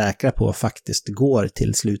mest säkra på faktiskt går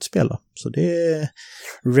till slutspel då. Så det är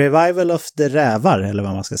revival of the rävar, eller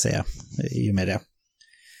vad man ska säga i och med det.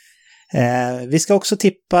 Vi ska också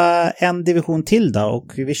tippa en division till då,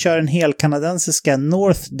 och vi kör en hel kanadensiska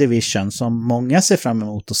North Division som många ser fram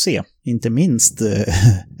emot att se. Inte minst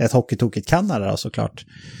ett hockeytokigt Kanada såklart.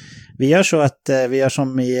 Vi gör så att vi gör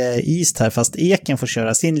som i East här, fast Eken får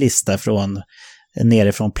köra sin lista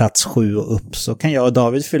nerifrån plats 7 och upp, så kan jag och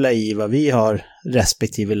David fylla i vad vi har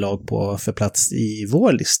respektive lag på för plats i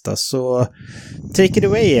vår lista. Så take it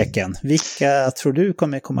away, Eken. Vilka tror du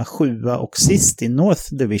kommer komma 7 och sist i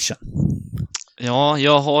North Division? Ja,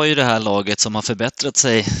 jag har ju det här laget som har förbättrat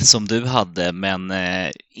sig som du hade, men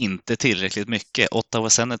inte tillräckligt mycket. Ottawa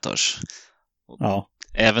Senators. Ja.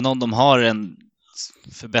 Även om de har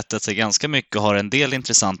förbättrat sig ganska mycket och har en del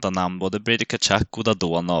intressanta namn, både Brady Tkachuk och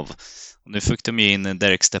Dadonov. Och nu fick de ju in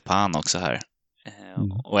Derek Stepan också här.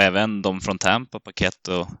 Och även de från Tampa,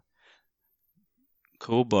 Paquette och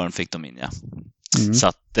Coburn fick de in, ja. Så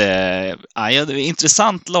att, det är ett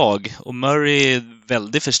intressant lag, och Murray är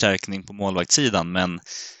väldigt förstärkning på målvaktssidan, men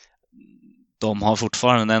de har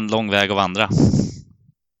fortfarande en lång väg att vandra.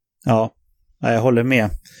 Ja, jag håller med.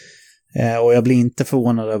 Och jag blir inte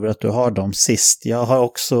förvånad över att du har dem sist. Jag har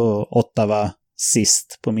också Ottawa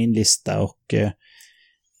sist på min lista. Och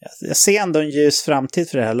jag ser ändå en ljus framtid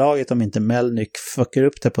för det här laget om inte Melnyk fuckar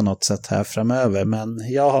upp det på något sätt här framöver.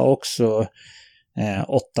 Men jag har också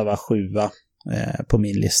Ottawa 7 på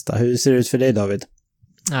min lista. Hur ser det ut för dig, David?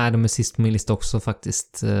 Nej, de är sist på min lista också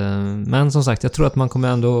faktiskt. Men som sagt, jag tror att man kommer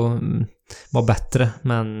ändå vara bättre.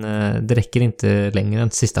 Men det räcker inte längre än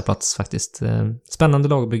till sista plats faktiskt. Spännande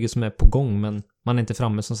lagbygge som är på gång, men man är inte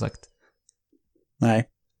framme som sagt. Nej.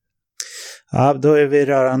 Ja, då är vi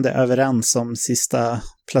rörande överens om sista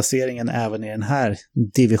placeringen även i den här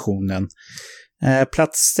divisionen.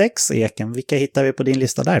 Plats 6, Eken. Vilka hittar vi på din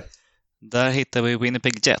lista där? Där hittar vi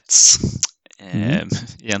Winnipeg Jets.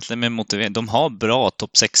 Egentligen med motivering. De har bra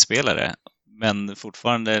topp 6-spelare, men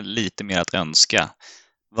fortfarande lite mer att önska.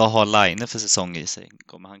 Vad har Line för säsong i sig?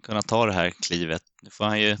 Kommer han kunna ta det här klivet? Nu får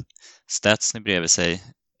han ju Stastny bredvid sig.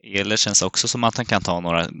 Eller känns också som att han kan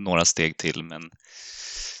ta några steg till, men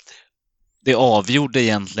det avgjorde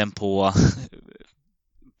egentligen på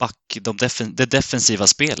det defensiva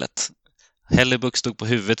spelet. Hellebuck stod på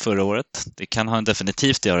huvudet förra året. Det kan han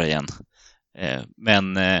definitivt göra igen.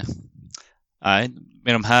 Men med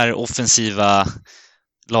de här offensiva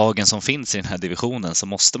lagen som finns i den här divisionen så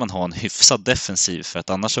måste man ha en hyfsad defensiv, för att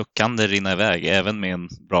annars så kan det rinna iväg även med en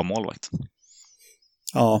bra målvakt.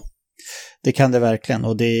 Ja, det kan det verkligen,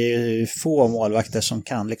 och det är få målvakter som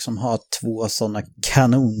kan liksom ha 2 sådana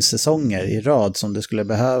kanonsäsonger i rad som det skulle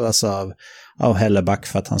behövas av Hellebuck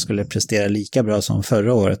för att han skulle prestera lika bra som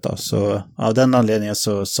förra året då. Så av den anledningen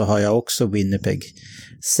så har jag också Winnipeg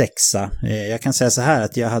 6. Jag kan säga så här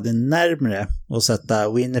att jag hade närmare att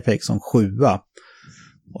sätta Winnipeg som 7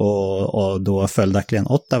 och då följaktligen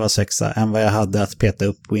Ottawa 6 än vad jag hade att peta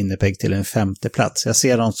upp Winnipeg till en 5:e plats. Jag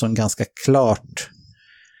ser dem som ganska klart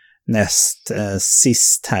näst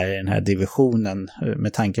sist här i den här divisionen,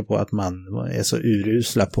 med tanke på att man är så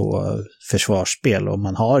urusla på försvarsspel och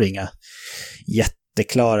man har inga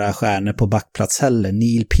jätteklara stjärnor på backplats heller.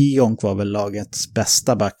 Neil Pionk var väl lagets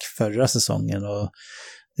bästa back förra säsongen, och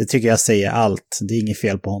det tycker jag säger allt. Det är inget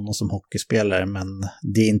fel på honom som hockeyspelare, men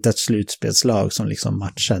det är inte ett slutspelslag som liksom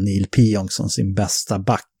matchar Neil Pionk som sin bästa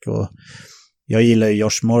back. Och jag gillar ju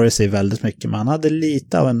Josh Morrissey väldigt mycket, men han hade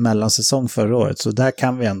lite av en mellansäsong förra året, så där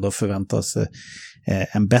kan vi ändå förvänta oss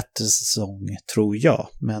en bättre säsong, tror jag.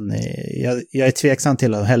 Men jag är tveksam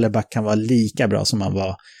till att Hellebuck kan vara lika bra som han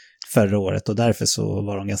var förra året, och därför så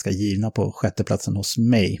var de ganska givna på 6:e platsen hos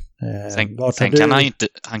mig. Sen kan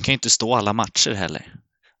han kan ju inte stå alla matcher heller.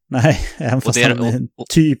 Nej, även fast han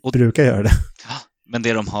brukar göra det. Men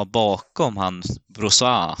det de har bakom han,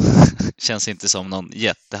 Brossois, känns inte som någon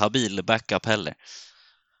jättehabil backup heller.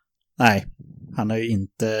 Nej, han har ju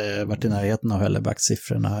inte varit i närheten av Hellebucks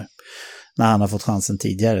siffrorna när han har fått chansen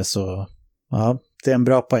tidigare, så ja, det är en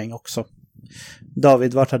bra poäng också.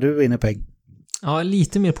 David, vart har du Winnipeg? Ja,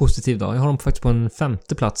 lite mer positiv då. Jag har dem faktiskt på en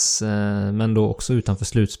 5:e plats, men då också utanför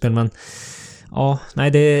slutspel. Men ja,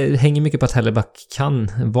 nej, det hänger mycket på att Hellebuck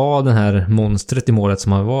kan vara den här monstret i målet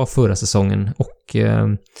som han var förra säsongen. Och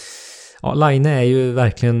ja, Line är ju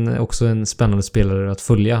verkligen också en spännande spelare att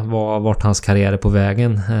följa vart hans karriär är på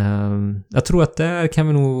vägen. Jag tror att där kan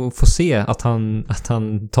vi nog få se att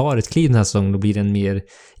han tar ett kliv den här säsongen och blir en mer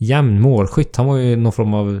jämn målskytt. Han var ju någon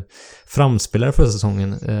form av framspelare förra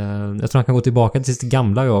säsongen. Jag tror han kan gå tillbaka till sitt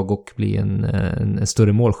gamla jag och bli en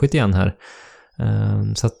större målskytt igen här.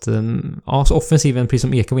 Så att ja, så offensiven, precis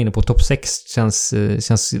som Eka var inne på, topp 6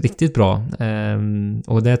 känns riktigt bra.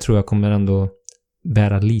 Och det tror jag kommer ändå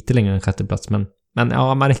bära lite längre än 6:e plats, men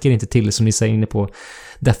ja, man räcker inte till, som ni säger inne på.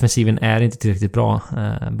 Defensiven är inte tillräckligt bra.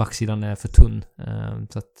 Backsidan är för tunn.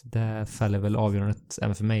 Så att det fäller väl avgörandet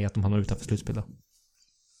även för mig att de hamnar utanför slutspel då.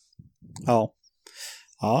 Ja,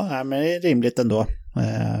 men det är rimligt ändå.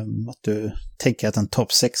 Att du tänker att en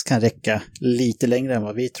topp 6 kan räcka lite längre än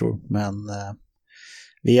vad vi tror, men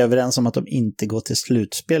vi är överens om att de inte går till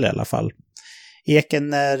slutspel i alla fall. Eken,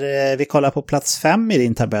 när vi kollar på plats 5 i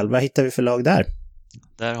din tabell, vad hittar vi för lag där?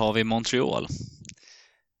 Där har vi Montreal.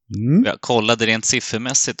 Jag kollade rent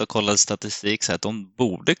siffermässigt och kollade statistik så att de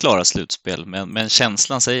borde klara slutspel, men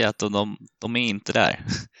känslan säger att de är inte där.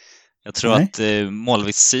 Jag tror att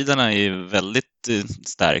målvaktssidan är ju väldigt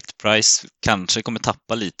starkt. Price kanske kommer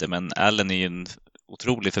tappa lite, men Allen är ju en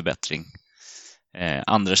otrolig förbättring.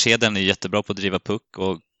 Andra kedjan är jättebra på att driva puck,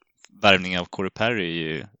 och värvningen av Corey Perry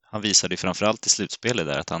är ju, han visade ju framförallt i slutspelet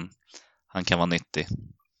där att han kan vara nyttig.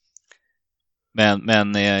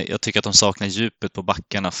 Men jag tycker att de saknar djupet på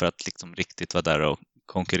backarna för att liksom riktigt vara där och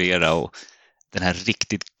konkurrera, och den här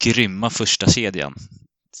riktigt grymma första kedjan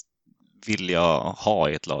vill jag ha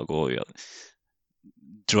i ett lag, och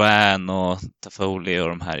Drouin och Toffoli och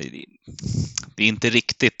de här, det är inte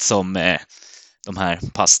riktigt som de här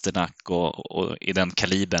Pasternak och i den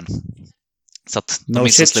kalibern. Så att de No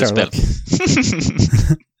missar shit, slutspel.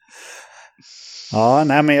 Ja,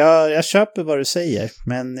 nej men jag köper vad du säger.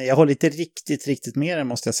 Men jag håller inte riktigt med det,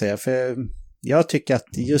 måste jag säga. För jag tycker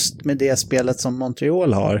att just med det spelet som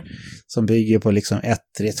Montreal har, som bygger på liksom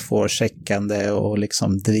 1-3-2-checkande och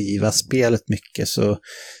liksom driva spelet mycket,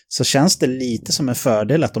 så känns det lite som en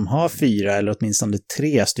fördel att de har 4 eller åtminstone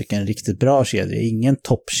 3 stycken riktigt bra kedjor. Ingen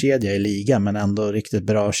toppkedja i ligan, men ändå riktigt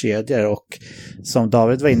bra kedjor. Och som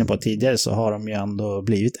David var inne på tidigare så har de ju ändå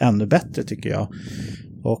blivit ännu bättre, tycker jag.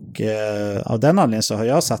 Och av den anledningen så har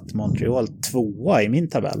jag satt Montreal 2 i min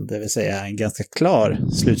tabell, det vill säga en ganska klar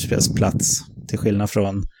slutspelsplats, till skillnad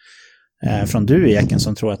från du, Eken,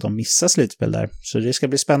 som tror att de missar slutspel där. Så det ska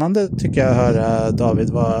bli spännande, tycker jag, att höra, David,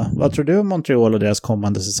 vad tror du om Montreal och deras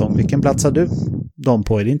kommande säsong? Vilken plats har du dem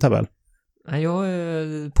på i din tabell? Jag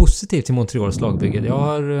är positiv till Montreals lagbygge. Jag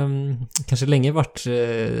har kanske länge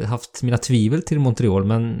haft mina tvivel till Montreal,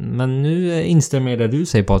 men nu instämmer jag där du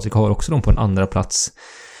säger, Patrik, har också dem på en andra plats.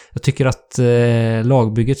 Jag tycker att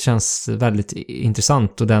lagbygget känns väldigt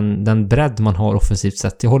intressant och den bredd man har offensivt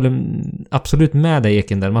sett. Jag håller absolut med dig,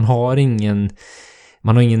 Eken, där. Man har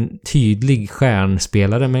ingen tydlig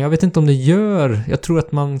stjärnspelare, men jag vet inte om det gör... Jag tror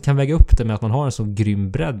att man kan väga upp det med att man har en så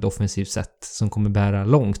grym bredd offensivt sett som kommer bära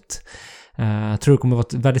långt. Jag tror det kommer vara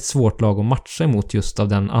ett väldigt svårt lag att matcha emot just av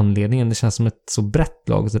den anledningen. Det känns som ett så brett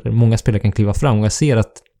lag där många spelare kan kliva fram, och jag ser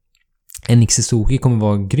att Nick Suzuki kommer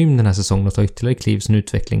vara grym den här säsongen och ta ytterligare kliv i sin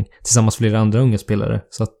utveckling tillsammans med flera andra unga spelare.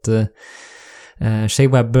 Så att Shea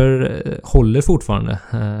Weber håller fortfarande,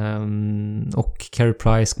 och Carey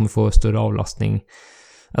Price kommer få större avlastning.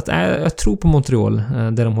 Jag tror på Montreal,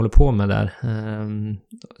 det de håller på med där.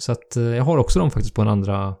 Så att jag har också dem faktiskt på en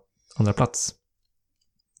andra plats.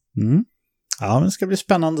 Mm. Ja, men det ska bli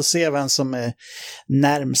spännande att se vem som är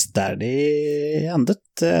närmst där. Det är ändå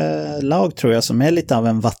ett lag, tror jag, som är lite av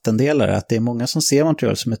en vattendelare. Att det är många som ser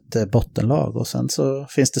Montreal som ett bottenlag. Och sen så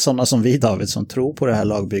finns det sådana som vi, David, som tror på det här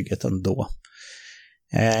lagbygget ändå.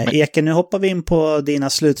 Eken, nu hoppar vi in på dina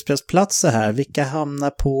slutspelsplatser här. Vilka hamnar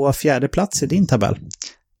på 4:e plats i din tabell?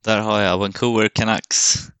 Där har jag Vancouver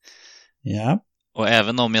Canucks. Ja. Och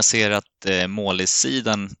även om jag ser att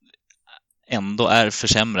målissidan ändå är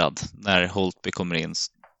försämrad när Holtby kommer in,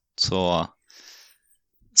 så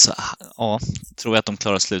ja, tror jag att de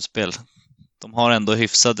klarar slutspel. De har ändå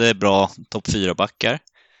hyfsade bra topp 4-backar.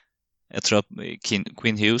 Jag tror att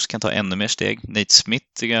Quinn Hughes kan ta ännu mer steg. Nate Smith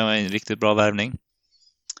tycker jag är en riktigt bra värvning.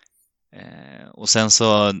 Och sen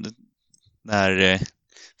så när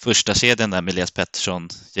första kedjan där med Elias Pettersson,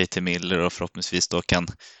 JT Miller och förhoppningsvis då kan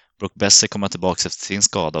Brock Besser komma tillbaka efter sin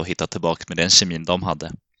skada och hitta tillbaka med den kemin de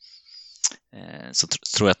hade. Så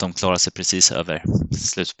tror jag att de klarar sig precis över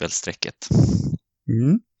slutspelsträcket.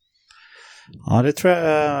 Mm. Ja, det tror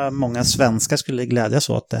jag många svenskar skulle glädjas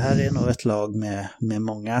åt. Det här är nog ett lag med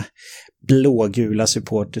många blågula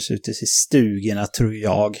supporters ute i stugorna, tror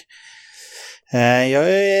jag. Jag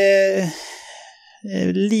är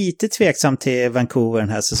lite tveksam till Vancouver den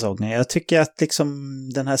här säsongen. Jag tycker att liksom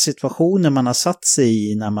den här situationen man har satt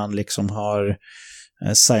sig i när man liksom har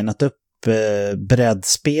signat upp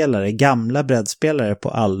breddspelare, gamla breddspelare på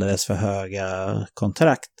alldeles för höga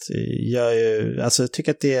kontrakt. Jag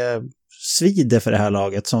tycker att det svider för det här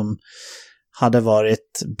laget, som hade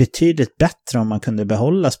varit betydligt bättre om man kunde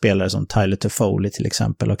behålla spelare som Tyler Toffoli till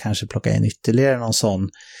exempel, och kanske plocka in ytterligare någon sån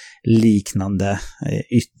liknande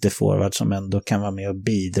ytterforward som ändå kan vara med och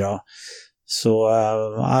bidra. Så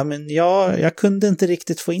men jag kunde inte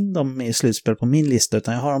riktigt få in dem i slutspel på min lista,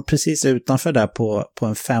 utan jag har dem precis utanför där på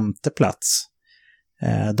en 5:e plats.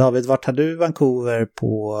 David, vart har du Vancouver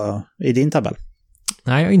i din tabell?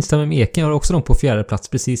 Nej, jag instämmer med Eken. Jag har också dem på 4:e plats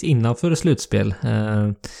precis innanför slutspel.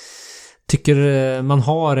 Tycker man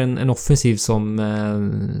har en offensiv som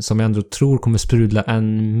jag ändå tror kommer sprudla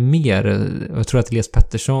än mer. Jag tror att Elias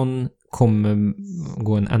Pettersson kommer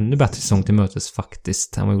gå en ännu bättre säsong till mötes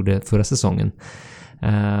faktiskt än vad gjorde förra säsongen.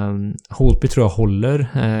 Holtby tror jag håller.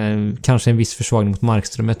 Kanske en viss försvagning mot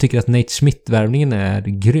Markström. Jag tycker att Nate Schmidt-värvningen är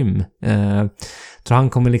grym. Tror han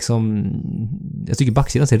kommer liksom... Jag tycker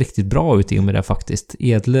backsidan ser riktigt bra ut i och med det faktiskt.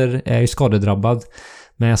 Edler är ju skadedrabbad.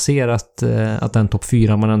 Men jag ser att den topp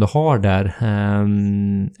 4 man ändå har där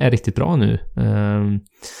är riktigt bra nu.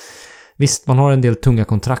 Visst, man har en del tunga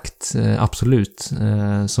kontrakt, absolut,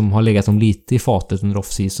 som har legat dem lite i fatet under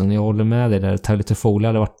off-season. Jag håller med dig där. Tyler Toffoli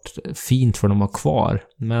hade varit fint för dem att ha kvar.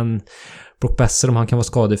 Men Brock Besser, om han kan vara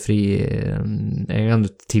skadefri, är ju ändå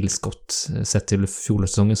ett tillskott sett till hur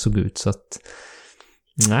fjolårssäsongen såg ut. Så att,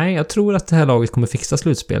 nej, jag tror att det här laget kommer fixa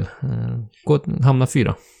slutspel. Hamna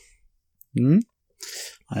 4. Mm.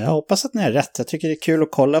 Ja, jag hoppas att ni är rätt. Jag tycker det är kul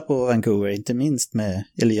att kolla på Vancouver, inte minst med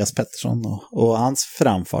Elias Pettersson och hans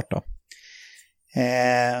framfart då.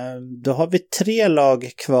 Då har vi 3 lag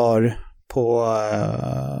kvar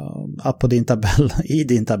på din tabell, i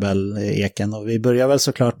din tabell, Eken. Och vi börjar väl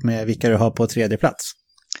såklart med vilka du har på 3:e plats.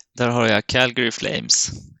 Där har jag Calgary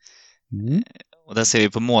Flames. Och där ser vi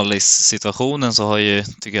på målsituationen så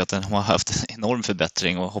tycker jag att den har haft en enorm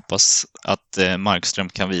förbättring och hoppas att Markström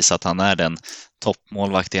kan visa att han är den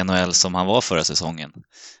toppmålvakt i NHL som han var förra säsongen.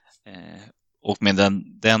 Och med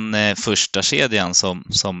den första kedjan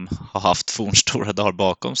som har haft fornstora dagar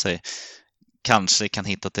bakom sig kanske kan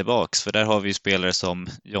hitta tillbaks. För där har vi ju spelare som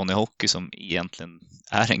Johnny Hockey som egentligen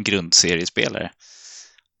är en grundseriespelare.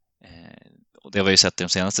 Och det har vi ju sett i de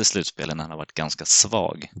senaste slutspelen när han har varit ganska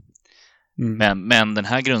svag. Men den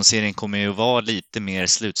här grundserien kommer ju vara lite mer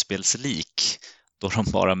slutspelslik då de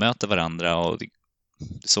bara möter varandra, och det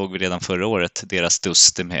såg vi redan förra året, deras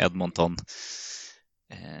duster med Edmonton.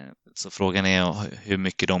 Så frågan är hur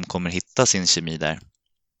mycket de kommer hitta sin kemi där.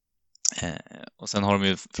 Och sen har de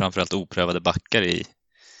ju framförallt oprövade backar i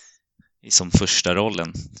som första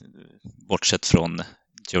rollen, bortsett från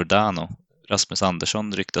Giordano. Rasmus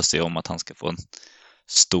Andersson ryktas det om att han ska få en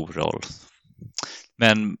stor roll.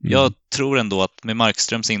 Men jag tror ändå att med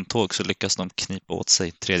Markströms intåg så lyckas de knipa åt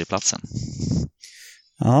sig 3:e platsen.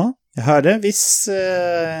 Ja, jag hörde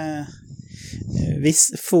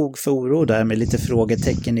viss fog för oro där med lite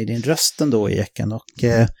frågetecken i din röst ändå, Eken. Och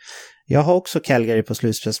jag har också Calgary på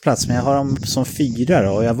slutspelsplats, men jag har dem som 4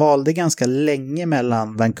 då. Och jag valde ganska länge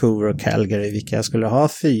mellan Vancouver och Calgary vilka jag skulle ha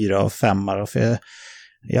 4 och 5. För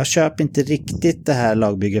jag köper inte riktigt det här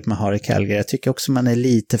lagbygget man har i Calgary. Jag tycker också man är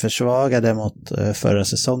lite försvagade mot förra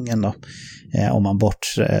säsongen då. Om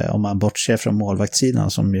man bortser från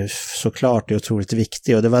målvaktssidan som ju såklart är otroligt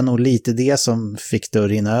viktig. Och det var nog lite det som fick det att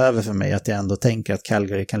rinna över för mig, att jag ändå tänker att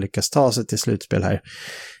Calgary kan lyckas ta sig till slutspel här.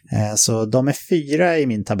 Så de är 4 i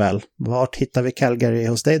min tabell. Vart hittar vi Calgary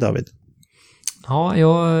hos dig, David? Ja,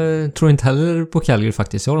 jag tror inte heller på Calgary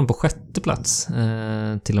faktiskt. Jag har dem på 6:e plats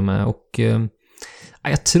till och med. Och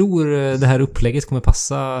jag tror det här upplägget kommer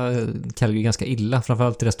passa Calgary ganska illa.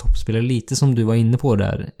 Framförallt deras toppspelare. Lite som du var inne på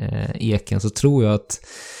där, Eken, så tror jag att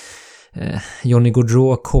Johnny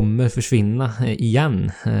Gaudreau kommer försvinna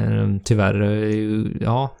igen. Tyvärr.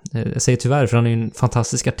 Ja, jag säger tyvärr för han är ju en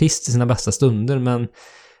fantastisk artist i sina bästa stunder, men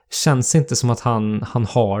känns inte som att han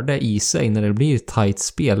har det i sig när det blir tight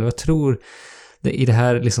spel. Och jag tror i det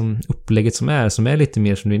här liksom upplägget som är lite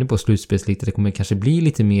mer som du är inne på slutspelslikt, det kommer kanske bli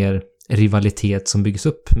lite mer rivalitet som byggs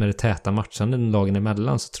upp med det täta matchande lagen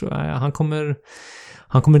emellan, så tror jag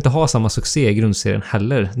han kommer inte ha samma succé i grundserien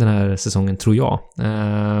heller den här säsongen, tror jag.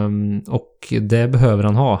 Och det behöver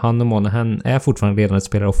han ha. Han och Monahan är fortfarande ledande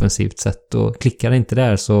spelare offensivt sett, och klickar inte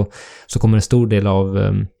där så kommer en stor del av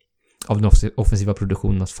den offensiva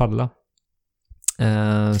produktionen att falla.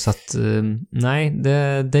 Så att nej,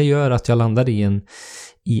 det gör att jag landar i en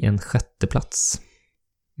 6:e plats.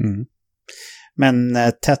 Men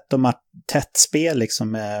tätt spel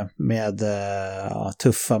liksom med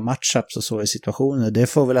tuffa matchups och så i situationer, det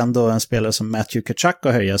får väl ändå en spelare som Matthew Tkachuk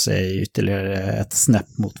att höja sig ytterligare ett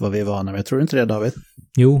snäpp mot vad vi är vana med. Jag tror inte det, David?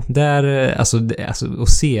 Jo, där alltså att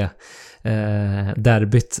se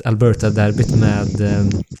Alberta-derbyt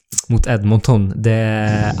mot Edmonton,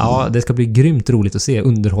 det ska bli grymt roligt att se.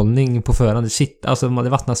 Underhållning på förhand. Shit, alltså det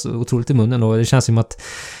vattnas otroligt i munnen, och det känns som att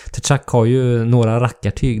Tkachuk har ju några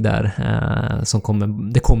rackartyg där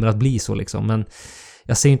det kommer att bli så liksom. Men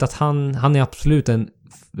jag ser inte att han är absolut en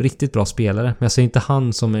riktigt bra spelare, men jag ser inte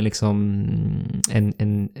han som en liksom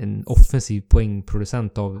en offensiv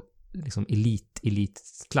poängproducent av liksom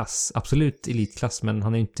elitklass. Absolut elitklass, men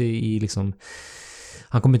han är inte i liksom,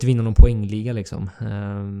 han kommer inte vinna någon poängliga liksom.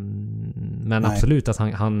 Men nej, absolut att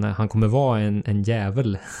han kommer vara en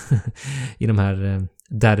jävel i de här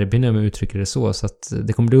derbyn, om jag uttrycker det så att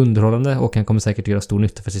det kommer bli underhållande, och han kommer säkert göra stor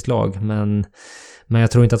nytta för sitt lag, men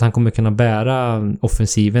jag tror inte att han kommer kunna bära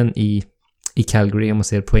offensiven i Calgary om man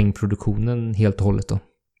ser poängproduktionen helt och hållet då.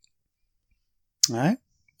 Nej,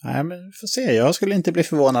 men vi får se. Jag skulle inte bli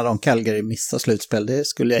förvånad om Calgary missar slutspel. Det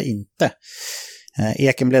skulle jag inte.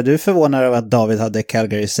 Eken, blev du förvånad över att David hade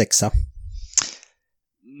Calgary 6:a?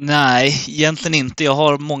 Nej, egentligen inte. Jag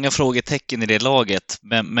har många frågetecken i det laget.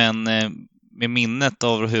 Men med minnet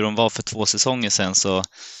av hur de var för 2 säsonger sedan så...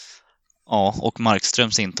 Ja, och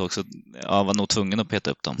Markströms intåg, så jag var nog tvungen att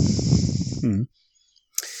peta upp dem.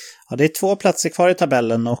 Ja, det är 2 platser kvar i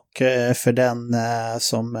tabellen och för den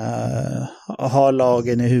som har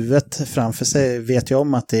lagen i huvudet framför sig vet jag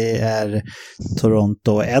om att det är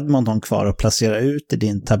Toronto och Edmonton kvar att placera ut i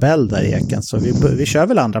din tabell där, Eken. Så vi kör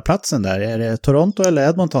väl andra platsen där. Är det Toronto eller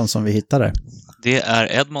Edmonton som vi hittar där? Det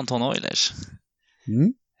är Edmonton Oilers.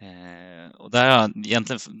 Mm. Och där har jag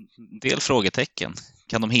egentligen en del frågetecken.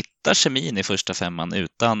 Kan de hitta kemin i första 5:an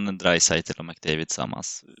utan Draisaitl och McDavid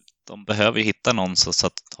tillsammans? De behöver ju hitta någon så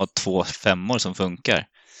att ha 2 5:or som funkar.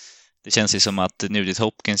 Det känns ju som att Nugent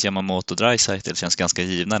Hopkins, Yamamoto och Draisaitl känns ganska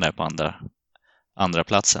givna där på andra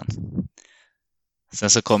platsen. Sen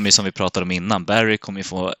så kommer ju, som vi pratade om innan, Barry kommer ju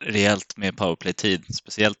få rejält med powerplay-tid,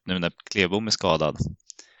 speciellt nu när Klebom är skadad.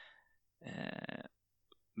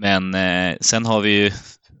 Men sen har vi ju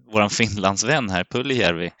våran Finlandsvän här,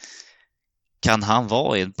 Puljujärvi. Kan han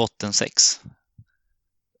vara i ett botten 6?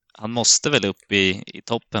 Han måste väl upp i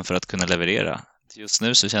toppen för att kunna leverera. Just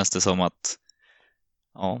nu så känns det som att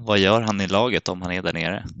vad gör han i laget om han är där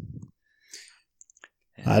nere?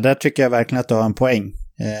 Ja, där tycker jag verkligen att du har en poäng.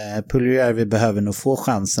 Puljujärvi behöver nog få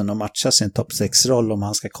chansen att matcha sin topp 6-roll om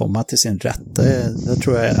han ska komma till sin rätt. Det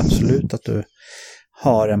tror jag absolut att du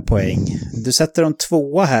har en poäng. Du sätter dem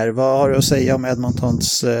 2 här. Vad har du att säga om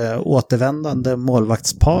Edmontons återvändande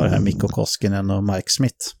målvaktspar här, Mikko Koskinen och Mike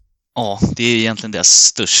Smith? Ja, det är egentligen deras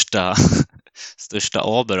största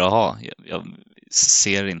aber att ha. Jag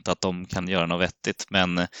ser inte att de kan göra något vettigt,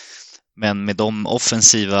 men med de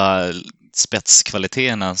offensiva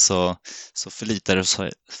spetskvaliteterna så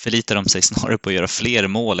förlitar de sig snarare på att göra fler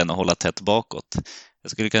mål än att hålla tätt bakåt.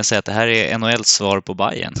 Jag skulle kunna säga att det här är NHLs svar på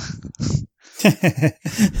Bayern.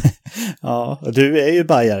 Ja, och du är ju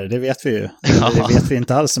bajare, det vet vi ju. Ja. Det vet vi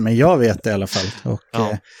inte alls, men jag vet det i alla fall. Och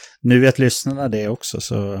nu vet lyssnarna det också,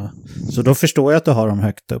 så då förstår jag att du har dem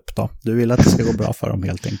högt upp då. Du vill att det ska gå bra för dem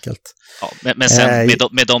helt enkelt. Ja, men sen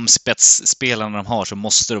med de spetsspelarna de har så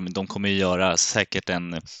måste de kommer ju göra säkert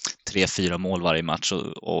 3-4 mål varje match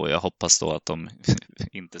och jag hoppas då att de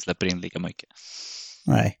inte släpper in lika mycket.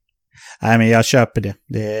 Nej, men jag köper det.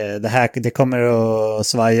 Det kommer att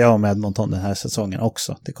svaja om Edmonton den här säsongen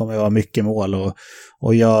också. Det kommer att vara mycket mål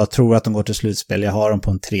och jag tror att de går till slutspel. Jag har dem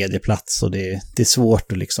på en 3:e plats och det är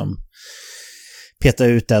svårt att liksom peta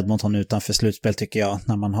ut Edmonton utanför slutspel tycker jag,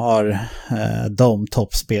 när man har de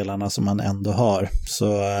toppspelarna som man ändå har.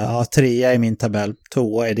 Så 3:a i min tabell,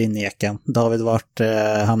 2:a i din, Eken. David, vart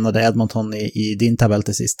hamnade Edmonton i din tabell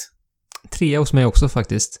till sist? 3:a hos mig också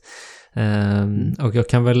faktiskt. Och jag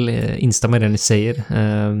kan väl instämma i det ni säger.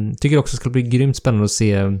 Tycker också det ska bli grymt spännande att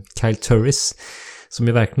se Kyle Turris, som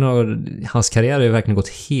ju verkligen hans karriär har ju verkligen gått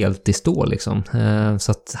helt i stå liksom.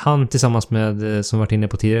 Så att han tillsammans med, som varit inne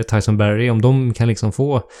på tidigare, Tyson Barrie, om de kan liksom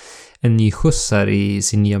få en ny skjuts här i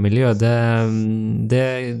sin nya miljö,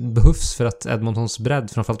 det behövs, för att Edmontons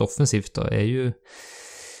bredd, framförallt offensivt då,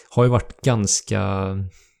 har ju varit ganska,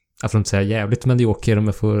 jag får inte säga jävligt medioker om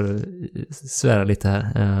jag får svära lite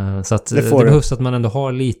här. Så att det behövs att man ändå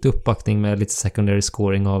har lite uppbackning med lite secondary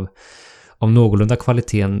scoring av någorlunda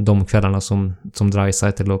kvaliteten de kvällarna som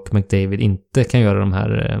Draisaitl och McDavid inte kan göra de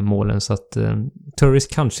här målen. Så att Turris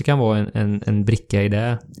kanske kan vara en bricka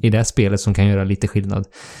i det spelet som kan göra lite skillnad.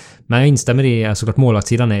 Men jag instämmer i, såklart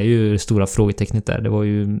målvaktssidan är ju stora frågetecknet där. Det var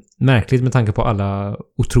ju märkligt med tanke på alla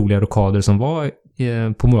otroliga rockader som var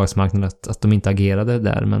på målvaktsmarknaden att de inte agerade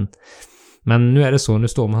där. Men nu är det så, nu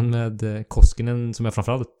står man med Koskinen som jag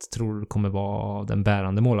framförallt tror kommer vara den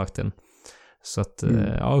bärande målvakten. Så att,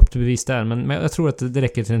 upp till bevis där. Men jag tror att det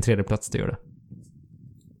räcker till en 3:e plats, det gör det.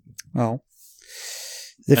 Ja.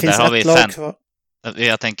 Det finns ett lag kvar.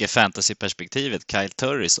 Jag tänker fantasyperspektivet, Kyle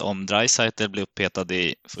Turris, om Draisaitl blir upphetad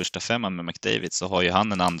i första 5:an med McDavid så har ju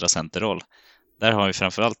han en andra centerroll. Där har vi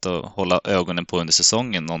framförallt att hålla ögonen på under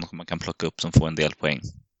säsongen, någon som man kan plocka upp som får en del poäng.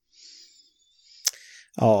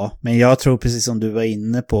 Ja, men jag tror precis som du var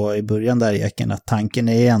inne på i början där, Eken, att tanken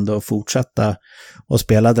är ändå att fortsätta och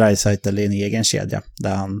spela Draisaitl i en egen kedja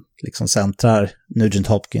där han liksom centrar Nugent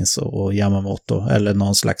Hopkins och Yamamoto, eller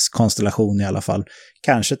någon slags konstellation i alla fall.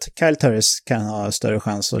 Kanske Kyle Turris kan ha större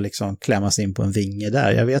chans att liksom klämmas in på en vinge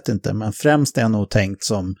där, jag vet inte, men främst är jag nog tänkt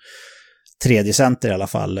som 3:e center i alla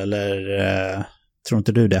fall, eller tror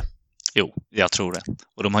inte du det? Jo, jag tror det.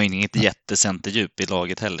 Och de har ju inget jättecenterdjup i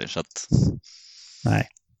laget heller, så att... Nej.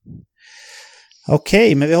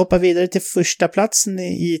 Okej, men vi hoppar vidare till första platsen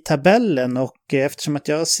i tabellen, och eftersom att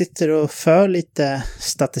jag sitter och för lite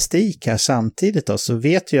statistik här samtidigt då, så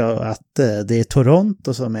vet jag att det är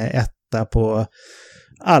Toronto som är etta på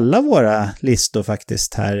alla våra listor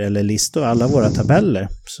faktiskt här, eller listor, alla våra tabeller.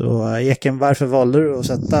 Så Eken, varför valde du att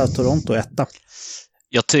sätta Toronto etta?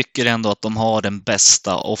 Jag tycker ändå att de har den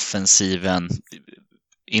bästa offensiven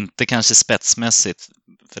Inte kanske spetsmässigt,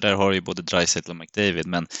 för där har ju både Draisaitl och McDavid,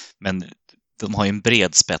 men de har ju en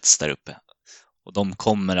bred spets där uppe. Och de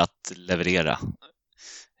kommer att leverera.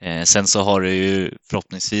 Sen så har det ju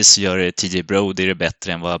förhoppningsvis gör TJ Brodie det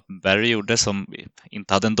bättre än vad Barry gjorde, som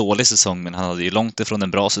inte hade en dålig säsong, men han hade ju långt ifrån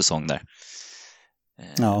en bra säsong där.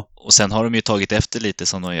 Ja. Och sen har de ju tagit efter lite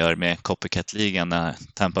som de gör med Copycat-ligan när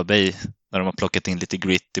Tampa Bay, när de har plockat in lite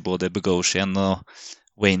grit i både Bogosian och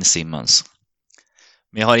Wayne Simmons.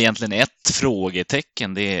 Men jag har egentligen ett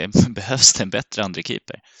frågetecken. Behövs det en bättre andra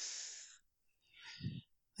keeper?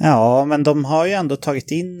 Ja, men de har ju ändå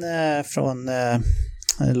tagit in från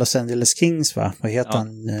Los Angeles Kings, va? Vad heter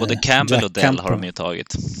han? Både Campbell Jack och Dell Campbell har de ju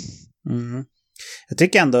tagit. Mm. Jag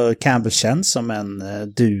tycker ändå Campbell känns som en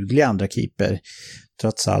duglig andra keeper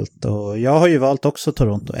trots allt. Och jag har ju valt också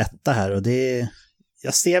Toronto 1 här, och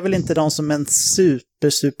jag ser väl inte dem som en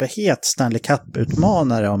superhet Stanley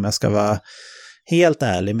Cup-utmanare om jag ska vara helt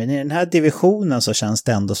ärlig. Men i den här divisionen så känns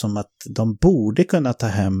det ändå som att de borde kunna ta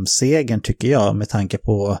hem segern, tycker jag, med tanke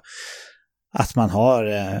på att man har,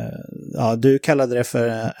 ja, du kallade det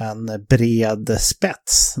för en bred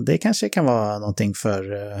spets. Det kanske kan vara någonting för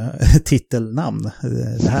titelnamn,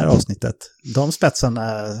 det här avsnittet. De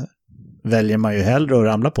spetsarna väljer man ju hellre att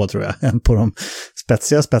ramla på, tror jag, än på de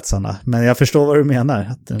spetsiga spetsarna. Men jag förstår vad du menar,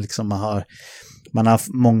 att liksom man har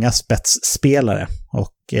många spetsspelare.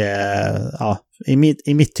 Och ja,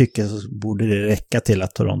 i mitt tycke så borde det räcka till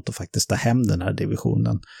att Toronto faktiskt tar hem den här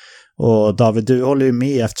divisionen. Och David, du håller ju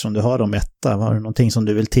med eftersom du har dem 1. Har du någonting som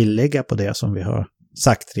du vill tillägga på det som vi har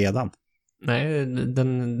sagt redan? Nej,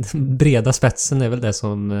 den breda spetsen är väl det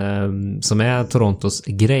som är Torontos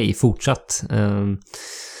grej fortsatt.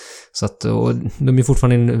 Så att, och de är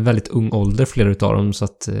fortfarande i en väldigt ung ålder, flera utav dem. Så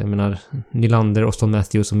att, jag menar, Nylander, Auston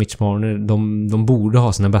Matthews och Mitch Marner, de borde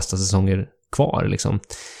ha sina bästa säsonger kvar liksom.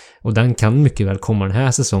 Och den kan mycket väl komma den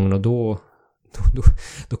här säsongen, och då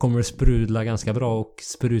kommer det sprudla ganska bra och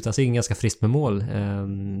sprutas in ganska friskt med mål.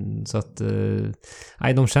 Så att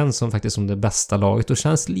nej, de känns som det bästa laget och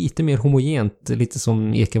känns lite mer homogent, lite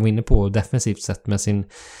som Eka var inne på defensivt sett,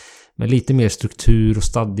 med lite mer struktur och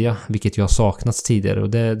stadga, vilket jag har saknats tidigare, och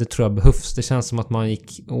det tror jag behövs. Det känns som att man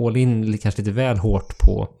gick all in kanske lite väl hårt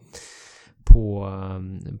på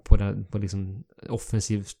liksom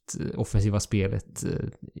offensiva spelet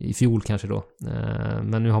i fjol kanske då.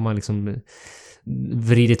 Men nu har man liksom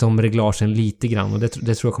vridit om reglagen lite grann, och det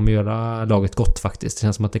tror jag kommer göra laget gott faktiskt. Det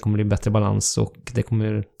känns som att det kommer bli bättre balans, och det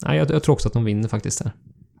kommer, jag tror också att de vinner faktiskt där.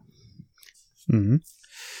 Mm.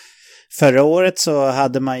 Förra året så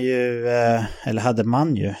hade man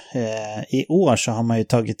ju, i år så har man ju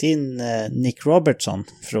tagit in Nick Robertson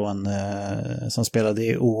som spelade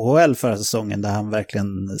i OHL förra säsongen, där han verkligen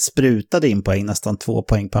sprutade in poäng, nästan 2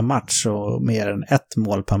 poäng per match och mer än 1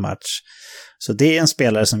 mål per match. Så det är en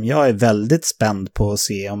spelare som jag är väldigt spänd på att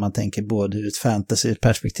se, om man tänker både ur ett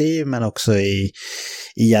fantasy-perspektiv men också i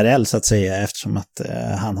IRL så att säga, eftersom att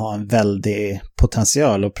han har en väldig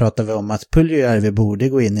potential. Och pratar vi om att Puljujärvi borde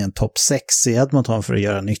gå in i en topp 6 i Edmonton för att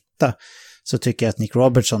göra nytta, så tycker jag att Nick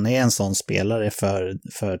Robertson är en sån spelare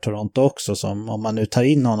för Toronto också, som om man nu tar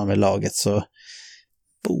in honom i laget så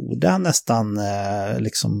borde han nästan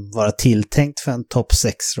liksom vara tilltänkt för en topp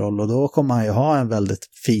 6-roll, och då kommer han ju ha en väldigt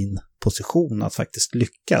fin position att faktiskt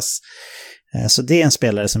lyckas. Så det är en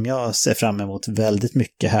spelare som jag ser fram emot väldigt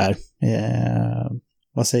mycket här.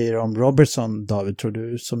 Vad säger du om Robertson, David? Tror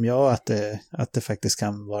du som jag att det faktiskt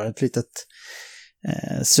kan vara ett litet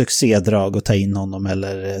succédrag att ta in honom,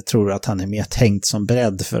 eller tror du att han är mer tänkt som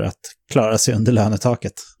bredd för att klara sig under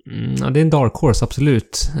lönetaket? Ja, det är en dark horse,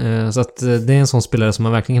 absolut. Så att det är en sån spelare som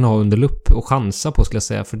man verkligen kan ha under lupp och chansa på, skulle jag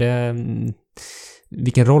säga. För det,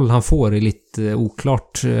 vilken roll han får är lite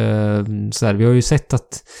oklart. Så här, vi har ju sett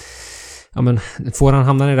att ja, men får han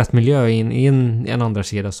hamna i rätt miljö i en andra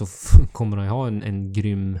kedja, så kommer han ju ha en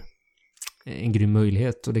grym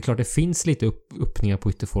möjlighet. Och det är klart det finns lite öppningar på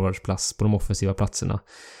ytterforwardsplats på de offensiva platserna.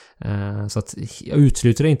 Så att jag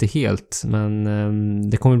utesluter det inte helt, men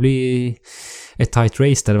det kommer bli ett tight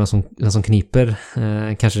race där vem som kniper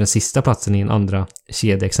kanske den sista platsen i en andra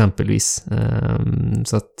kedja exempelvis.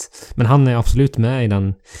 Så att, men han är absolut med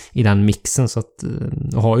i den mixen, så att,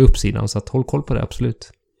 och har ju uppsidan, så att håll koll på det,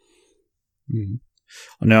 absolut. Mm.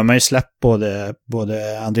 Och nu har man ju släppt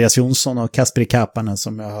både Andreas Jonsson och Kasperi Kapanen,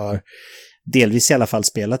 som jag har delvis i alla fall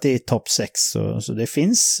spelat i topp 6, så det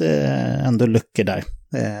finns ändå luckor där.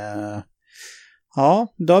 Ja,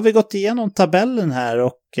 då har vi gått igenom tabellen här,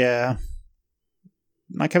 och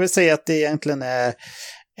man kan väl säga att det egentligen är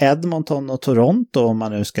Edmonton och Toronto, om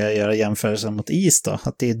man nu ska göra jämförelsen mot is då,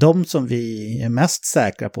 att det är de som vi är mest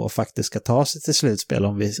säkra på faktiskt ska ta sig till slutspel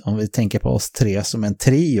om vi tänker på oss tre som en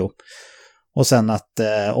trio. Och sen att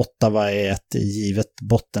Ottawa är ett givet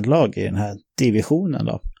bottenlag i den här divisionen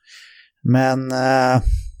då. Men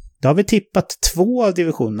då har vi tippat 2 av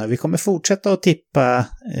divisionerna. Vi kommer fortsätta att tippa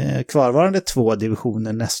kvarvarande 2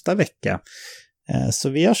 divisioner nästa vecka. Så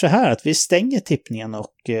vi gör så här att vi stänger tippningen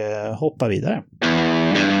och hoppar vidare.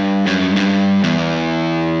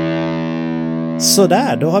 Så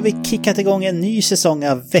där, då har vi kickat igång en ny säsong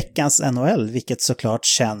av veckans NHL, vilket såklart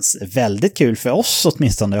känns väldigt kul för oss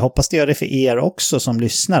åtminstone. Jag hoppas det gör det för er också som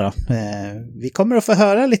lyssnar då. Vi kommer att få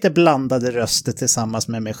höra lite blandade röster tillsammans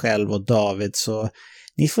med mig själv och David, så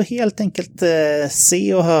ni får helt enkelt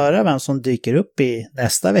se och höra vem som dyker upp i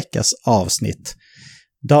nästa veckas avsnitt.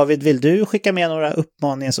 David, vill du skicka med några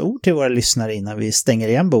uppmaningsord till våra lyssnare innan vi stänger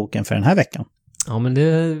igen boken för den här veckan? Ja, men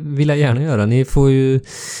det vill jag gärna göra. Ni får ju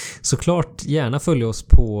såklart gärna följa oss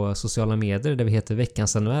på sociala medier där vi heter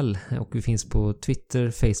Veckans NHL, och vi finns på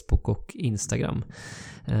Twitter, Facebook och Instagram.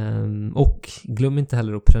 Och glöm inte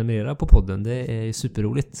heller att prenumerera på podden. Det är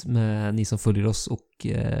superroligt med ni som följer oss, och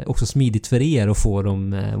också smidigt för er att få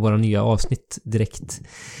våra nya avsnitt direkt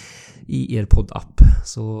i er poddapp.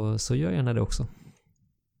 Så gör gärna det också.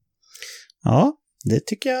 Ja, det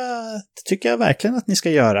tycker jag verkligen att ni ska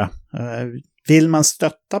göra. Vill man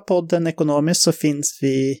stötta podden ekonomiskt så finns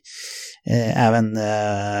vi även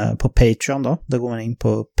på Patreon då. Då går man in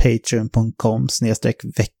på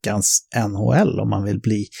patreon.com/veckans-NHL om man vill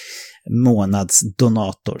bli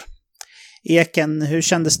månadsdonator. Eken, hur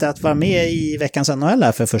kändes det att vara med i veckans NHL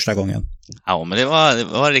här för första gången? Ja, men det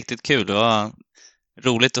var riktigt kul. Det var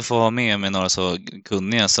roligt att få vara med några så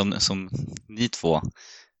kunniga som ni två.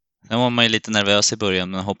 Sen var man ju lite nervös i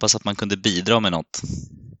början, men hoppas att man kunde bidra med något.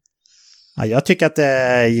 Ja, jag tycker att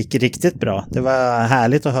det gick riktigt bra. Det var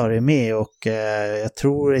härligt att höra dig med, och jag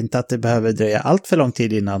tror inte att det behöver dröja allt för lång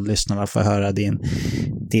tid innan lyssnarna får höra din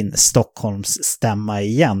Stockholms stämma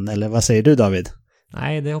igen. Eller vad säger du, David?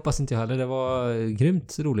 Nej, det hoppas inte jag heller. Det var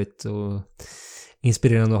grymt roligt och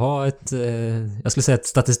inspirerande att ha jag skulle säga ett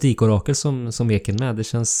statistikorakel som Eken med. Det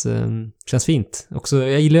känns fint. Också,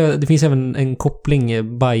 jag gillar, det finns även en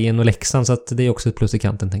koppling Bayern och Leksand, så att det är också ett plus i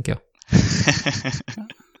kanten, tänker jag.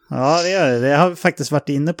 Ja, det gör det. Det har vi faktiskt varit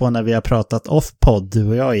inne på när vi har pratat off-podd, du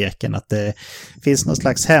och jag, Eken, att det finns någon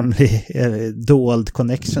slags hemlig dold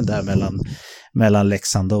connection där mellan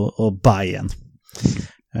Leksand och Bayern.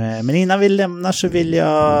 Men innan vi lämnar så vill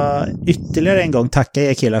jag ytterligare en gång tacka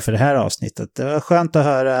er killar för det här avsnittet. Det var skönt att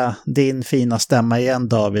höra din fina stämma igen,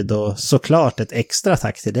 David, och såklart ett extra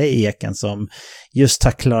tack till dig, Eken, som just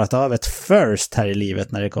har klarat av ett first här i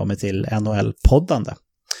livet när det kommer till NHL-poddande.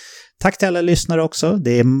 Tack till alla lyssnare också.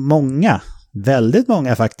 Det är många, väldigt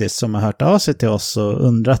många faktiskt, som har hört av sig till oss och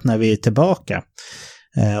undrat när vi är tillbaka.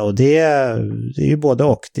 Och det är ju både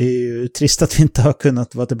och. Det är ju trist att vi inte har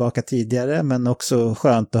kunnat vara tillbaka tidigare, men också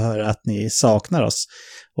skönt att höra att ni saknar oss.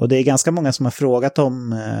 Och det är ganska många som har frågat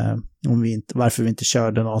om varför vi inte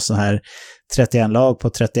körde någon sån här 31 lag på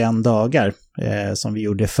 31 dagar som vi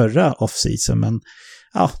gjorde förra off-season. Men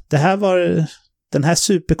ja, den här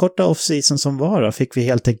superkorta off-season som var då, fick vi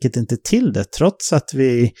helt enkelt inte till det, trots att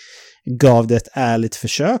vi gav det ett ärligt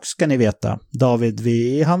försök, ska ni veta. David,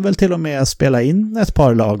 vi hann väl till och med spela in ett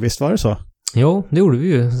par lag, visst var det så? Jo, det gjorde vi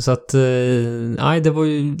ju. Så att, det var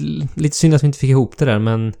ju lite synd att vi inte fick ihop det där,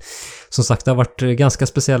 men som sagt, det har varit ganska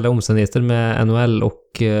speciella omständigheter med NHL och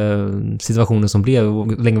situationen som blev,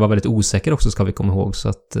 och länge var väldigt osäker också, ska vi komma ihåg. Så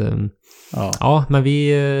att, ja, men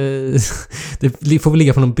det får väl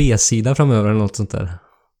ligga på någon B-sida framöver eller något sånt där.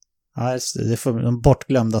 Ja, det får de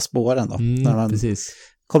bortglömda spåren då. Precis.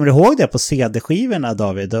 Kommer du ihåg det på CD-skivorna,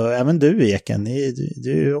 David? Och även du, Eken,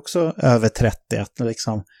 du är också över 30. Att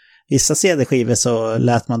liksom, vissa CD-skivor så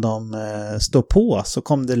lät man dem stå på, så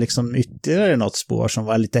kom det liksom ytterligare något spår som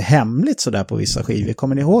var lite hemligt sådär på vissa skivor.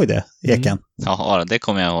 Kommer ni ihåg det, Eken? Ja, det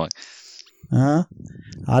kommer jag ihåg.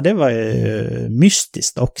 Ja, det var ju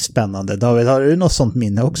mystiskt och spännande. David, har du något sånt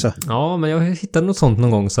minne också? Ja, men jag hittade något sånt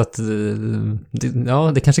någon gång, så att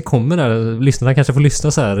det kanske kommer där. Lyssnarna kanske får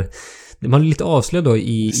lyssna så här. Man är lite avslöjad då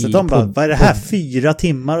så de bara, vad är det här? 4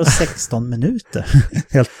 timmar och 16 minuter?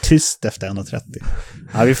 Helt tyst efter 1:30.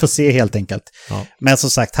 Ja, vi får se helt enkelt. Ja. Men som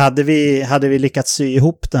sagt, hade vi lyckats sy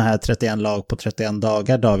ihop den här 31 lag på 31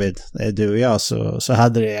 dagar, David, du och jag, så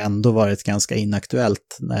hade det ändå varit ganska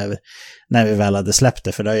inaktuellt när vi väl hade släppt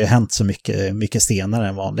det. För det har ju hänt så mycket senare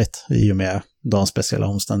än vanligt i och med de speciella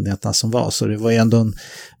omständigheterna som var. Så det var ju ändå en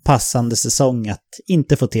passande säsong att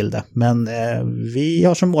inte få till det. Men vi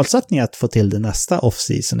har som målsättning att få till det nästa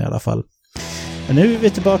off-season i alla fall. Men nu är vi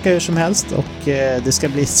tillbaka hur som helst och det ska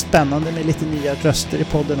bli spännande med lite nya röster i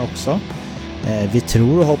podden också. Vi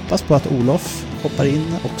tror och hoppas på att Olof hoppar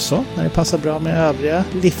in också när det passar bra med övriga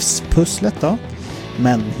livspusslet då.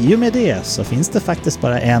 Men i och med det så finns det faktiskt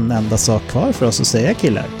bara en enda sak kvar för oss att säga,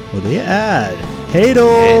 killar. Och det är hej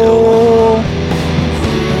då!